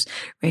nephews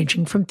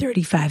ranging from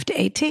 35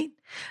 to 18.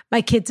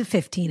 My kids are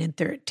 15 and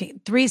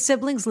 13. 3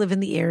 siblings live in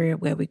the area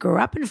where we grew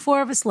up, and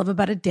 4 of us live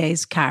about a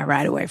day's car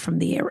ride away from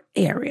the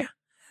area.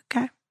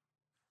 Okay.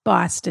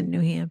 Boston,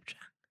 New Hampshire.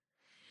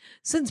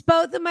 Since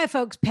both of my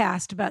folks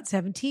passed about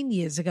 17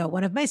 years ago,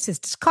 one of my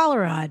sisters, call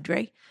her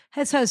Audrey,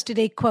 has hosted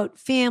a, quote,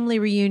 family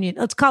reunion.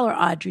 Let's call her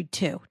Audrey,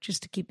 too,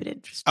 just to keep it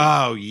interesting.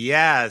 Oh,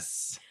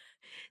 yes.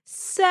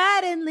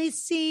 Suddenly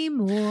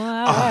Seymour.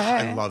 Oh,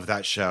 I love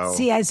that show.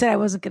 See, I said I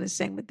wasn't going to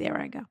sing, but there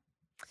I go.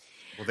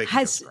 Well, they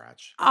can go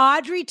scratch.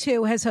 Audrey,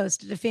 too, has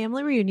hosted a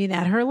family reunion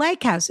at her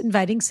lake house,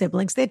 inviting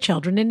siblings, their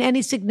children, and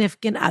any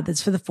significant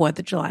others for the 4th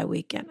of July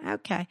weekend.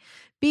 Okay.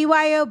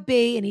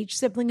 BYOB, and each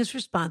sibling is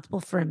responsible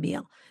for a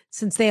meal.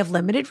 Since they have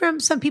limited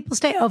rooms, some people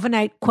stay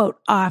overnight, quote,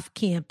 off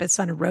campus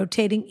on a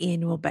rotating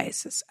annual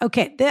basis.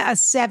 Okay, there are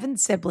 7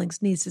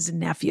 siblings, nieces, and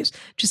nephews.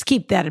 Just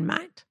keep that in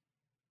mind.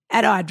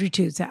 At Audrey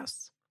 2's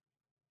house.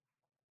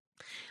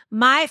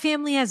 My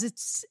family has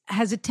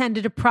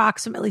attended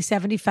approximately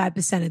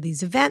 75% of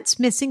these events,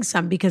 missing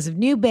some because of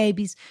new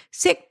babies,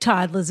 sick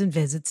toddlers, and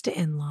visits to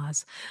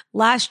in-laws.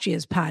 Last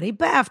year's party,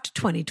 but after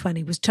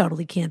 2020 was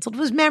totally canceled,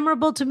 was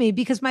memorable to me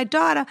because my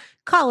daughter,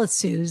 call her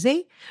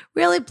Susie,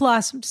 really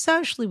blossomed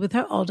socially with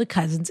her older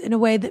cousins in a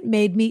way that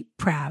made me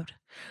proud.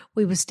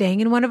 We were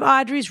staying in one of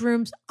Audrey's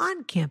rooms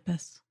on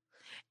campus.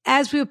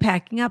 As we were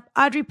packing up,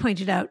 Audrey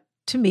pointed out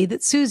to me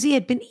that Susie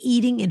had been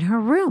eating in her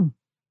room.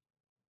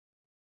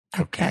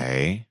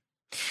 Okay.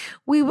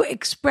 We were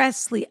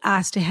expressly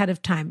asked ahead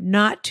of time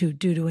not to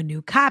due to a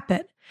new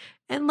carpet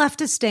and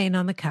left a stain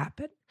on the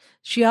carpet.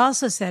 She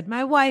also said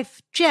my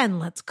wife, Jen,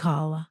 let's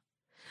call her,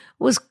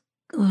 was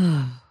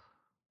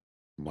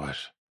What?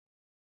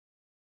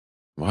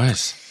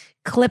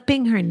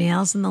 clipping her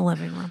nails in the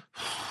living room.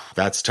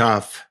 That's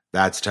tough.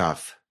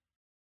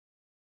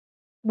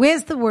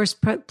 Where's the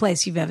worst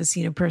place you've ever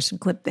seen a person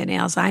clip their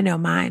nails? I know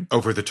mine.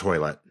 Over the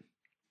toilet.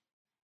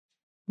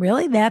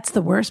 Really? That's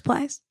the worst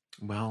place?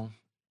 Well,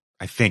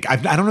 I think. I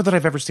don't know that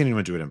I've ever seen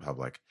anyone do it in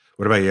public.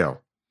 What about you?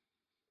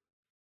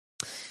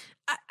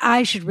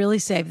 I should really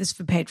save this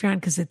for Patreon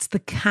because it's the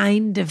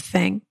kind of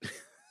thing.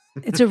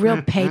 It's a real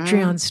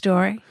Patreon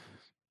story.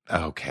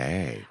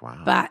 Okay.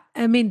 Wow. But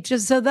I mean,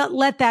 just so that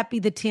let that be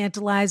the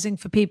tantalizing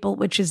for people,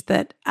 which is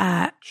that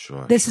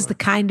this is the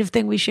kind of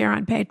thing we share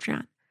on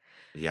Patreon.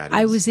 Yeah,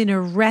 I was in a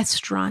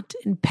restaurant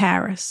in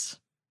Paris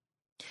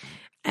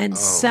and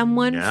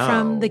someone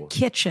from the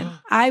kitchen,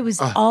 I was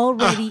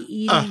already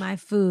eating my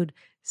food.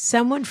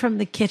 Someone from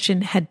the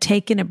kitchen had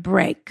taken a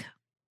break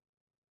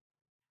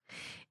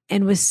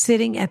and was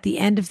sitting at the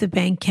end of the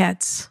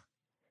banquettes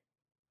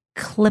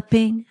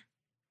clipping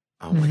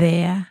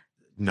their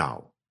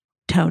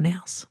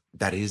toenails.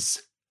 That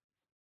is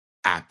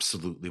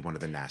absolutely one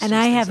of the nastiest And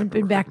I things haven't I've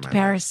been ever back heard to in my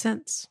Paris life.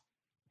 since.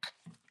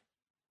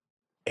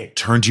 It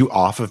turned you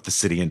off of the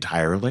city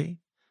entirely?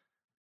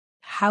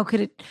 How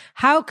could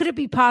it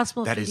be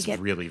possible That is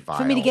really vile.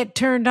 for me to get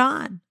turned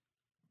on?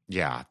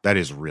 Yeah, that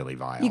is really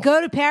vile. You go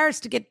to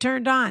Paris to get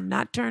turned on,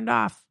 not turned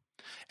off.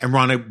 And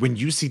Rana, when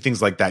you see things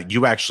like that,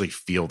 you actually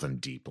feel them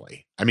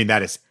deeply. I mean,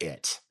 that is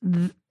it.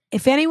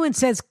 If anyone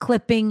says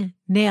clipping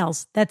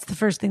nails, that's the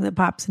first thing that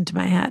pops into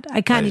my head.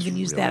 I can't even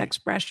use that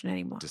expression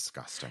anymore.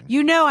 Disgusting.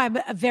 You know I'm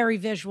a very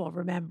visual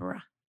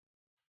rememberer.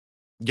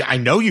 Yeah, I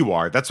know you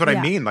are. That's what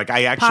I mean. Like,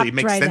 it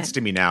makes sense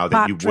to me now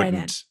that you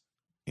wouldn't.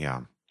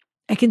 Yeah.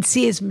 I can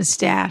see his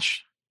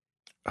mustache.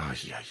 Oh,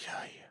 yeah.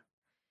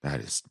 That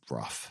is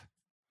rough.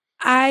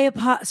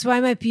 So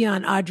I might be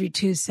on Audrey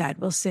 2's side.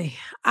 We'll see.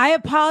 I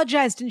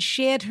apologized and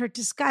shared her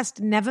disgust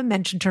and never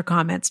mentioned her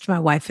comments to my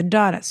wife and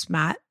daughter.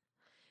 Smart.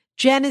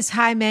 Jen is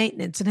high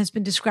maintenance and has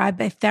been described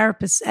by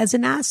therapists as a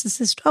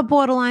narcissist or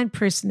borderline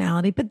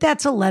personality, but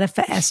that's a letter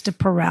for Esther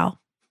Perel.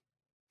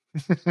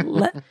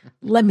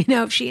 Let me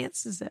know if she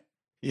answers it.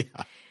 Yeah.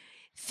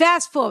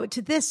 Fast forward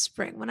to this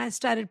spring when I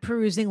started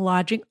perusing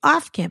lodging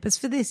off campus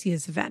for this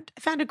year's event.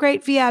 I found a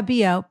great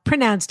VRBO,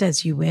 pronounced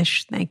as you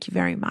wish. Thank you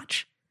very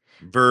much.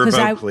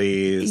 Verbo,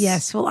 please.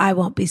 Yes, well, I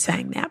won't be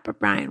saying that, but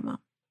Brian will.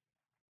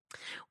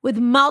 With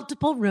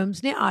multiple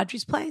rooms near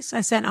Audrey's place.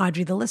 I sent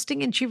Audrey the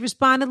listing and she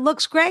responded,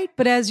 looks great,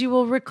 but as you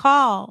will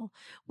recall,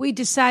 we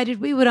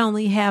decided we would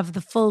only have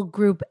the full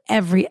group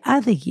every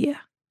other year.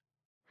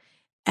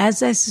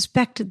 As I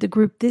suspected, the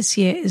group this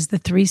year is the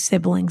 3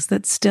 siblings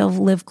that still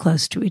live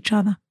close to each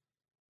other.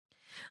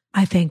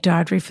 I thanked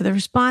Audrey for the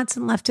response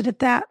and left it at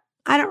that.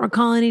 I don't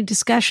recall any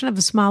discussion of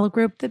a smaller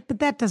group, but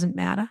that doesn't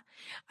matter.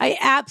 I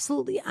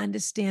absolutely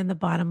understand the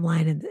bottom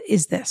line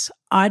is this.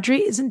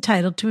 Audrey is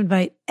entitled to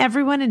invite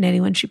everyone and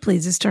anyone she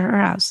pleases to her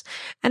house,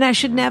 and I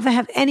should never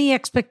have any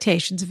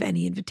expectations of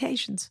any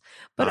invitations.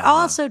 But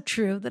also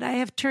true that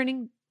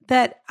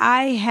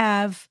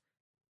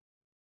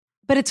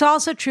but it's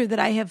also true that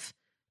I have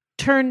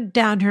turned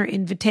down her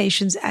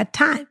invitations at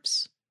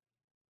times.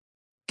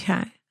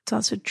 Okay. It's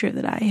also true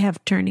that I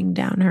have turning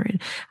down her.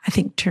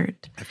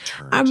 Turned.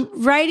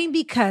 I'm writing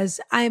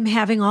because I am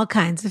having all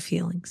kinds of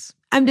feelings.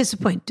 I'm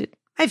disappointed.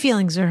 My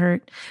feelings are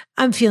hurt.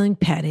 I'm feeling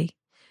petty.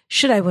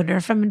 Should I wonder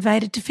if I'm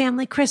invited to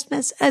family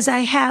Christmas as I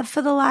have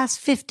for the last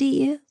 50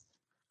 years?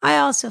 I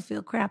also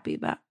feel crappy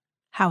about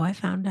how I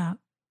found out.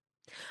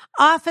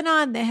 Off and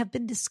on, there have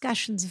been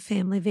discussions of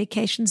family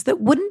vacations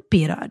that wouldn't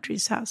be at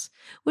Audrey's house,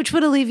 which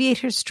would alleviate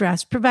her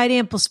stress, provide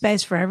ample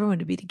space for everyone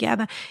to be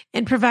together,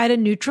 and provide a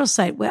neutral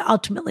site where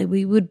ultimately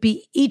we would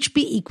each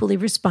be equally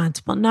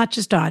responsible, not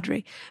just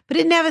Audrey. But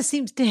it never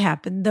seems to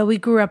happen, though we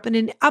grew up in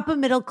an upper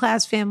middle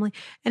class family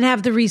and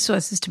have the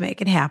resources to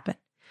make it happen.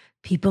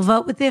 People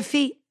vote with their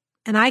feet,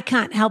 and I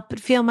can't help but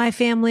feel my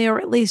family, or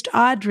at least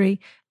Audrey,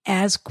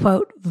 as,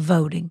 quote,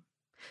 voting.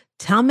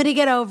 Tell me to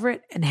get over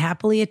it and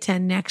happily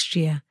attend next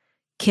year.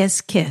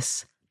 Kiss,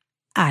 kiss,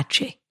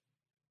 Archie.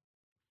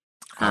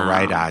 All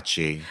right,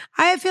 Archie.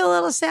 I feel a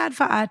little sad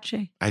for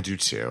Archie. I do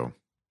too.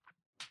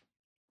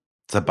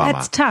 It's a bummer.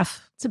 That's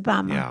tough. It's a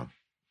bummer.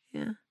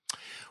 Yeah.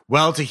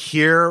 Well, to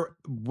hear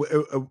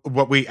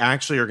what we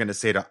actually are going to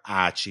say to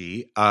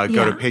Archie, go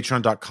to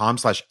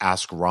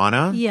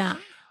patreon.com/AskRana. Yeah.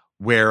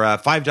 Where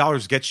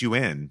 $5 gets you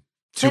in.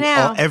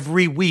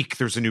 Every week,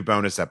 there's a new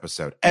bonus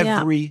episode.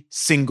 Every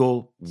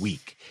single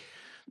week.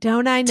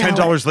 Don't I know?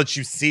 $10 lets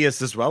you see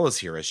us as well as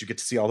hear us. You get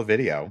to see all the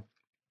video.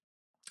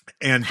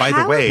 And by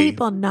the way, how are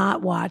people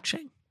not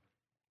watching?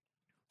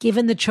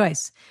 Given the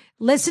choice,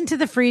 listen to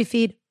the free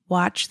feed,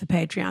 watch the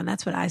Patreon.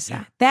 That's what I say.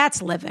 Yeah.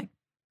 That's living.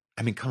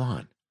 I mean, come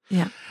on.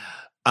 Yeah.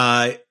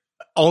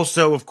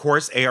 Also, of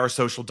course,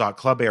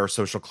 arsocial.club,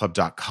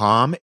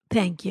 arsocialclub.com.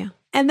 Thank you.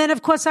 And then,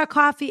 of course, our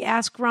coffee,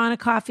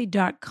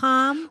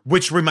 askronacoffee.com.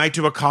 Which we might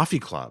do a coffee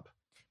club.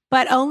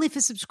 But only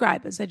for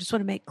subscribers. I just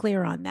want to make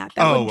clear on that.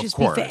 That wouldn't just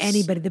be for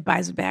anybody that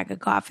buys a bag of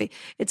coffee.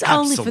 It's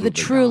only for the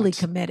truly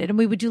committed. And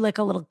we would do like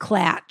a little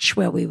clatch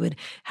where we would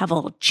have a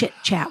little chit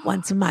chat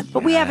once a month.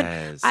 But we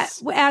haven't,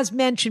 as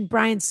mentioned,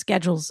 Brian's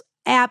schedule's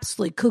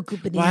absolutely cuckoo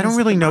bananas. Well, I don't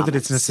really know that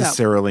it's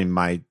necessarily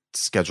my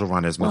schedule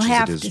run as much as it is. We'll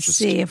have to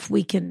see if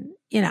we can,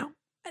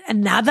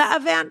 another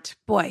event.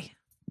 Boy,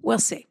 we'll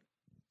see.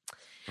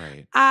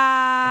 Right.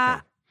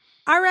 Okay.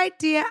 All right,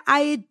 dear.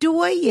 I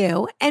adore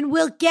you. And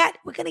we're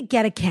going to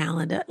get a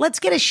calendar. Let's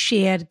get a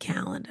shared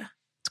calendar.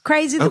 It's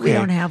crazy that we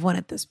don't have one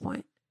at this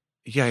point.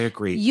 Yeah, I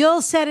agree.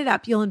 You'll set it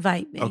up. You'll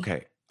invite me.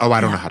 Okay. Oh,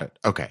 I don't know how to.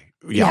 Okay.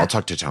 Yeah, I'll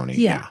talk to Tony.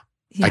 Yeah.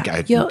 I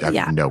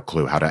have no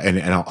clue how to.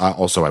 And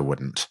I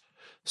wouldn't.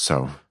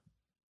 So.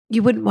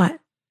 You wouldn't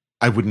what?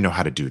 I wouldn't know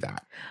how to do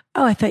that.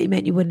 Oh, I thought you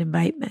meant you wouldn't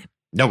invite me.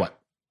 No, what?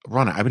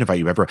 Ronna, I would invite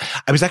you ever.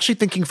 I was actually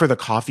thinking for the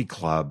coffee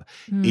club,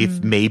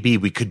 if maybe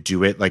we could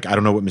do it, like, I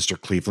don't know what Mr.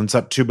 Cleveland's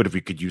up to, but if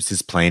we could use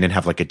his plane and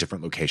have like a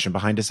different location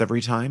behind us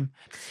every time.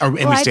 And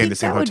we stay in the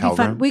same hotel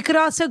room. We could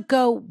also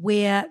go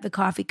where the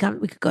coffee comes.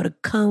 We could go to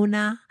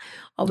Kona,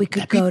 or we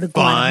could go to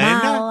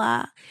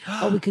Guatemala,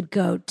 or we could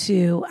go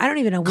to, I don't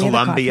even know where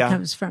Colombia. The coffee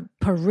comes from.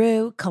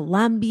 Peru,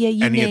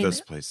 Colombia, any of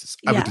those places.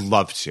 I would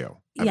love to.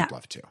 I would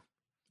love to.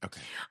 Okay.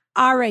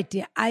 All right,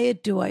 dear. I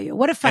adore you.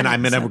 What a fun. And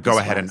I'm going to go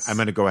ahead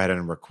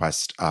and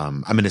request.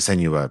 I'm going to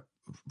send you a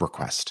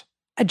request.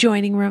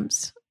 Adjoining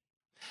rooms.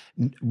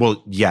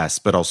 Well, yes,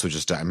 but also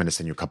I'm going to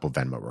send you a couple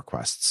Venmo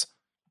requests.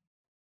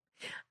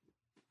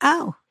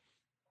 Oh.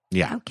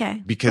 Yeah.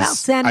 Okay. Because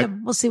send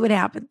them. We'll see what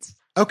happens.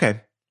 Okay.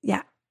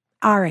 Yeah.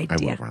 All right,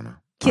 dear. I will, Ronna.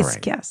 Kiss,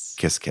 right. kiss.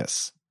 Kiss,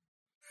 kiss.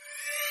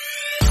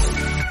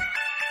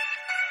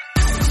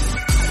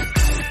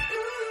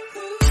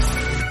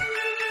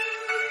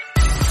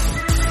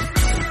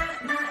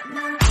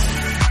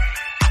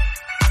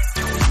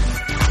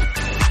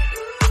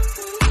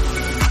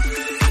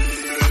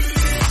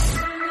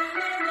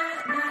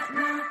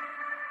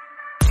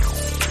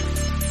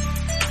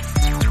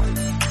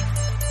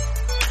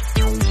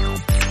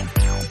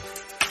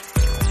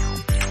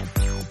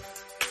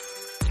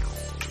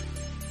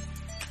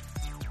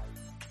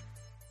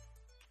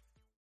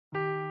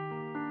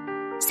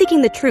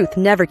 Seeking the truth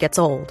never gets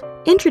old.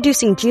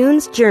 Introducing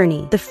June's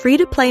Journey, the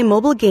free-to-play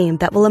mobile game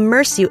that will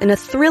immerse you in a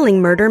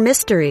thrilling murder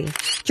mystery.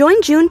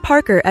 Join June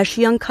Parker as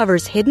she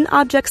uncovers hidden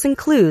objects and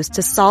clues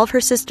to solve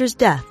her sister's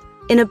death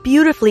in a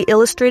beautifully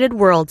illustrated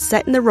world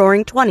set in the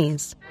Roaring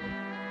 '20s.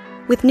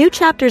 With new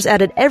chapters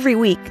added every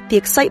week, the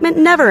excitement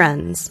never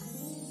ends.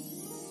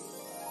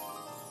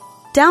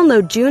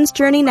 Download June's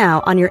Journey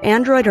now on your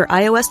Android or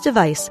iOS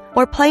device,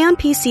 or play on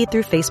PC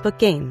through Facebook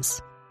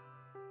Games.